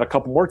would do that a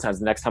couple more times.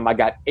 The next time I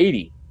got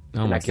 80.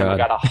 The next time I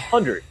got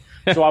 100.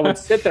 So I would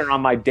sit there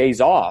on my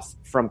days off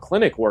from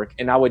clinic work,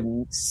 and I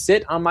would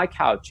sit on my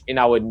couch and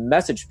I would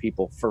message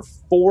people for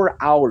 4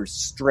 hours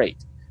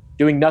straight,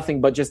 doing nothing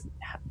but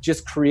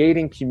just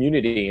creating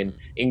community and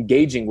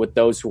engaging with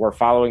those who are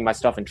following my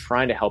stuff and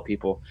trying to help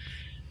people.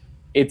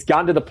 It's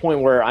gotten to the point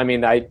where,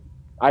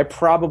 I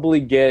probably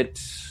get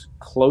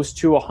close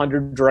to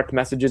 100 direct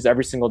messages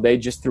every single day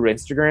just through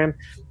Instagram.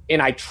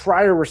 And I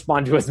try to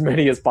respond to as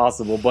many as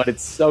possible, but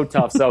it's so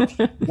tough. So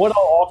what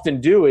I'll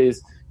often do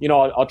is,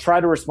 I'll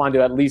try to respond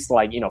to at least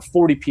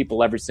 40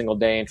 people every single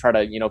day and try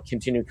to,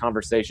 continue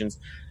conversations.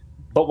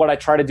 But what I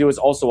try to do is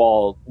also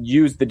I'll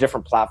use the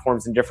different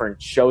platforms and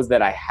different shows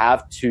that I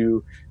have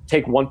to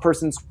take one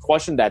person's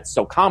question that's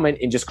so common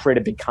and just create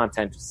a big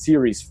content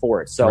series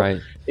for it. So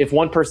if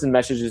one person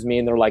messages me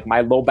and they're like, my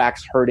low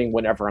back's hurting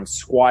whenever I'm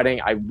squatting,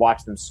 I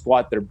watch them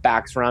squat, their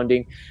back's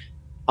rounding,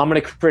 I'm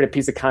going to create a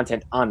piece of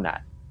content on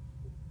that.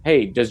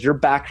 Hey, does your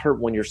back hurt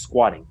when you're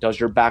squatting? Does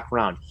your back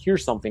round?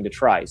 Here's something to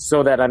try,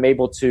 so that I'm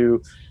able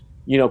to,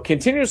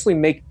 continuously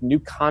make new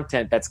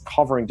content that's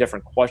covering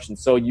different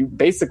questions. So you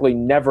basically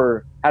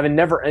have a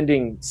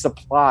never-ending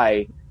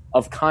supply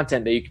of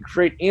content that you can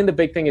create. And the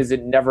big thing is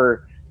it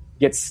never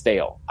gets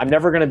stale. I'm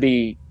never going to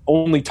be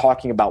only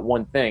talking about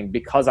one thing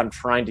because I'm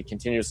trying to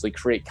continuously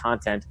create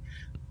content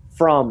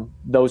from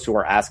those who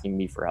are asking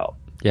me for help.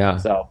 Yeah.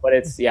 So, but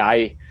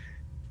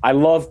I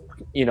love,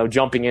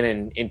 jumping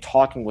in and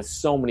talking with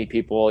so many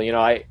people.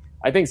 I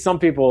think some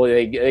people,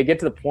 they get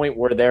to the point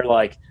where they're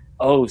like,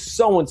 oh,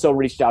 so-and-so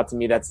reached out to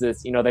me. That's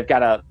this, they've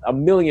got a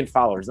million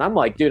followers. And I'm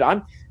like, dude,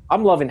 I'm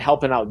loving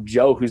helping out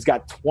Joe, who's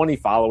got 20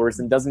 followers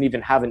and doesn't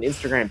even have an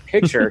Instagram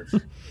picture.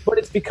 But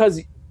it's because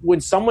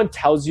when someone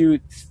tells you,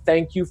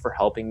 thank you for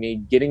helping me,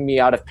 getting me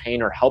out of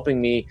pain, or helping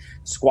me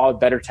squat with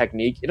better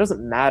technique, it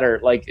doesn't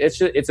matter. Like,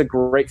 it's a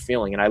great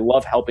feeling. And I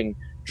love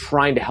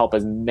trying to help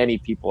as many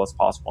people as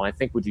possible. And I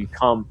think when you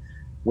come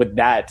with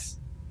that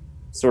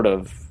sort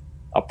of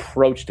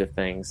approach to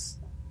things,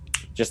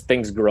 just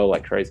things grow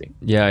like crazy.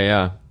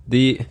 Yeah.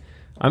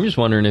 I'm just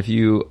wondering if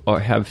you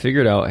have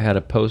figured out how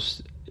to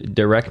post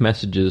direct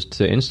messages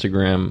to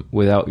Instagram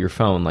without your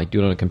phone, like do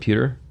it on a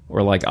computer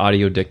or like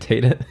audio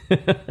dictate it.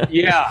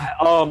 Yeah.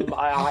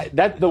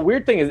 The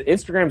weird thing is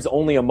Instagram's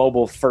only a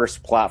mobile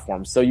first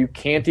platform. So you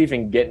can't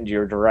even get into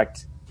your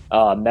direct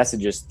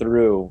messages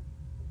through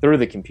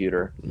the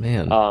computer.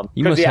 Man,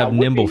 you must have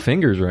nimble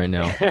fingers right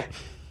now.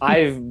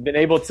 I've been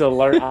able to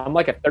learn. I'm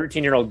like a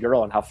 13-year-old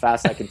girl and how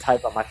fast I can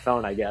type on my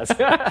phone, I guess.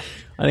 I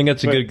think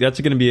that's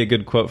going to be a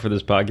good quote for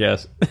this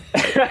podcast.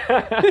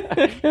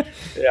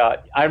 Yeah.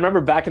 I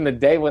remember back in the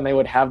day when they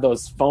would have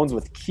those phones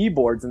with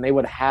keyboards and they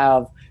would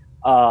have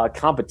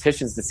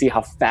competitions to see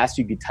how fast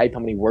you could type how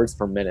many words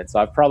per minute. So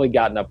I've probably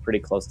gotten up pretty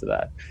close to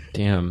that.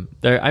 Damn.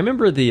 I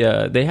remember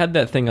they had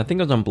that thing, I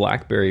think it was on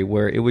BlackBerry,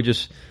 where it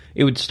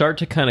would start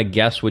to kind of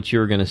guess what you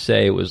were going to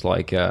say. It was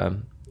like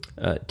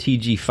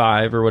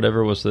TG5 or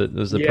whatever was the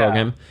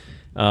program.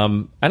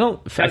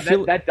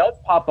 That does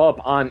pop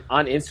up on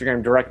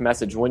Instagram direct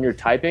message when you're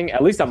typing.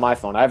 At least on my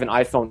phone, I have an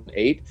iPhone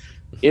 8.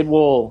 It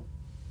will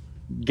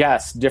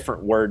guess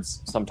different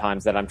words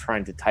sometimes that I'm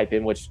trying to type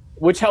in,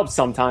 which helps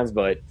sometimes,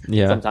 but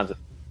sometimes it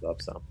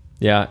up. So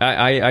yeah,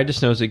 I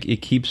just notice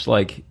it keeps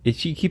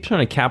keeps trying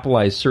to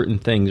capitalize certain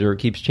things, or it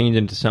keeps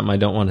changing to something I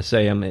don't want to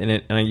say. And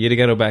you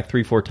got to go back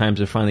 3-4 times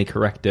to finally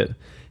correct it.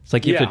 It's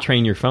like you have to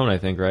train your phone, I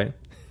think, right?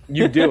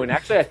 You do. And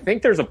actually, I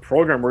think there's a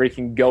program where you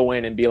can go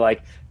in and be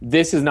like,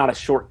 this is not a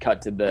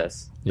shortcut to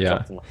this.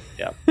 Yeah.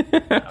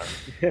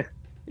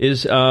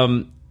 Is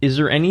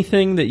there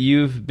anything that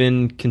you've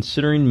been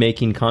considering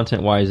making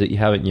content-wise that you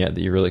haven't yet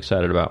that you're really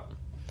excited about?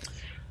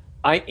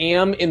 I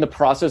am in the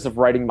process of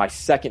writing my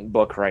second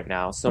book right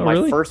now. So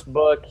my first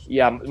book,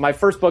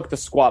 The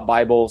Squat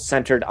Bible,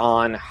 centered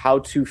on how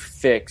to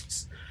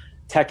fix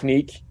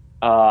technique,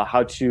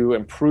 how to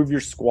improve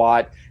your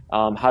squat,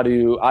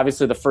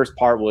 obviously the first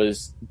part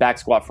was back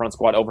squat, front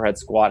squat, overhead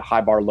squat, high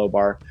bar, low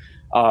bar.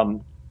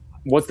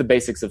 What's the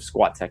basics of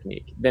squat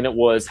technique? Then it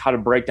was how to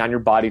break down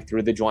your body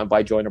through the joint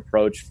by joint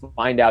approach,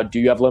 find out, do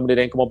you have limited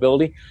ankle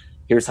mobility?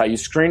 Here's how you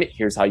screen it.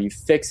 Here's how you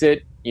fix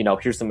it.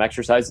 Here's some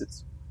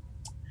exercises.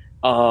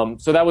 So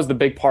that was the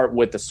big part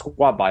with the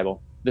Squat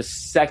Bible. The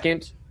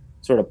second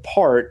sort of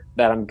part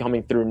that I'm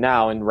coming through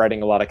now and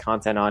writing a lot of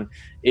content on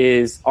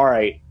is, all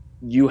right,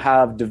 you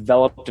have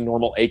developed a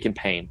normal ache and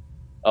pain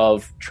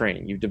of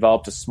training. You've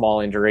developed a small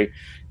injury.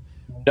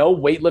 No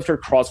weightlifter,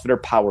 CrossFitter,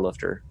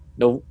 powerlifter,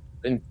 no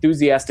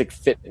enthusiastic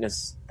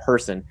fitness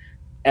person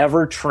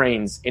ever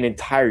trains an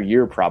entire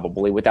year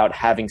probably without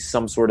having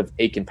some sort of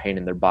ache and pain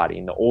in their body.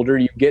 And the older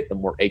you get, the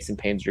more aches and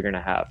pains you're going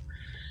to have.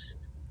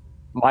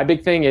 My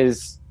big thing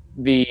is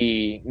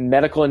the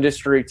medical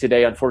industry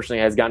today, unfortunately,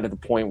 has gotten to the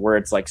point where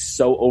it's like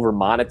so over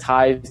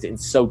monetized and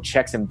so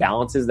checks and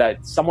balances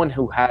that someone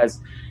who has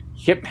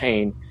hip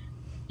pain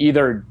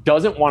either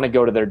doesn't want to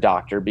go to their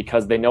doctor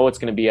because they know it's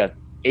going to be a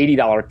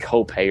 $80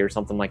 copay or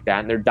something like that,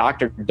 and their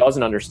doctor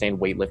doesn't understand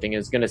weightlifting and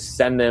is going to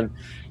send them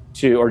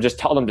to, or just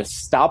tell them to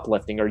stop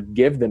lifting or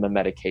give them a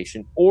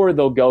medication, or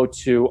they'll go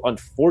to,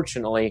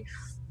 unfortunately,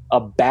 a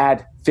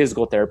bad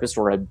physical therapist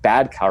or a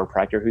bad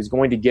chiropractor who's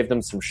going to give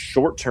them some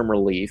short-term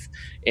relief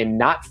and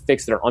not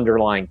fix their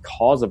underlying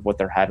cause of what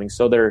they're having.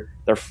 So they're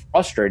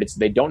frustrated, so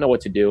they don't know what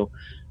to do.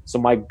 So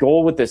my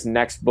goal with this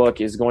next book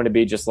is going to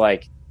be just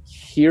like,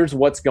 here's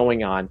what's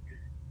going on.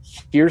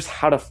 Here's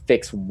how to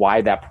fix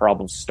why that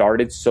problem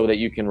started so that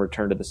you can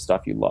return to the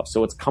stuff you love.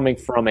 So it's coming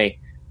from a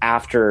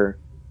after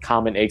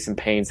common aches and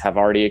pains have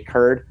already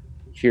occurred,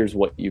 here's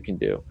what you can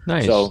do.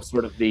 Nice. So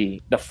sort of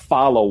the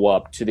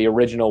follow-up to the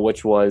original,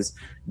 which was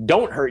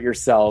don't hurt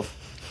yourself,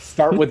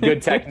 start with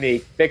good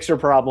technique, fix your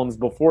problems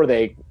before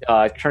they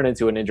turn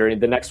into an injury.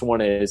 The next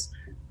one is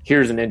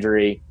here's an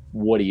injury,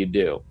 what do you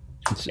do?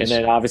 And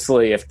then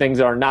obviously if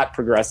things are not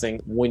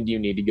progressing, when do you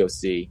need to go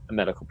see a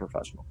medical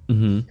professional?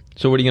 Mm-hmm.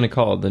 So what are you going to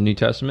call it? The New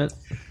Testament?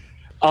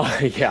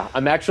 Yeah,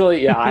 I'm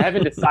actually, I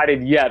haven't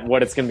decided yet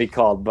what it's going to be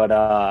called,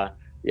 but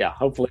yeah,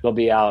 hopefully it'll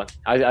be out.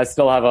 I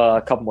still have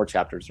a couple more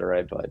chapters to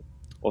write, but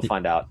we'll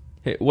find out.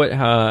 Hey, what?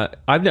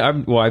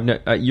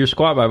 Your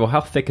squat Bible.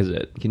 How thick is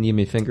it? Can you give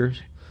me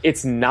fingers?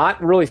 It's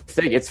not really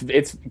thick.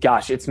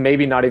 It's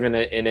maybe not even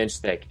an inch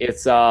thick.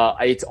 It's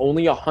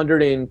only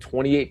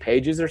 128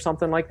 pages or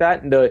something like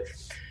that. And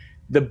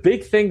the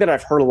big thing that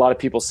I've heard a lot of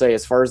people say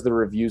as far as the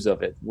reviews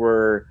of it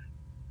were,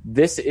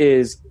 this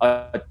is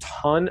a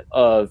ton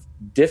of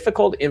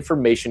difficult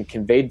information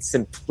conveyed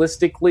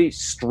simplistically,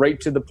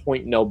 straight to the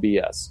point, no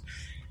BS.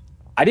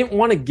 I didn't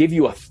want to give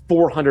you a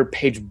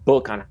 400-page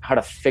book on how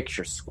to fix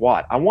your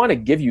squat. I want to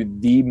give you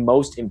the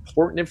most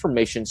important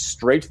information,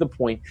 straight to the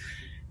point,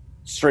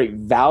 straight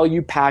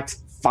value-packed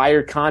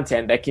fire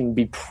content that can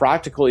be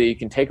practical, that you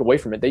can take away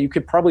from it, that you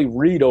could probably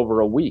read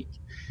over a week.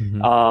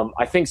 Mm-hmm.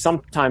 I think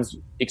sometimes,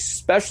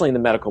 especially in the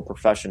medical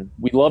profession,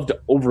 we love to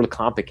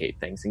overcomplicate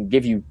things and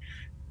give you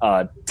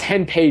a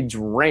 10-page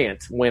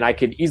rant when I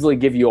could easily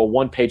give you a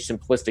one-page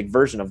simplistic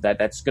version of that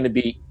that's going to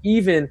be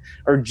even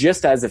or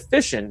just as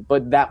efficient,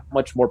 but that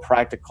much more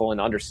practical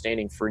and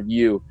understanding for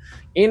you.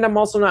 And I'm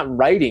also not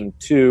writing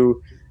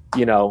to,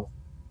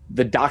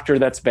 the doctor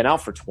that's been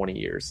out for 20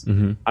 years.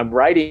 Mm-hmm. I'm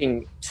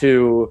writing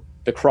to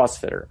the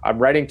CrossFitter. I'm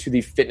writing to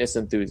the fitness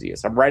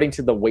enthusiast. I'm writing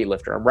to the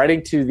weightlifter. I'm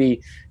writing to the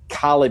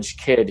college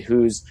kid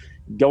who's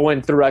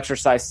going through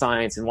exercise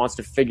science and wants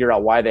to figure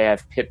out why they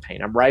have hip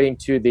pain. I'm writing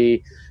to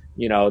the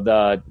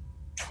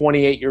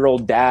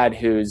 28-year-old dad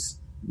who's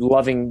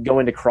loving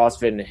going to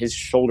CrossFit and his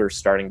shoulder's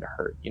starting to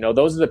hurt.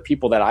 Those are the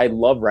people that I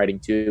love writing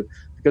to,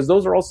 because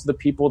those are also the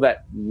people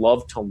that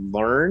love to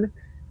learn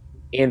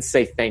and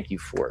say thank you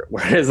for it.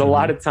 Whereas a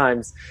lot of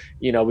times,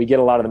 we get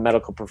a lot of the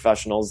medical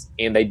professionals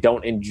and they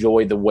don't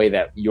enjoy the way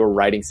that you're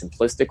writing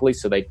simplistically,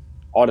 so they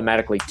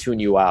automatically tune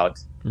you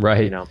out.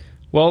 Right.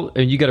 Well,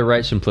 you got to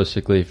write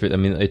simplistically.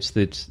 It's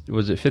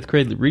was it fifth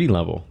grade reading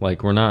level?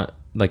 Like, we're not,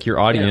 like, your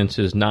audience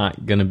is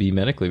not going to be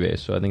medically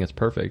based. So I think it's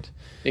perfect.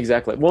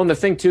 Exactly. Well, and the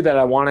thing too that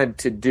I wanted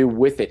to do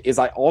with it is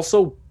I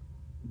also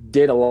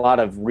did a lot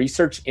of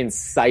research in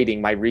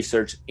citing my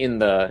research in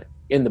the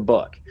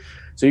book.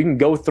 So you can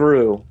go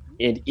through,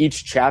 and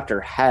each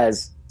chapter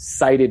has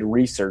cited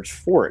research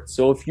for it.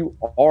 So if you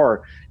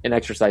are an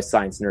exercise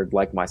science nerd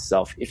like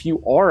myself, if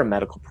you are a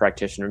medical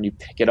practitioner and you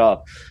pick it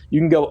up,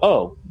 you can go,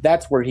 oh,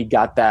 that's where he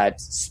got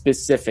that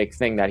specific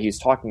thing that he's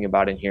talking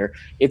about in here.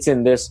 It's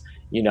in this,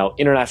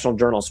 International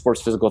Journal of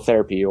Sports Physical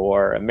Therapy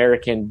or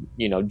American,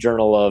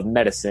 Journal of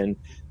Medicine,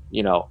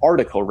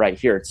 article right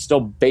here. It's still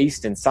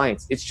based in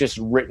science. It's just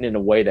written in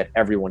a way that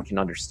everyone can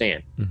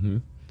understand. Mm-hmm.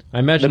 I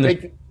imagine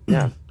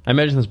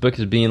this book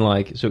is being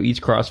like, so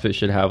each CrossFit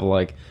should have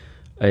like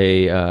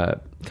a kind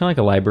of like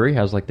a library,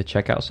 has like the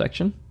checkout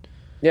section.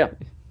 Yeah.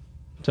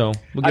 So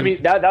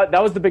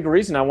that was the big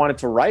reason I wanted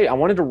to write. I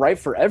wanted to write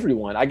for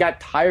everyone. I got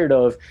tired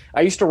of,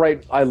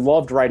 I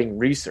loved writing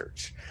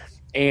research.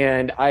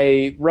 And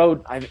I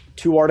wrote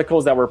 2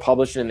 articles that were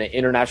published in the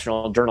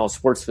International Journal of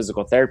Sports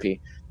Physical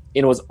Therapy.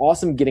 And it was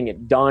awesome getting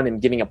it done and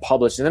getting it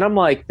published. And then I'm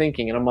like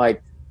thinking,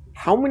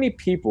 how many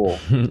people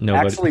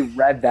actually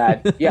read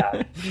that?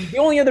 Yeah. The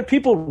only other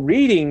people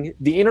reading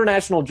the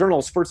International Journal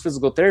of Sports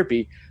Physical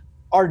Therapy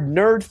are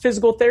nerd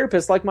physical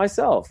therapists like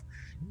myself.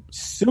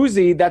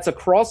 Susie, that's a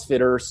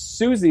CrossFitter.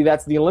 Susie,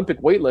 that's the Olympic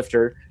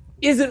weightlifter,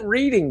 isn't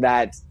reading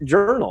that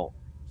journal.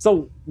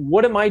 So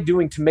what am I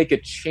doing to make a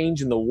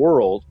change in the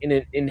world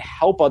and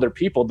help other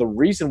people? The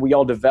reason we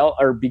all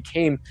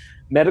became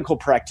medical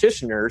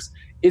practitioners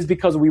is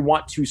because we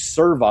want to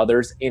serve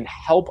others and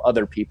help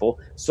other people.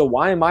 So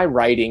why am I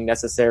writing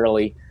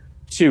necessarily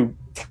to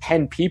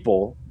 10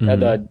 people at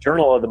the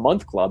Journal of the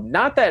Month Club?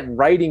 Not that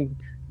writing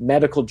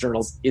medical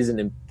journals isn't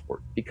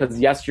important, because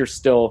yes, you're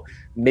still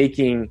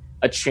making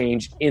a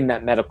change in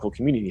that medical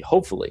community,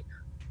 hopefully.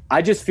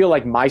 I just feel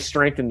like my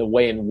strength in the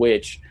way in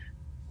which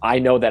I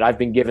know that I've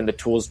been given the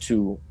tools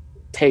to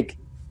take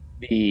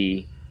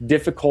the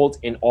difficult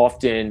and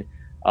often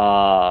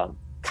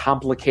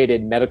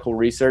complicated medical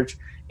research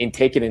and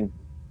take it and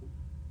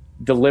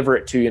deliver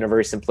it to you in a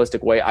very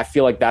simplistic way. I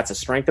feel like that's a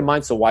strength of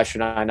mine. So why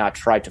should I not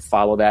try to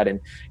follow that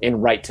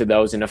and write to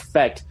those and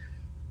affect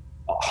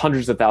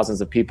hundreds of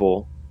thousands of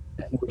people,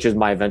 which is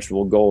my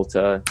eventual goal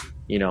to,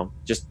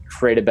 just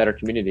create a better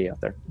community out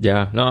there.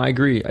 Yeah, no, I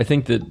agree. I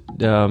think that,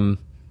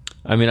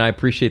 I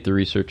appreciate the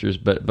researchers,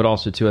 but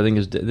also too, I think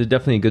there's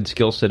definitely a good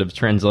skill set of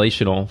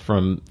translational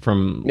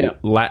from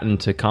Latin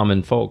to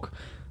common folk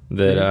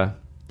that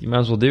you might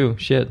as well do.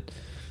 Shit.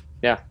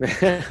 Yeah,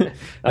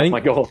 that's my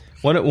goal.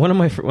 One of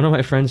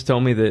my friends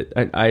told me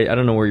that I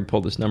don't know where he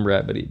pulled this number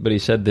at, but he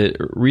said that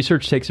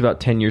research takes about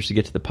 10 years to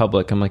get to the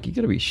public. I'm like, you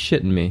got to be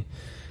shitting me.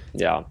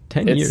 Yeah,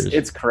 10 years.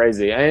 It's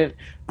crazy. And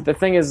the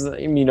thing is,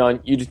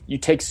 you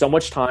take so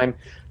much time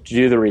to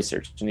do the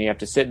research, and you have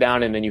to sit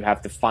down and then you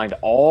have to find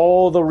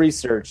all the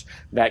research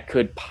that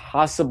could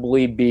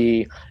possibly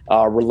be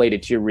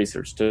related to your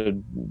research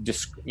to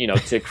just,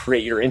 to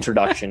create your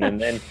introduction.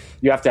 And then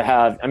you have to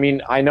have,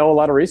 I know a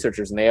lot of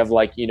researchers and they have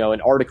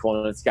an article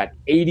and it's got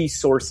 80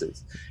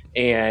 sources.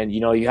 And,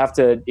 you have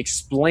to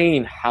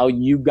explain how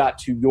you got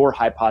to your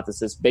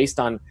hypothesis based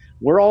on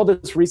where all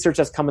this research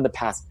has come in the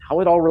past, how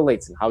it all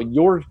relates, and how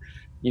your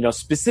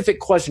specific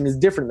question is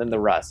different than the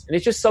rest. And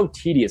it's just so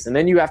tedious. And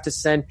then you have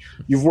to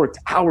you've worked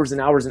hours and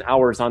hours and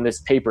hours on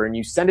this paper, and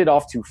you send it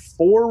off to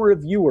 4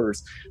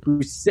 reviewers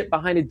who sit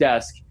behind a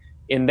desk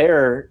in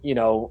their,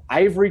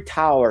 ivory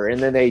tower. And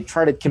then they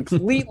try to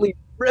completely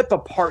rip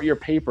apart your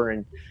paper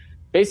and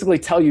basically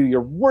tell you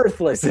you're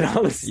worthless and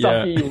all this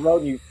stuff that you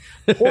wrote and you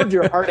poured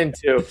your heart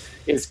into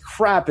is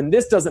crap, and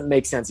this doesn't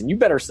make sense, and you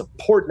better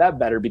support that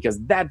better because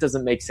that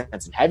doesn't make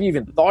sense. And have you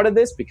even thought of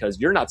this? Because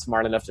you're not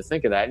smart enough to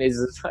think of that. And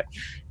it's like,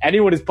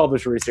 anyone who's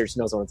published research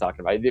knows what I'm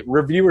talking about. The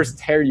reviewers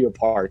tear you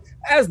apart,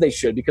 as they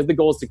should, because the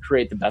goal is to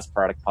create the best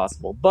product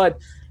possible. But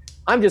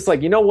I'm just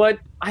like, you know what?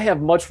 I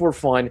have much more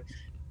fun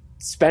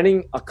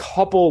spending a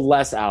couple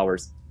less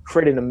hours,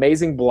 create an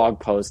amazing blog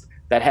post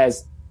that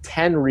has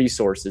 10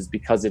 resources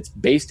because it's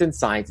based in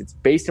science, it's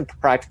based in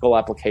practical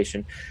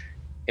application,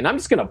 and I'm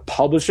just going to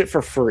publish it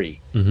for free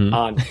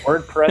on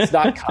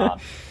WordPress.com.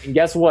 And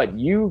guess what?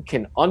 You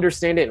can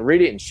understand it and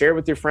read it and share it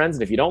with your friends.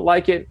 And if you don't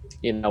like it,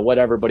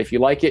 whatever. But if you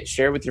like it,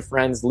 share it with your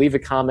friends, leave a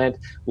comment,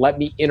 let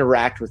me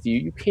interact with you.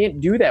 You can't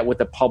do that with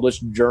a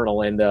published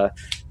journal and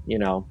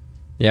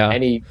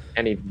any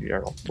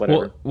journal,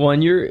 whatever. Well,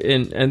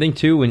 and I think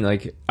too, when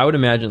I would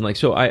imagine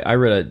so I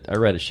read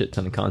a shit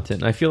ton of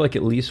content, and I feel like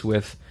at least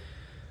with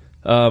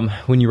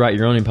when you write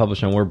your own and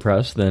publish on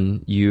WordPress,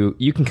 then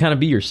you can kind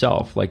of be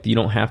yourself. Like, you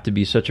don't have to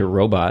be such a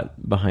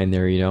robot behind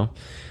there, Yeah,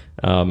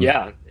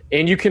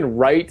 and you can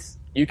write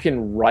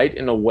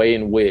in a way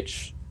in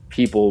which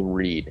people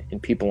read and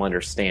people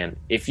understand.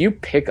 If you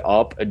pick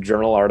up a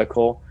journal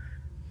article,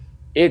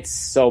 it's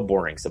so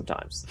boring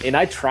sometimes. And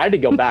I tried to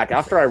go back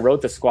after I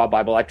wrote the Squat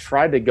Bible. I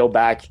tried to go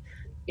back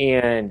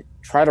and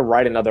try to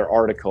write another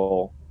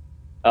article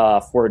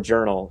for a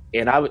journal,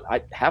 and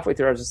I halfway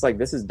through I was just like,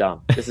 this is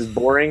dumb, this is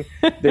boring.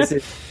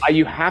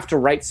 You have to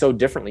write so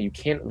differently. You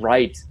can't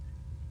write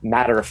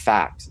matter of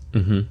fact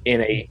in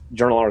a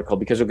journal article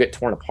because you'll get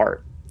torn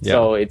apart.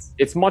 So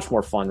it's much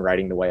more fun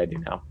writing the way I do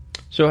now.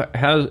 So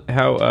how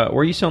where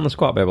are you selling the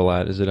Squat Bible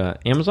at? Is it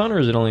Amazon or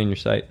is it only on your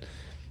site?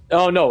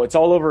 Oh no, it's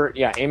all over.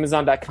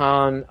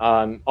 Amazon.com,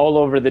 all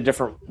over the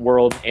different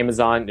world.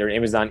 Amazon or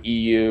Amazon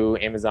EU,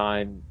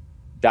 Amazon.co.uk.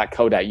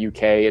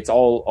 It's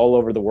all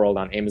over the world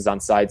on Amazon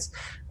sites.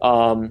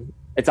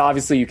 It's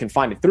obviously, you can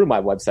find it through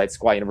my website,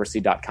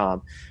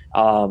 squatuniversity.com.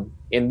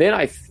 And then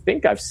I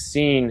think I've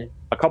seen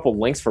a couple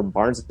links for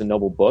Barnes &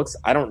 Noble books.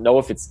 I don't know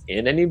if it's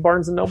in any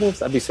Barnes & Nobles.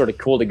 That'd be sort of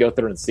cool to go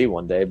through and see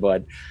one day.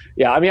 But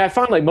yeah, I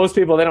find most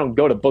people, they don't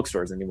go to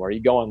bookstores anymore. You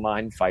go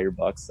online and buy your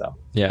books. So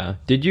yeah.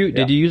 Did you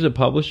use a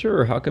publisher,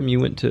 or how come you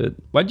went to,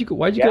 why'd you go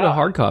to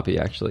hard copy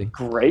actually?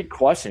 Great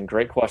question.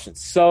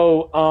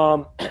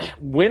 So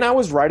when I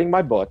was writing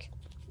my book,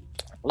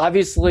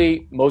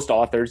 obviously most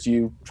authors,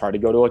 you try to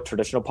go to a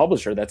traditional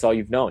publisher. That's all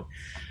you've known.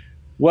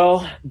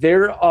 Well,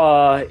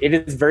 it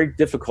is very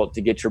difficult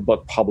to get your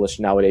book published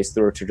nowadays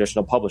through a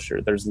traditional publisher.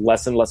 There's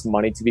less and less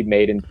money to be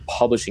made in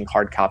publishing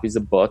hard copies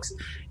of books,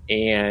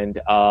 and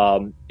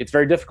it's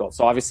very difficult.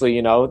 So obviously,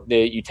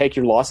 you take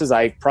your losses.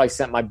 I probably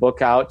sent my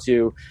book out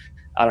to,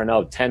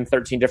 10,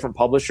 13 different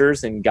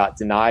publishers and got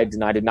denied.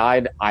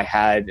 I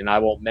had, and I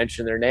won't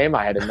mention their name,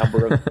 I had a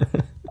number of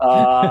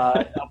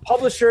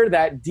publisher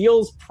that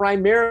deals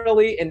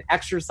primarily in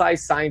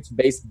exercise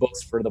science-based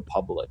books for the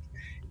public.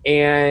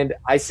 And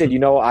I said,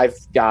 I've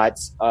got,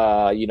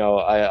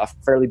 a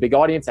fairly big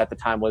audience. At the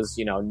time was,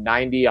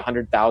 90,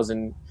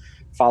 100,000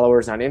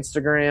 followers on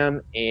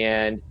Instagram.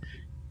 And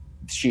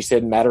she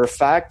said, matter of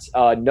fact,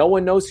 no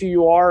one knows who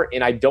you are,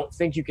 and I don't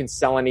think you can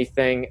sell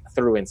anything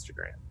through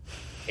Instagram.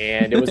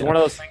 And it was one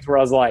of those things where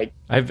I was like,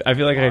 I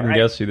feel like I can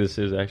guess who this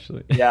is,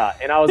 actually. Yeah.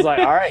 And I was like,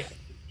 all right,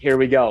 here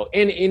we go.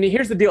 And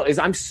here's the deal is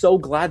I'm so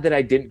glad that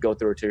I didn't go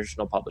through a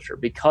traditional publisher,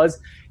 because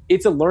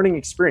it's a learning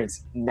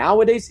experience.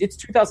 Nowadays, it's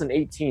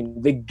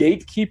 2018. The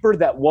gatekeeper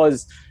that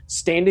was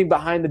standing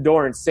behind the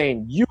door and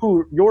saying,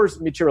 your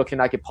material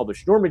cannot get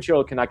published, your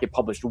material cannot get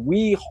published.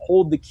 We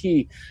hold the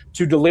key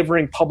to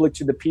delivering public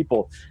to the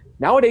people.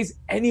 Nowadays,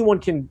 anyone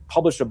can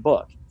publish a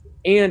book.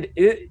 And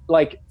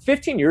like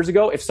 15 years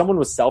ago, if someone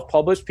was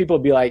self-published, people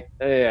would be like,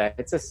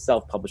 it's a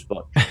self-published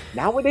book.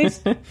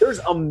 Nowadays, there's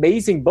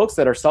amazing books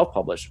that are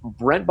self-published.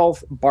 Brent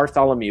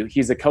Bartholomew,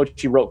 he's a coach.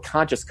 He wrote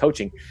Conscious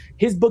Coaching.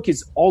 His book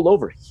is all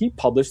over. He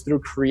published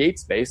through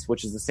CreateSpace,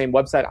 which is the same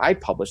website I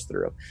published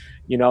through.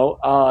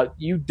 The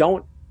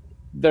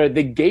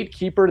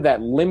gatekeeper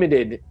that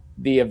limited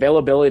the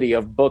availability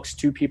of books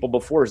to people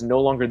before is no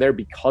longer there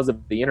because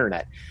of the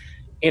internet.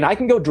 And I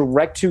can go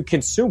direct to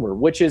consumer,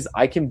 which is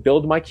I can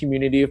build my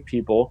community of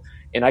people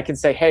and I can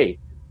say, hey,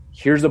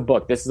 here's a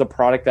book. This is a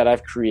product that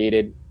I've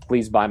created.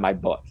 Please buy my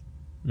book.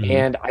 Mm-hmm.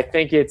 And I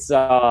think it's,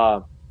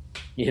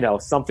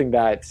 something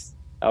that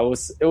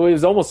it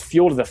was almost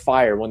fuel to the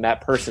fire when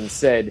that person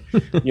said,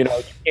 you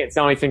can't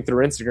sell anything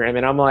through Instagram.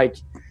 And I'm like,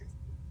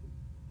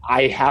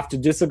 I have to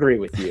disagree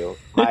with you.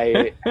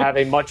 I have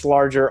a much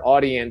larger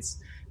audience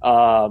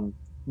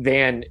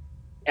than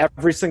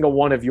every single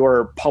one of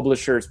your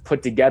publishers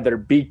put together,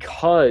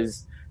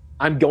 because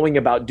I'm going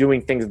about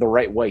doing things the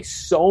right way.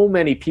 So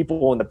many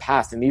people in the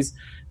past, and this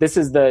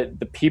is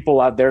the people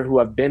out there who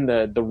have been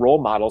the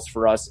role models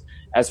for us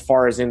as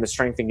far as in the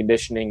strength and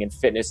conditioning and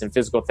fitness and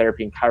physical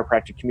therapy and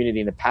chiropractic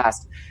community in the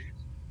past.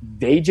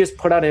 They just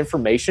put out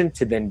information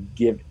to then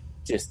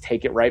just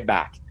take it right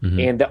back. Mm-hmm.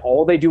 And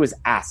all they do is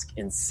ask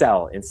and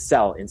sell and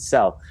sell and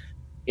sell.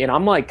 And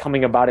I'm like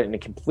coming about it in a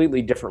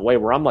completely different way,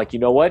 where I'm like, you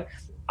know what?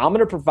 I'm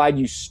going to provide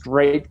you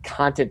straight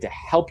content to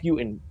help you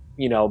and,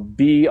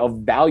 be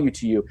of value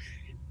to you.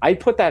 I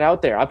put that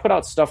out there. I put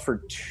out stuff for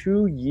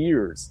 2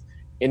 years.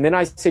 And then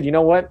I said, you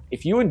know what?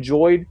 If you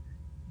enjoyed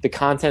the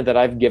content that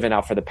I've given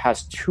out for the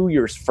past 2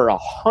 years for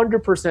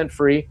 100%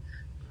 free,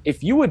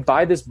 if you would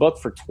buy this book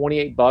for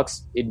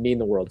 $28, it'd mean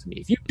the world to me.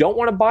 If you don't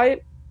want to buy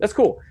it, that's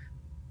cool.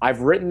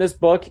 I've written this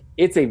book.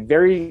 It's a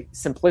very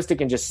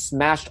simplistic and just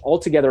smashed all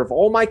together of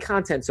all my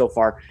content so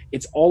far.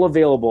 It's all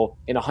available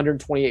in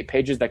 128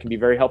 pages that can be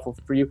very helpful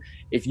for you.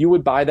 If you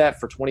would buy that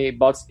for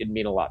 $28, it'd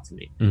mean a lot to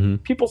me. Mm-hmm.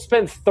 People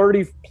spend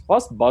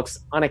 $30+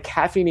 on a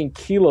Caffeine in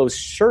Kilos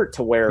shirt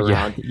to wear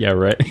around. Yeah,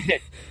 right.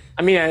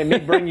 I mean, it may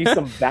bring you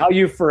some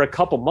value for a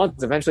couple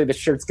months. Eventually, the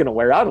shirt's going to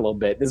wear out a little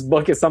bit. This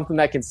book is something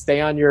that can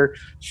stay on your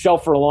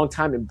shelf for a long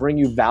time and bring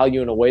you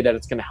value in a way that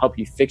it's going to help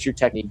you fix your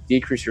technique,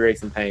 decrease your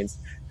aches and pains,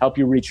 help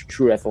you reach your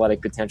true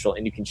athletic potential,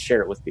 and you can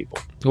share it with people.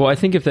 Well, I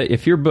think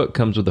if your book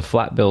comes with a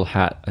flat bill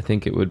hat, I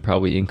think it would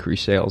probably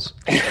increase sales.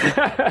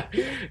 I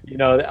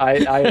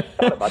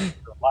thought about it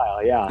for a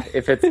while. Yeah,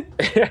 if it's a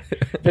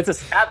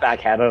snapback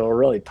hat, it'll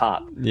really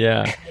pop.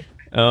 Yeah.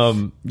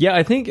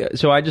 I think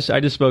so. I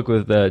just spoke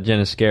with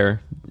Jenna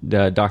Scare,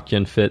 Doc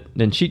Gen Fit,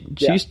 and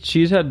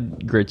she's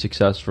had great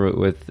success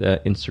with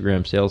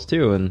Instagram sales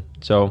too, and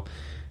so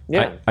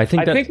yeah, I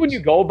think when you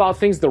go about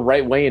things the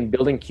right way and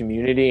building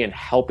community and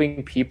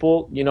helping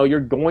people,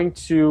 you're going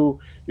to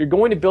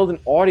build an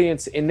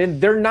audience, and then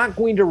they're not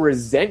going to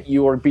resent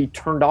you or be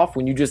turned off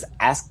when you just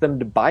ask them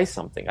to buy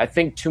something. I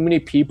think too many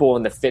people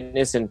in the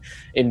fitness and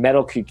in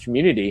medical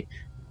community,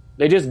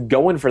 they just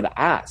go in for the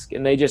ask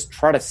and they just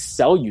try to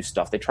sell you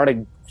stuff. They try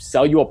to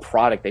sell you a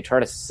product. They try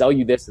to sell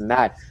you this and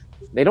that.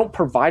 They don't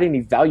provide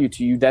any value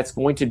to you that's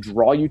going to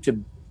draw you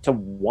to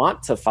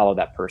want to follow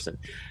that person.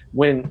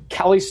 When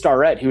Kelly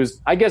Starrett,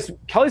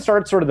 Kelly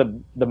Starrett's sort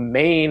of the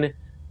main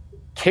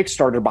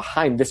Kickstarter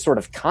behind this sort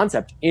of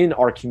concept in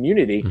our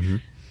community. Mm-hmm.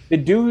 The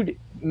dude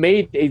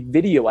made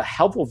a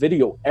helpful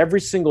video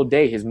every single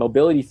day, his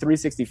Mobility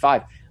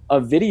 365, a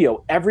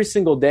video every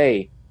single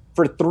day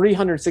for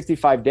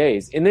 365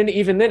 days. And then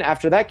even then,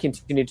 after that,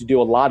 continued to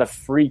do a lot of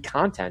free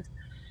content.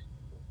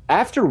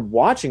 After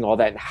watching all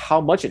that and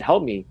how much it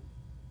helped me,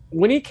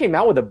 when he came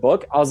out with a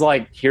book, I was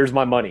like, here's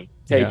my money.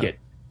 Take it.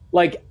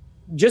 Like,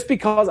 just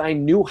because I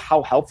knew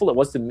how helpful it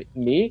was to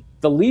me,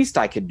 the least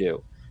I could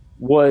do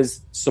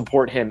was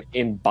support him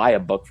and buy a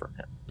book from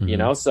him.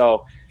 Mm-hmm.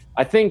 So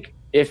I think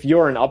if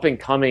you're an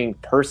up-and-coming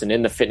person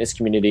in the fitness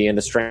community, in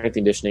the strength and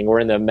conditioning, or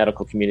in the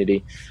medical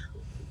community,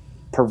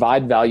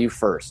 provide value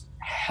first.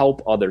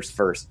 Help others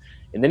first.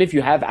 And then if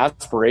you have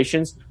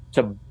aspirations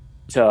to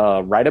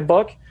write a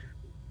book,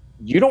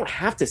 you don't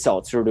have to sell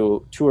it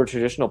to a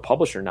traditional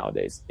publisher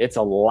nowadays. It's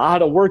a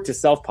lot of work to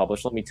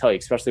self-publish, let me tell you,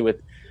 especially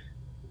with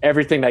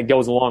everything that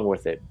goes along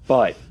with it.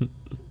 But,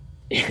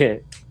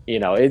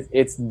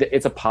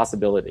 it's a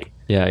possibility.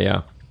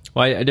 Yeah.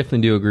 Well, I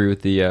definitely do agree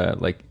with the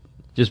like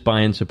just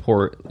buy-in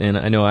support. And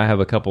I know I have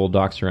a couple of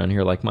docs around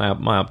here, like my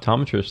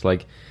optometrist,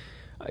 like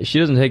she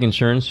doesn't take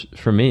insurance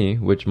from me,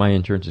 which my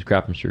insurance is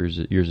crap. I'm sure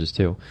yours is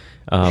too.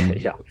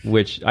 Yeah.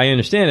 Which I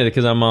understand it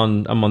because I'm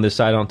on this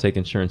side. I don't take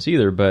insurance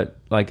either. But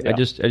like I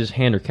just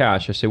hand her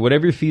cash. I say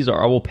whatever your fees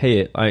are, I will pay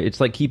it. It's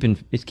like keeping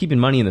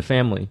money in the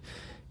family.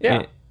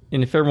 Yeah.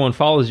 And if everyone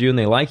follows you and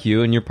they like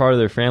you and you're part of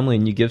their family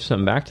and you give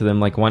something back to them,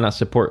 like why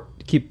not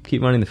keep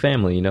money in the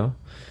family?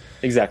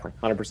 Exactly.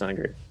 100%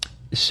 agree.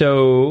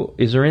 So,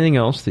 is there anything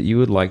else that you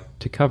would like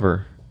to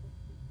cover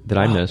that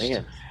I missed?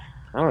 Man.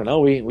 I don't know.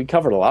 We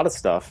covered a lot of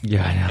stuff.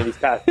 Yeah, I know. In these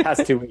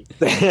past 2 weeks.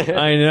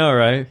 I know,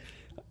 right?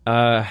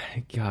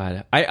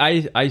 God,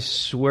 I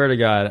swear to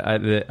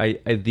God,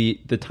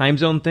 the time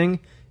zone thing.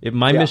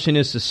 My mission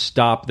is to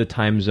stop the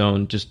time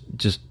zone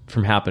just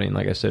from happening.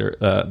 Like I said,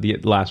 the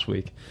last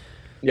week.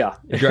 Yeah,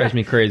 it drives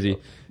me crazy.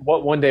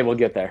 One day we'll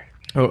get there.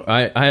 Oh,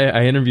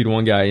 I interviewed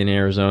one guy in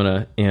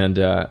Arizona, and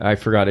I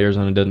forgot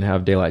Arizona doesn't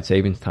have daylight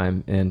savings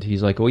time, and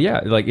he's like, "Well,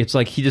 yeah, like it's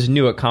like he just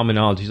knew it, common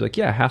knowledge." He's like,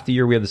 "Yeah, half the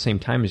year we have the same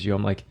time as you."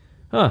 I'm like,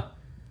 "Huh,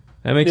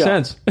 that makes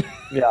sense."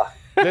 Yeah.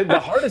 The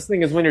hardest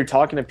thing is when you're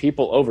talking to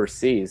people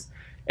overseas,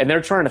 and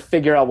they're trying to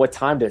figure out what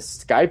time to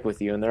Skype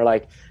with you, and they're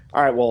like,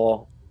 "All right,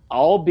 well,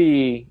 I'll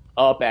be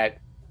up at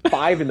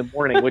 5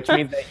 a.m, which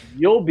means that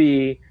you'll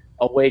be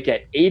awake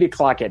at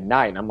 8:00 at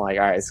night." And I'm like,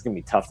 all right, it's gonna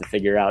be tough to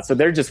figure out. So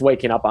they're just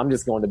waking up, I'm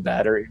just going to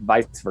bed, or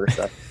vice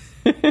versa.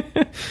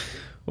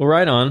 Well,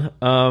 right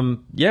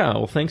on. Yeah,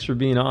 well, thanks for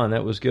being on.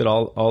 That was good.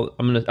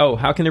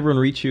 How can everyone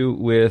reach you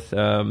with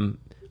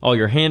all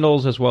your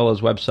handles as well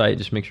as website?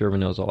 Just make sure everyone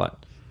knows all that.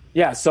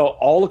 Yeah, so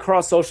all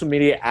across social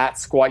media at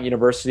Squat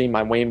University.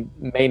 My main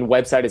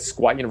website is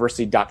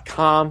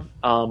squatuniversity.com.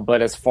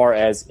 But as far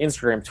as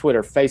Instagram,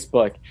 Twitter,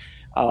 Facebook,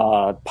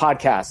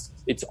 podcast,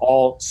 it's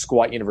all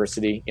Squat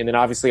University. And then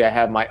obviously I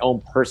have my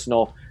own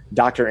personal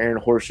Dr.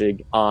 Aaron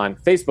Horschig on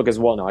Facebook as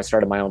well now. I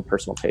started my own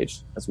personal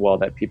page as well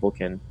that people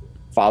can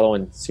follow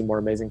and see more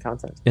amazing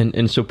content.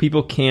 And so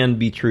people can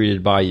be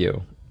treated by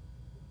you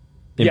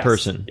in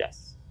person?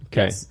 Yes.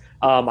 Okay. Yes.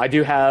 I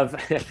do have,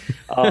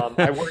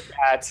 I work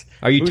at...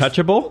 Are you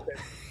touchable?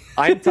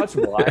 I'm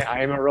touchable.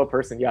 I am a real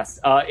person, yes.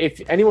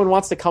 If anyone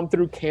wants to come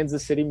through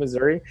Kansas City,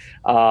 Missouri,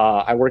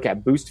 I work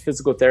at Boost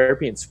Physical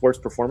Therapy and Sports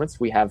Performance.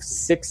 We have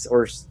 6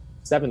 or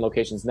 7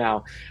 locations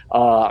now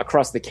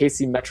across the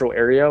KC metro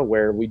area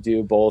where we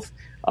do both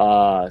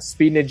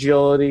speed and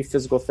agility,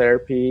 physical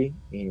therapy,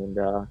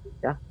 and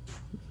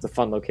it's a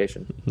fun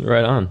location.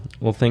 Right on.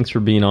 Well, thanks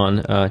for being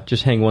on.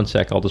 Just hang one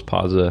sec. I'll just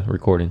pause the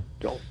recording.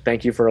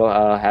 Thank you for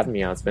having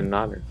me on. It's been an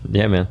honor.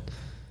 Yeah, man.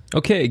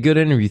 Okay, good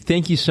interview.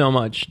 Thank you so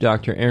much,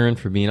 Dr. Aaron,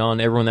 for being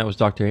on. Everyone, that was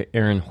Dr.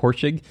 Aaron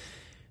Horschig.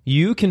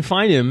 You can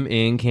find him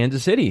in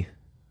Kansas City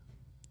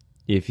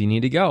if you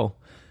need to go.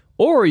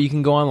 Or you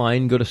can go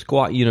online and go to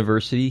Squat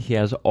University. He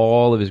has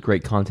all of his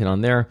great content on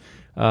there.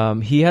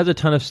 He has a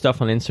ton of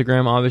stuff on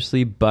Instagram,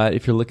 obviously, but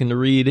if you're looking to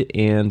read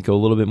and go a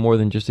little bit more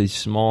than just a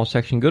small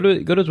section, go to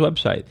his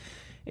website.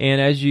 And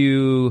as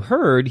you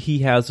heard, he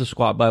has the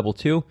Squat Bible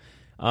too.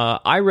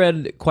 I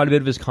read quite a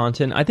bit of his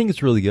content. I think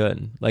it's really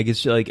good. Like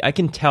it's like I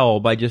can tell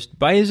by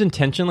his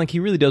intention, like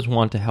he really does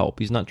want to help.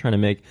 He's not trying to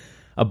make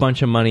a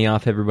bunch of money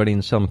off everybody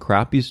and some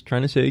crap. He's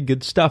trying to say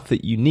good stuff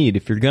that you need.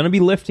 If you're going to be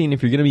lifting,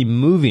 if you're going to be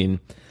moving,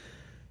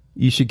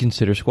 you should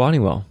consider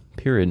squatting well,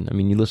 period. I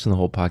mean, you listen to the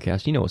whole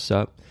podcast, you know what's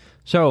up.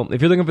 So if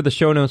you're looking for the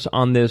show notes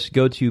on this,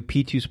 go to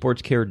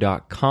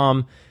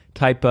p2sportscare.com,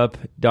 type up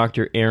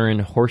Dr.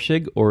 Aaron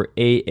Horschig, or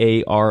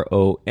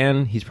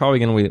Aaron. He's probably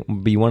going to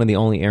be one of the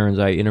only Aarons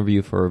I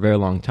interview for a very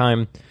long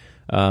time,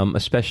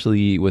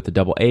 especially with the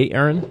double A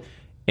Aaron.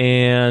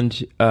 And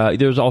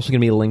there's also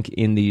going to be a link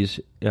in these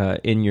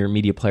in your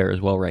media player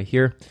as well right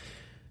here.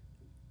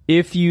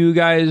 If you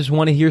guys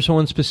want to hear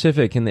someone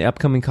specific in the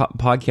upcoming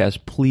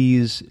podcast,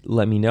 please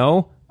let me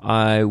know.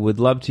 I would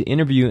love to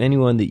interview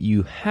anyone that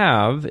you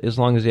have, as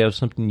long as they have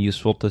something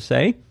useful to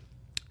say.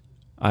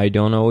 I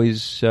don't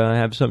always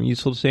have something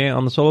useful to say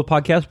on the solo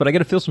podcast, but I got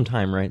to fill some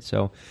time, right?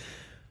 So,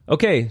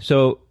 okay,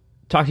 so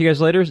talk to you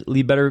guys later.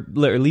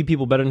 Lead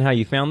people better than how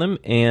you found them.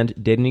 And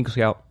Data Eagle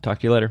Scout, talk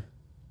to you later.